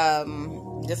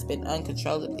 Just been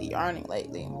uncontrollably yarning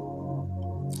lately.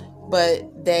 But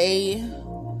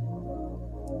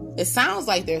it sounds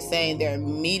like they're saying they're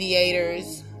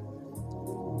mediators.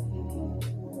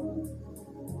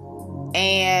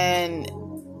 And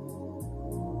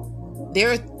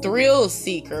they're thrill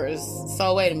seekers.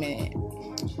 So wait a minute.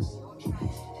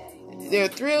 They're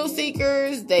thrill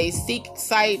seekers. They seek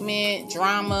excitement,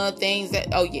 drama,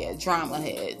 drama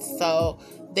heads. So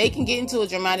they can get into a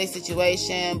dramatic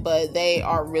situation, but they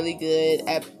are really good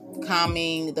at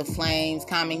calming the flames,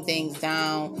 calming things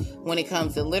down when it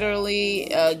comes to literally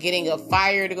getting a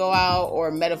fire to go out, or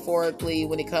metaphorically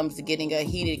when it comes to getting a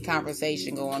heated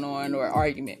conversation going on or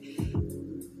argument.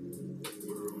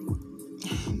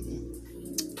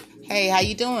 Hey, how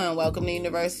you doing? Welcome to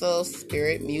Universal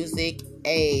Spirit Music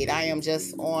Aid. I am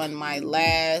just on my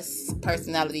last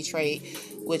personality trait,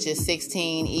 which is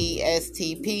 16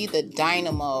 ESTP, the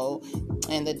dynamo.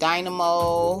 And the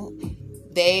dynamo,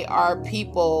 they are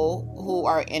people who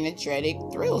are energetic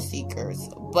thrill seekers,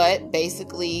 but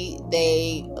basically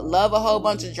they love a whole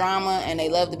bunch of drama and they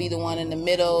love to be the one in the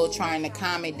middle trying to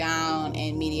calm it down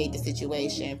and mediate the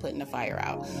situation, putting the fire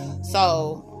out.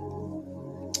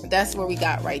 So that's where we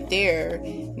got right there.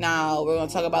 Now we're going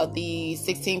to talk about the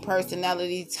 16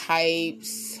 personality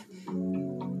types.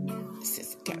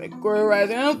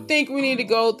 Categorizing. I don't think we need to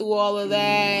go through all of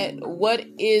that. What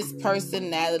is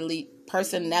personality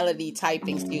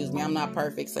typing? Excuse me, I'm not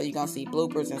perfect, so you're gonna see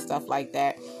bloopers and stuff like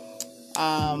that.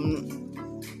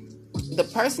 The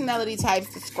personality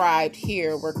types described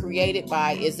here were created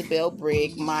by Isabel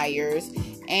Briggs Myers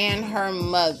and her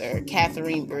mother,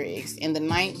 Catherine Briggs, in the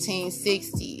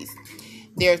 1960s.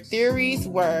 Their theories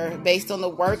were based on the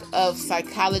work of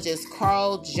psychologist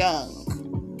Carl Jung.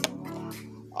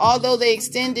 Although they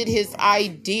extended his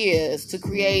ideas to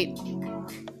create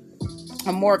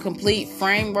a more complete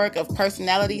framework of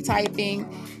personality typing,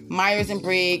 Myers and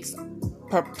Briggs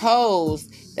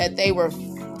proposed that there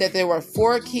were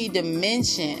 4 key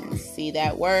dimensions. See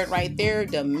that word right there?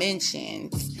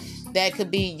 Dimensions that could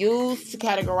be used to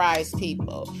categorize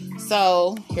people.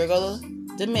 So here go the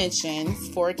dimensions,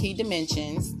 4 key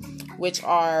dimensions, which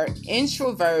are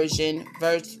introversion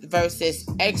versus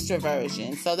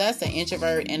extroversion. So that's an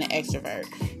introvert and an extrovert.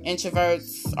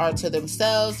 Introverts are to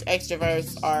themselves.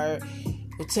 Extroverts are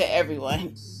to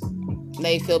everyone.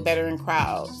 They feel better in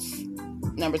crowds.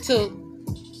 Number 2,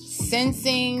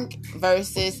 sensing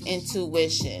versus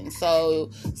intuition. So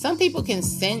some people can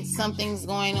sense something's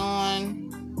going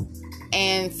on,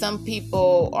 and some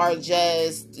people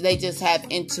they just have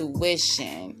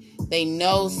intuition. They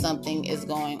know something is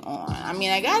going on. I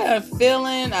mean, I got a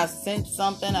feeling, I sense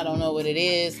something, I don't know what it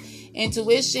is.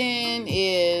 Intuition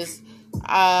is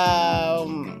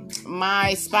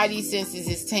my spidey senses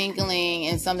is tingling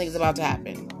and something's about to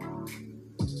happen.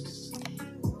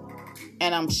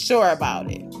 And I'm sure about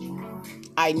it.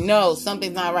 I know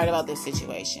something's not right about this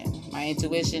situation. My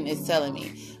intuition is telling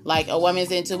me. Like a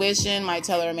woman's intuition might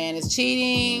tell her a man is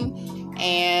cheating,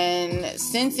 and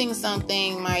sensing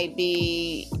something might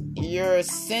be you're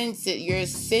sensing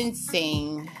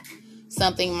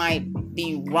something might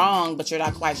be wrong, but you're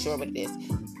not quite sure what it is.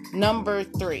 Number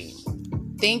 3,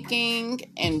 thinking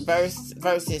and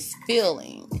versus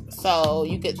feeling. So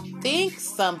you could think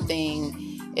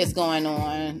something is going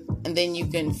on, and then you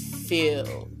can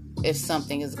feel if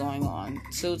something is going on.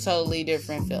 2 totally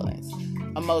different feelings,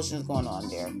 emotions going on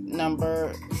there.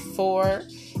 Number 4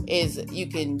 is you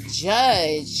can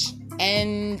judge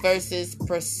and versus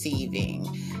perceiving.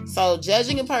 So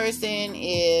judging a person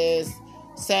is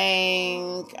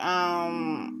saying,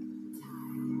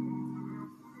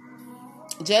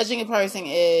 judging a person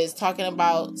is talking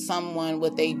about someone,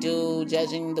 what they do,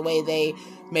 judging the way they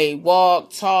may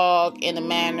walk, talk, in a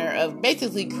manner of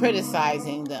basically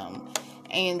criticizing them.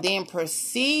 And then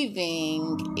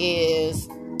perceiving is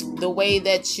the way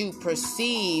that you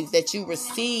perceive, that you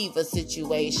receive a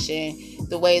situation,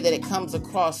 the way that it comes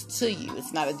across to you.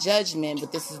 It's not a judgment,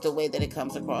 but this is the way that it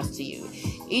comes across to you.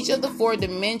 Each of the 4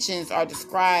 dimensions are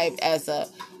described as a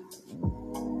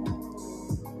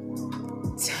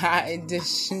I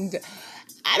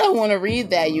don't want to read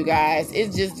that, you guys.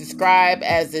 It's just described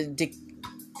as a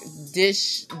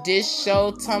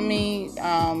dischotomy.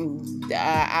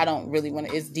 I don't really want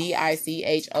to. It's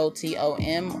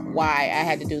DICHOTOMY. I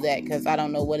had to do that because I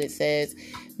don't know what it says.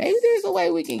 Maybe there's a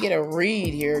way we can get a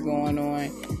read here going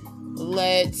on.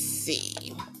 Let's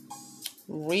see.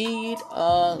 Read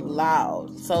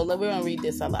aloud. So we're going to read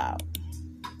this aloud.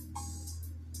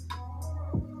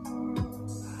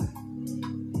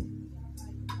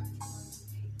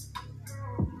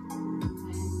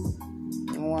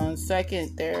 One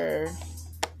second there,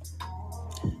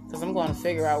 because I'm going to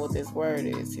figure out what this word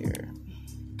is here.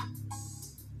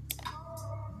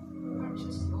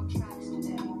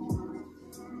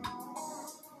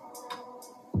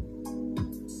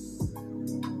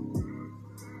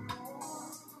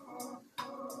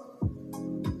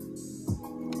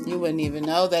 You wouldn't even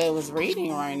know that it was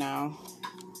reading right now.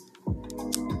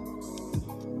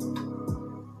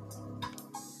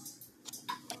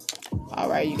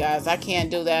 Alright, you guys, I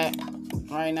can't do that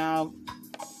right now.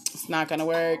 It's not going to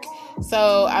work.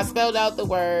 So I spelled out the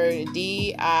word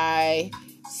DICHOTOMI.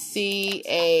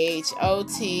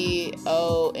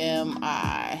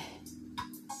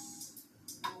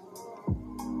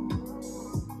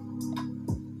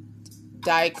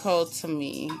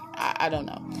 Dichotomy. I don't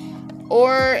know.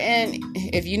 And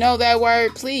if you know that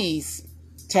word, please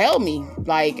tell me.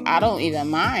 Like, I don't even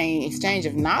mind. Exchange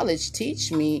of knowledge.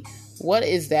 Teach me What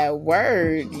is that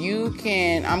word?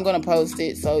 I'm going to post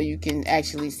it so you can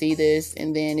actually see this.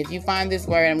 And then if you find this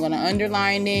word, I'm going to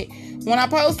underline it when I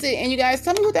post it. And you guys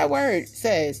tell me what that word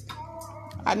says.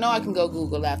 I know I can go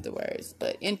Google afterwards,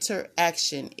 but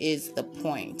interaction is the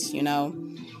point,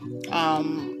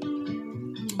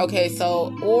 Okay,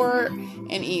 so or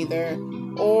and either,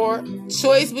 or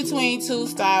choice between two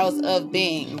styles of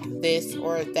being, this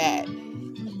or that.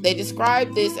 They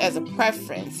describe this as a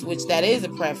preference, which that is a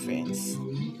preference,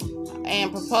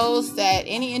 and propose that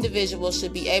any individual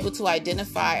should be able to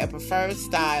identify a preferred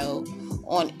style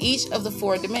on each of the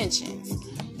 4 dimensions.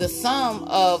 The sum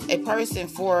of a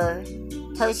person's 4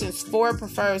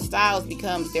 preferred styles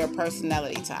becomes their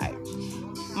personality type.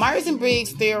 Myers and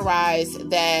Briggs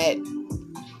theorized that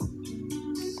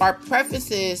our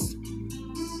preferences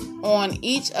on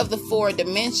each of the 4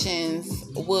 dimensions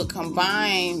would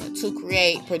combine to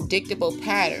create predictable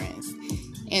patterns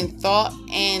in thought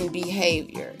and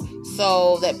behavior,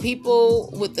 so that people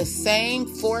with the same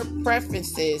 4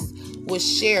 preferences would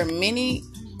share many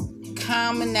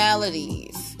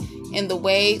commonalities in the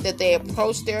way that they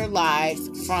approach their lives,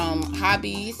 from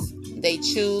hobbies they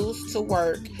choose to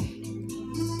work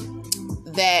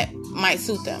that might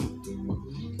suit them.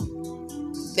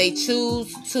 They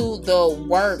choose to the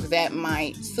work that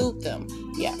might suit them.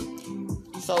 Yeah.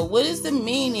 So what is the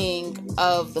meaning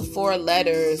of the 4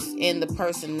 letters in the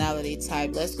personality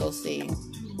type? Let's go see.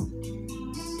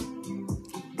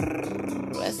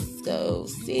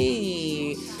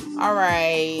 All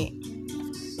right.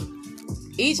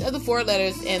 Each of the 4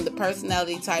 letters in the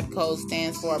personality type code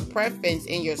stands for a preference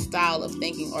in your style of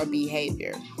thinking or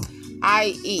behavior,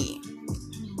 i.e.,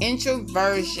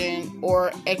 introversion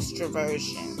or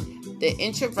extroversion. The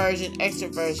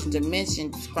introversion-extroversion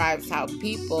dimension describes how a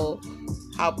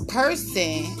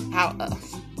person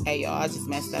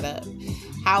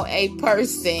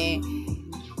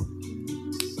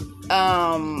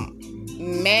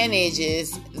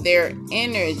manages their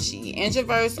energy.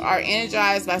 Introverts are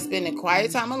energized by spending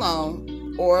quiet time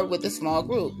alone or with a small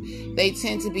group. They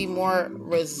tend to be more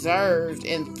reserved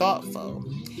and thoughtful.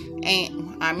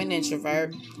 And I'm an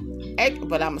introvert,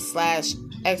 but I'm a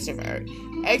 /extrovert.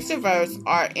 Extroverts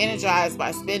are energized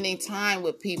by spending time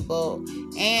with people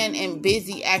and in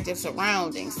busy, active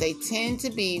surroundings. They tend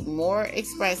to be more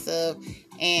expressive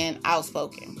and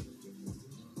outspoken.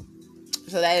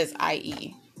 So that is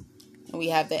IE. And we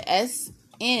have the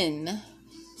SN,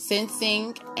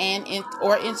 sensing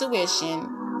or intuition.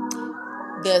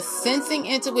 The sensing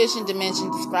intuition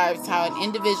dimension describes how an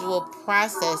individual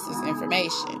processes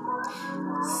information.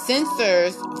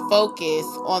 Sensors focus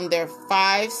on their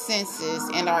 5 senses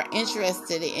and are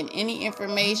interested in any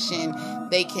information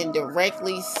they can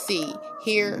directly see,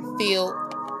 hear, feel,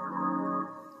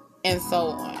 and so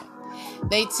on.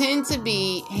 They tend to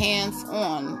be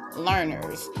hands-on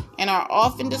learners and are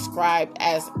often described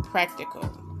as practical.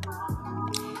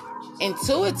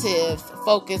 Intuitives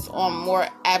focus on more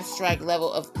abstract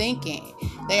level of thinking.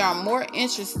 They are more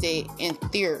interested in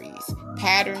theories,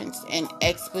 patterns, and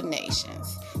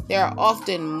explanations. They are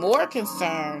often more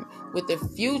concerned with the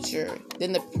future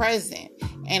than the present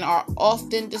and are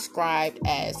often described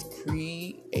as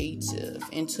creative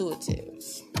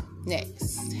intuitives.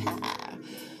 Next.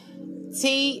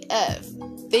 TF,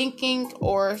 thinking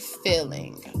or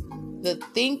feeling. The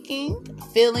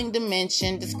thinking-feeling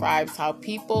dimension describes how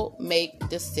people make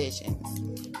decisions.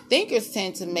 Thinkers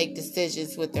tend to make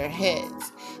decisions with their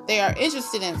heads. They are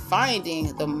interested in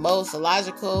finding the most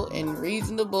logical and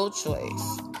reasonable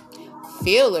choice.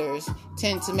 Feelers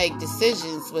tend to make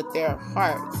decisions with their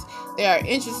hearts. They are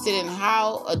interested in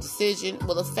how a decision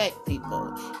will affect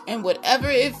people and whatever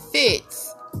it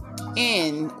fits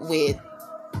in with.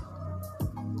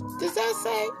 Does that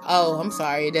say? Oh, I'm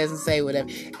sorry. It doesn't say whatever.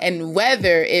 And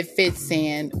whether it fits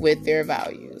in with their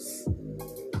values.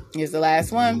 Here's the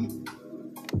last one.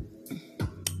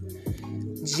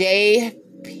 JP.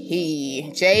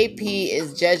 JP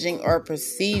is judging or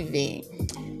perceiving.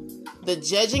 The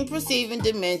judging perceiving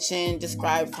dimension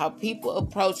describes how people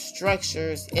approach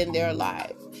structures in their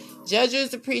life.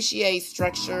 Judges appreciate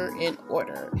structure and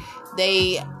order.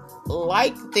 They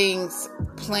like things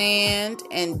planned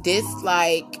and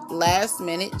dislike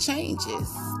last-minute changes.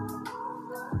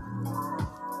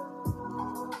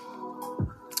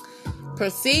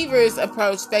 Perceivers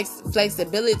approach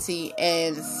flexibility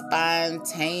and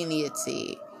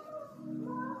spontaneity.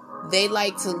 They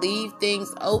like to leave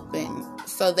things open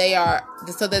so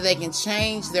that they can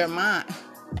change their mind.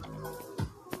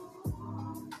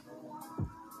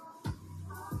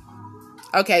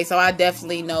 Okay, so I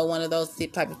definitely know one of those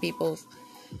type of people.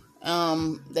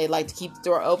 They like to keep the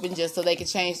door open just so they can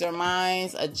change their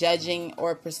minds. A judging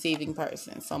or perceiving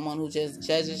person. Someone who just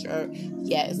judges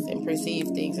and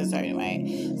perceives things a certain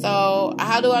way. So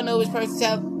how do I know which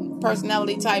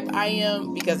personality type I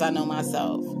am? Because I know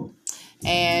myself.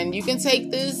 And you can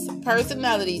take this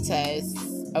personality test.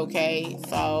 Okay,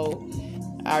 so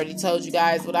I already told you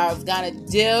guys what I was gonna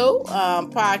do.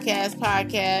 Podcast,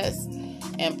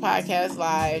 and podcast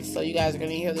live. So you guys are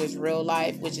gonna hear this real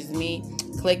life, which is me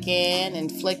clicking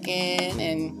and flicking,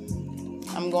 and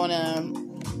I'm gonna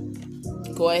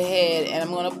go ahead and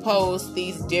I'm gonna post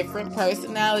these different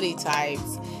personality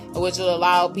types, which will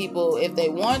allow people, if they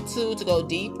want to go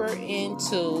deeper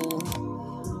into.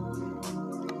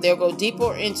 They'll go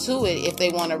deeper into it if they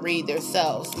want to read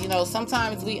themselves. You know,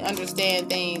 sometimes we understand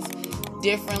things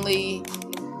differently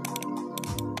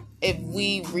if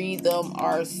we read them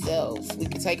ourselves. We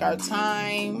can take our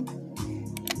time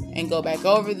and go back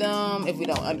over them. If we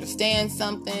don't understand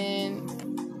something,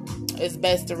 it's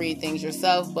best to read things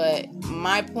yourself. But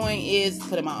my point is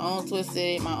putting my own twist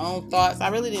in it, my own thoughts. I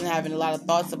really didn't have a lot of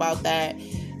thoughts about that.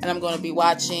 And I'm going to be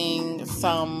watching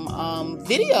some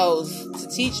videos to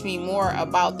teach me more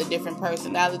about the different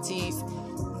personalities.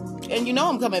 And you know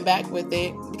I'm coming back with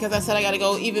it because I said I got to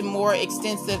go even more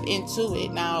extensive into it.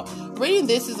 Now, reading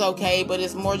this is okay, but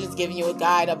it's more just giving you a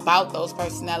guide about those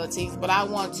personalities. But I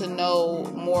want to know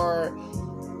more.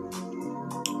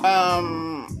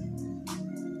 I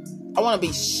want to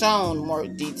be shown more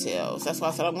details. That's why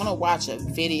I said I'm going to watch a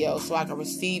video so I can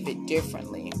receive it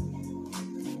differently.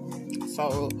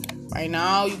 So right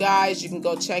now, you guys, you can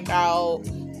go check out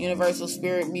Universal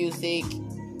Spirit Music.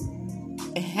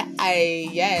 Hey,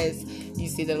 yes, you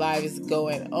see the live is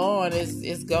going on.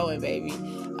 It's going, baby.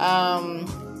 But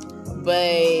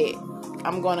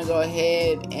I'm going to go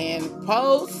ahead and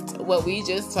post what we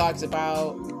just talked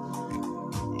about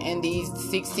and these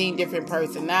 16 different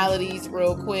personalities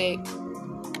real quick.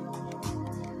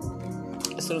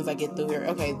 As soon as I get through here.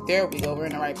 Okay, there we go. We're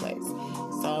in the right place.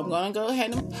 So I'm going to go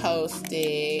ahead and post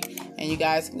it, and you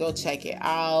guys can go check it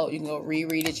out. You can go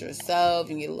reread it yourself.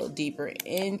 You can get a little deeper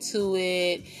into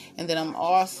it. And then I'm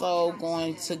also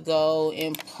going to go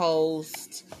and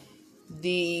post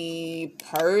the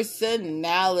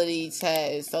personality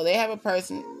test. So they have a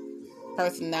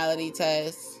personality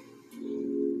test.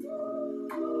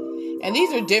 And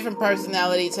these are different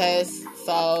personality tests.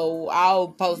 So I'll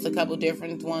post a couple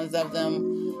different ones of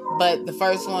them. But the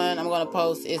first one I'm going to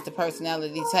post is the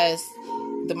personality test,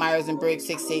 the Myers-Briggs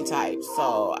 16 types.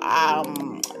 So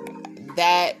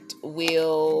that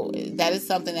is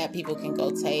something that people can go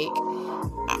take.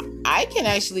 I can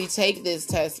actually take this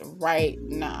test right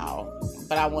now,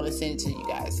 but I want to send it to you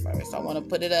guys first. I want to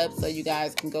put it up so you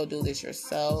guys can go do this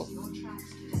yourself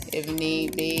if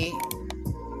need be.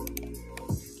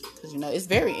 Because, you know, it's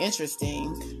very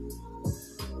interesting.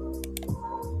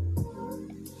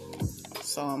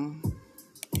 So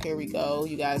here we go.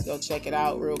 You guys go check it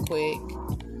out real quick.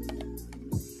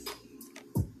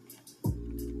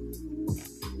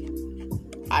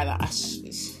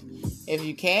 If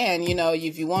you can, you know,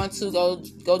 if you want to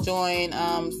go join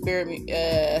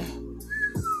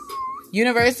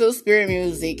Universal Spirit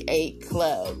Music 8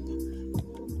 Club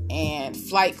and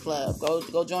Flight Club.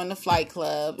 Go join the Flight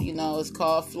Club. You know, it's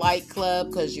called Flight Club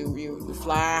because you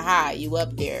fly high, you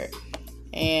up there.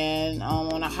 And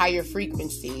on a higher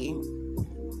frequency,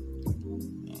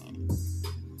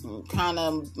 kind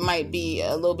of might be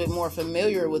a little bit more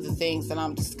familiar with the things that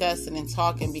I'm discussing and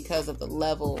talking because of the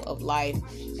level of life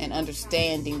and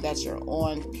understanding that you're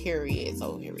on, period.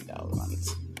 So here we go.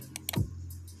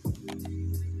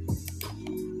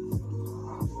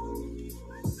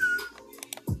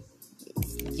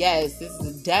 Yes, this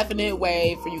is a definite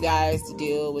way for you guys to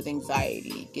deal with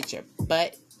anxiety. Get your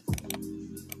butt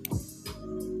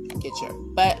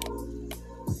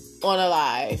on a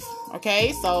live.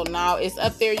 Okay, so now it's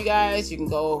up there, you guys. You can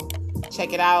go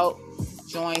check it out.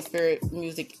 Join Spirit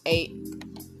Music 8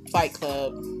 Fight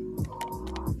Club.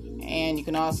 And you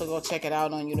can also go check it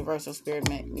out on Universal Spirit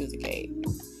Music 8.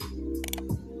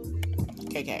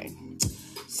 Okay.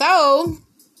 So,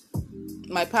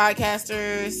 my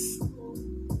podcasters,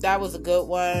 that was a good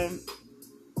one.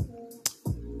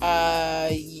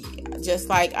 Just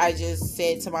like I just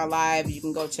said to my live, you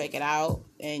can go check it out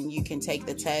and you can take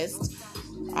the test.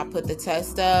 I put the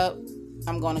test up.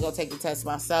 I'm going to go take the test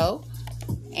myself.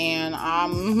 And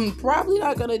I'm probably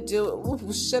not going to do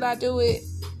it. Should I do it?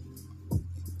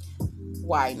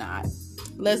 Why not?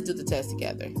 Let's do the test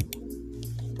together.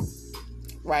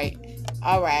 Right.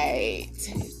 All right.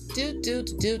 Do.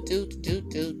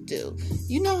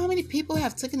 You know how many people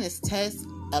have taken this test?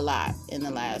 A lot in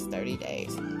the last 30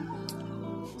 days.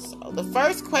 So the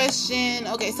first question,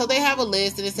 okay, so they have a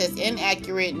list and it says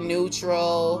inaccurate,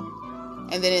 neutral,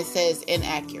 and then it says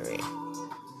inaccurate.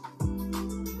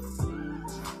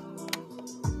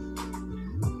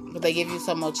 But they give you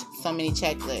so many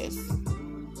checklists.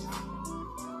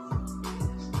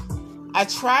 I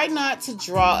try not to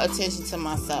draw attention to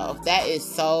myself. That is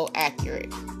so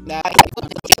accurate. That